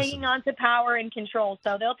 Hanging on to power and control.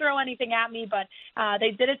 So they'll throw anything at me, but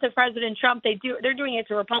they did it to President Trump. They're doing it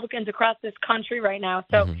to Republicans across this country right now.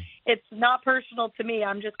 So it's not personal to me.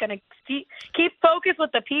 I'm just going to keep focused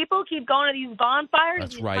with the people, keep going to these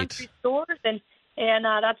bonfires, these country stores, and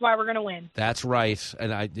that's why we're going to win. That's right.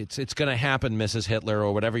 And it's going to happen, Mrs. Hitler,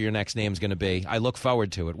 or whatever your next name's going to be. I look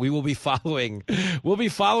forward to it. We'll be following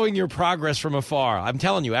your progress from afar. I'm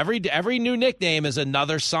telling you, every new nickname is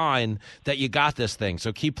another sign that you got this thing.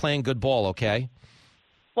 So keep playing good ball, okay?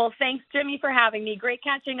 Well, thanks, Jimmy, for having me. Great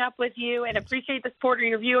catching up with you, and appreciate the support of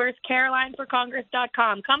your viewers.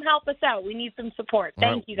 CarolineForCongress.com. Come help us out. We need some support.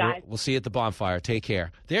 Thank you, guys. We'll see you at the bonfire. Take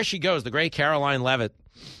care. There she goes, the great Caroline Levitt.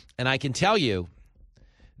 And I can tell you,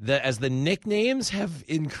 as the nicknames have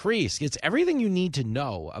increased, it's everything you need to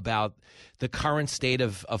know about the current state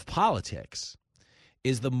of politics.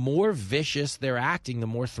 Is the more vicious they're acting, the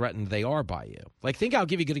more threatened they are by you. Like, I'll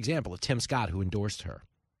give you a good example of Tim Scott, who endorsed her.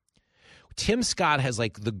 Tim Scott has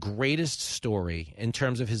like the greatest story in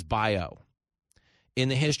terms of his bio in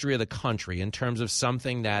the history of the country, in terms of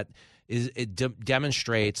something that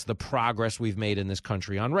demonstrates the progress we've made in this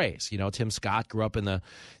country on race. Tim Scott grew up in the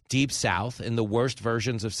Deep South, in the worst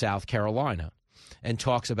versions of South Carolina, and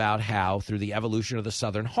talks about how through the evolution of the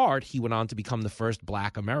Southern heart, he went on to become the first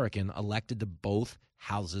black American elected to both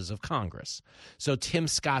houses of Congress. So Tim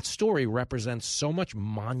Scott's story represents so much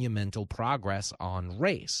monumental progress on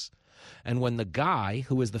race. And when the guy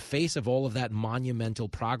who is the face of all of that monumental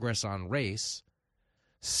progress on race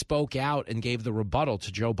spoke out and gave the rebuttal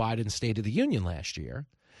to Joe Biden's State of the Union last year,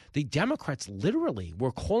 the Democrats literally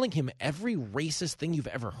were calling him every racist thing you've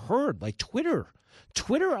ever heard, like Twitter.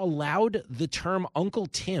 Twitter allowed the term Uncle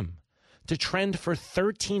Tim to trend for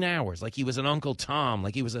 13 hours, like he was an Uncle Tom,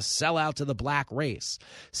 like he was a sellout to the black race,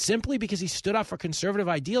 simply because he stood up for conservative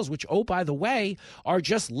ideals, which, oh, by the way, are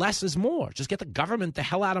just less is more. Just get the government the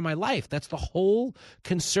hell out of my life. That's the whole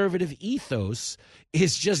conservative ethos,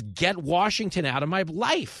 is just get Washington out of my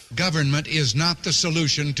life. Government is not the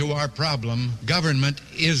solution to our problem. Government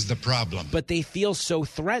is the problem. But they feel so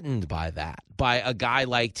threatened by that, by a guy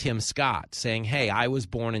like Tim Scott saying, hey, I was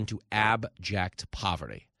born into abject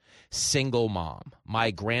poverty. Single mom.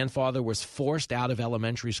 My grandfather was forced out of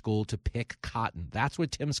elementary school to pick cotton. That's where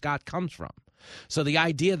Tim Scott comes from. So the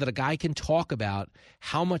idea that a guy can talk about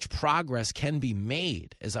how much progress can be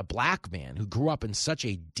made as a black man who grew up in such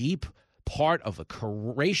a deep part of the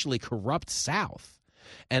racially corrupt South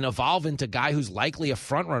and evolve into a guy who's likely a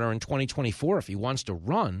frontrunner in 2024 if he wants to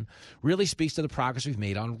run really speaks to the progress we've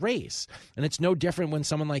made on race. And it's no different when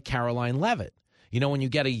someone like Caroline Levitt, when you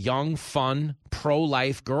get a young, fun,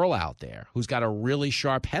 pro-life girl out there who's got a really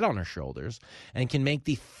sharp head on her shoulders and can make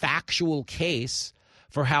the factual case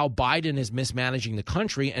for how Biden is mismanaging the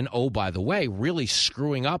country and, oh, by the way, really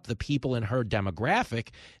screwing up the people in her demographic,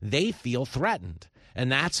 they feel threatened.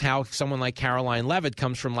 And that's how someone like Caroline Levitt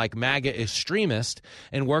comes from like MAGA extremist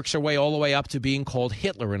and works her way all the way up to being called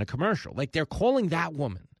Hitler in a commercial. Like, they're calling that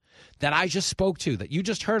woman that I just spoke to, that you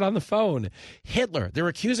just heard on the phone, Hitler. They're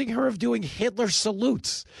accusing her of doing Hitler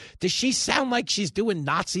salutes. Does she sound like she's doing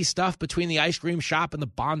Nazi stuff between the ice cream shop and the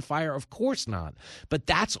bonfire? Of course not. But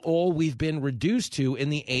that's all we've been reduced to in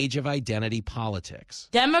the age of identity politics.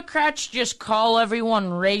 Democrats just call everyone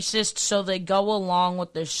racist so they go along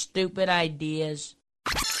with their stupid ideas.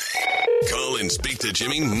 Call and speak to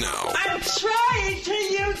Jimmy now. I'm trying to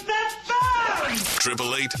use the phone.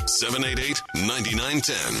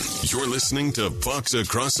 888-788-9910. You're listening to Fox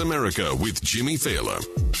Across America with Jimmy Fallon.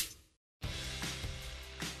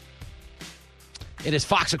 It is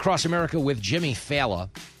Fox Across America with Jimmy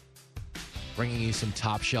Fallon, bringing you some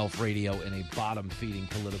top shelf radio in a bottom-feeding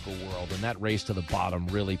political world. And that race to the bottom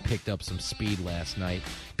really picked up some speed last night.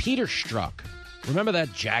 Peter Strzok, remember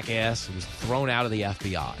that jackass who was thrown out of the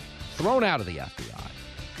FBI? Thrown out of the FBI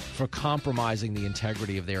for compromising the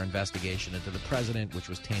integrity of their investigation into the president, which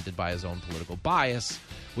was tainted by his own political bias,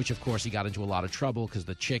 which, of course, he got into a lot of trouble because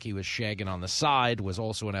the chick he was shagging on the side was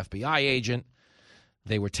also an FBI agent.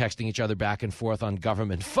 They were texting each other back and forth on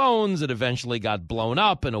government phones. It eventually got blown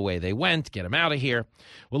up, and away they went. Get him out of here.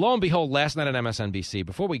 Well, lo and behold, last night on MSNBC,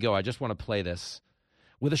 before we go, I just want to play this.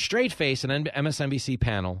 With a straight face, an MSNBC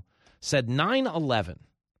panel said 9/11,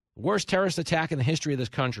 worst terrorist attack in the history of this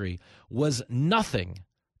country, was nothing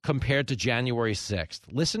compared to January 6th.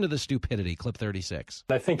 Listen to the stupidity, clip 36.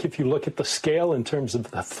 I think if you look at the scale in terms of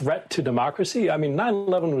the threat to democracy, I mean,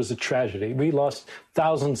 9/11 was a tragedy. We lost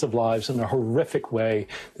thousands of lives in a horrific way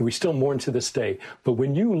that we still mourn to this day. But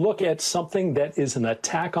when you look at something that is an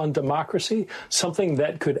attack on democracy, something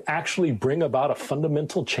that could actually bring about a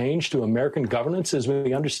fundamental change to American governance as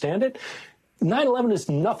we understand it, 9/11 is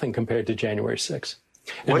nothing compared to January 6th.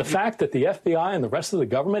 And the fact that the FBI and the rest of the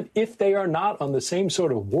government, if they are not on the same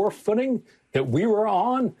sort of war footing that we were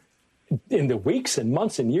on in the weeks and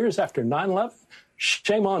months and years after 9/11,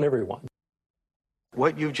 shame on everyone.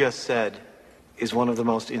 What you just said is one of the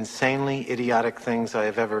most insanely idiotic things I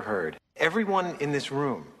have ever heard. Everyone in this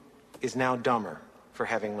room is now dumber for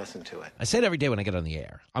having listened to it. I say it every day when I get on the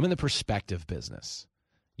air. I'm in the perspective business.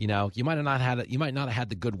 You know, you might not have had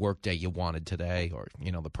the good work day you wanted today, or,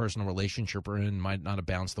 you know, the personal relationship you're in might not have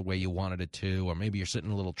bounced the way you wanted it to, or maybe you're sitting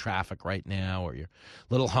in a little traffic right now, or you're a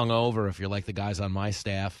little hungover if you're like the guys on my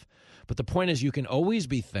staff. But the point is, you can always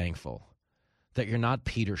be thankful that you're not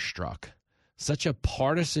Peter Strzok, such a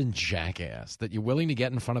partisan jackass that you're willing to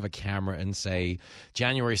get in front of a camera and say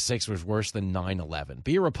January 6th was worse than 9/11.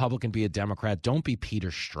 Be a Republican, be a Democrat. Don't be Peter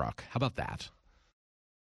Strzok. How about that?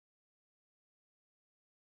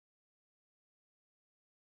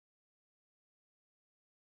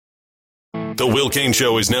 The Will Cain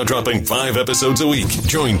Show is now dropping 5 episodes a week.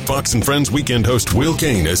 Join Fox and Friends weekend host Will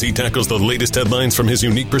Cain as he tackles the latest headlines from his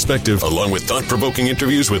unique perspective, along with thought-provoking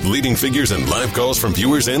interviews with leading figures and live calls from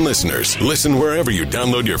viewers and listeners. Listen wherever you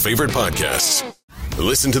download your favorite podcasts.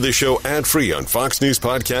 Listen to the show ad-free on Fox News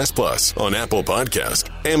Podcast Plus, on Apple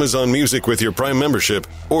Podcast, Amazon Music with your Prime membership,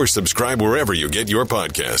 or subscribe wherever you get your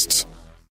podcasts.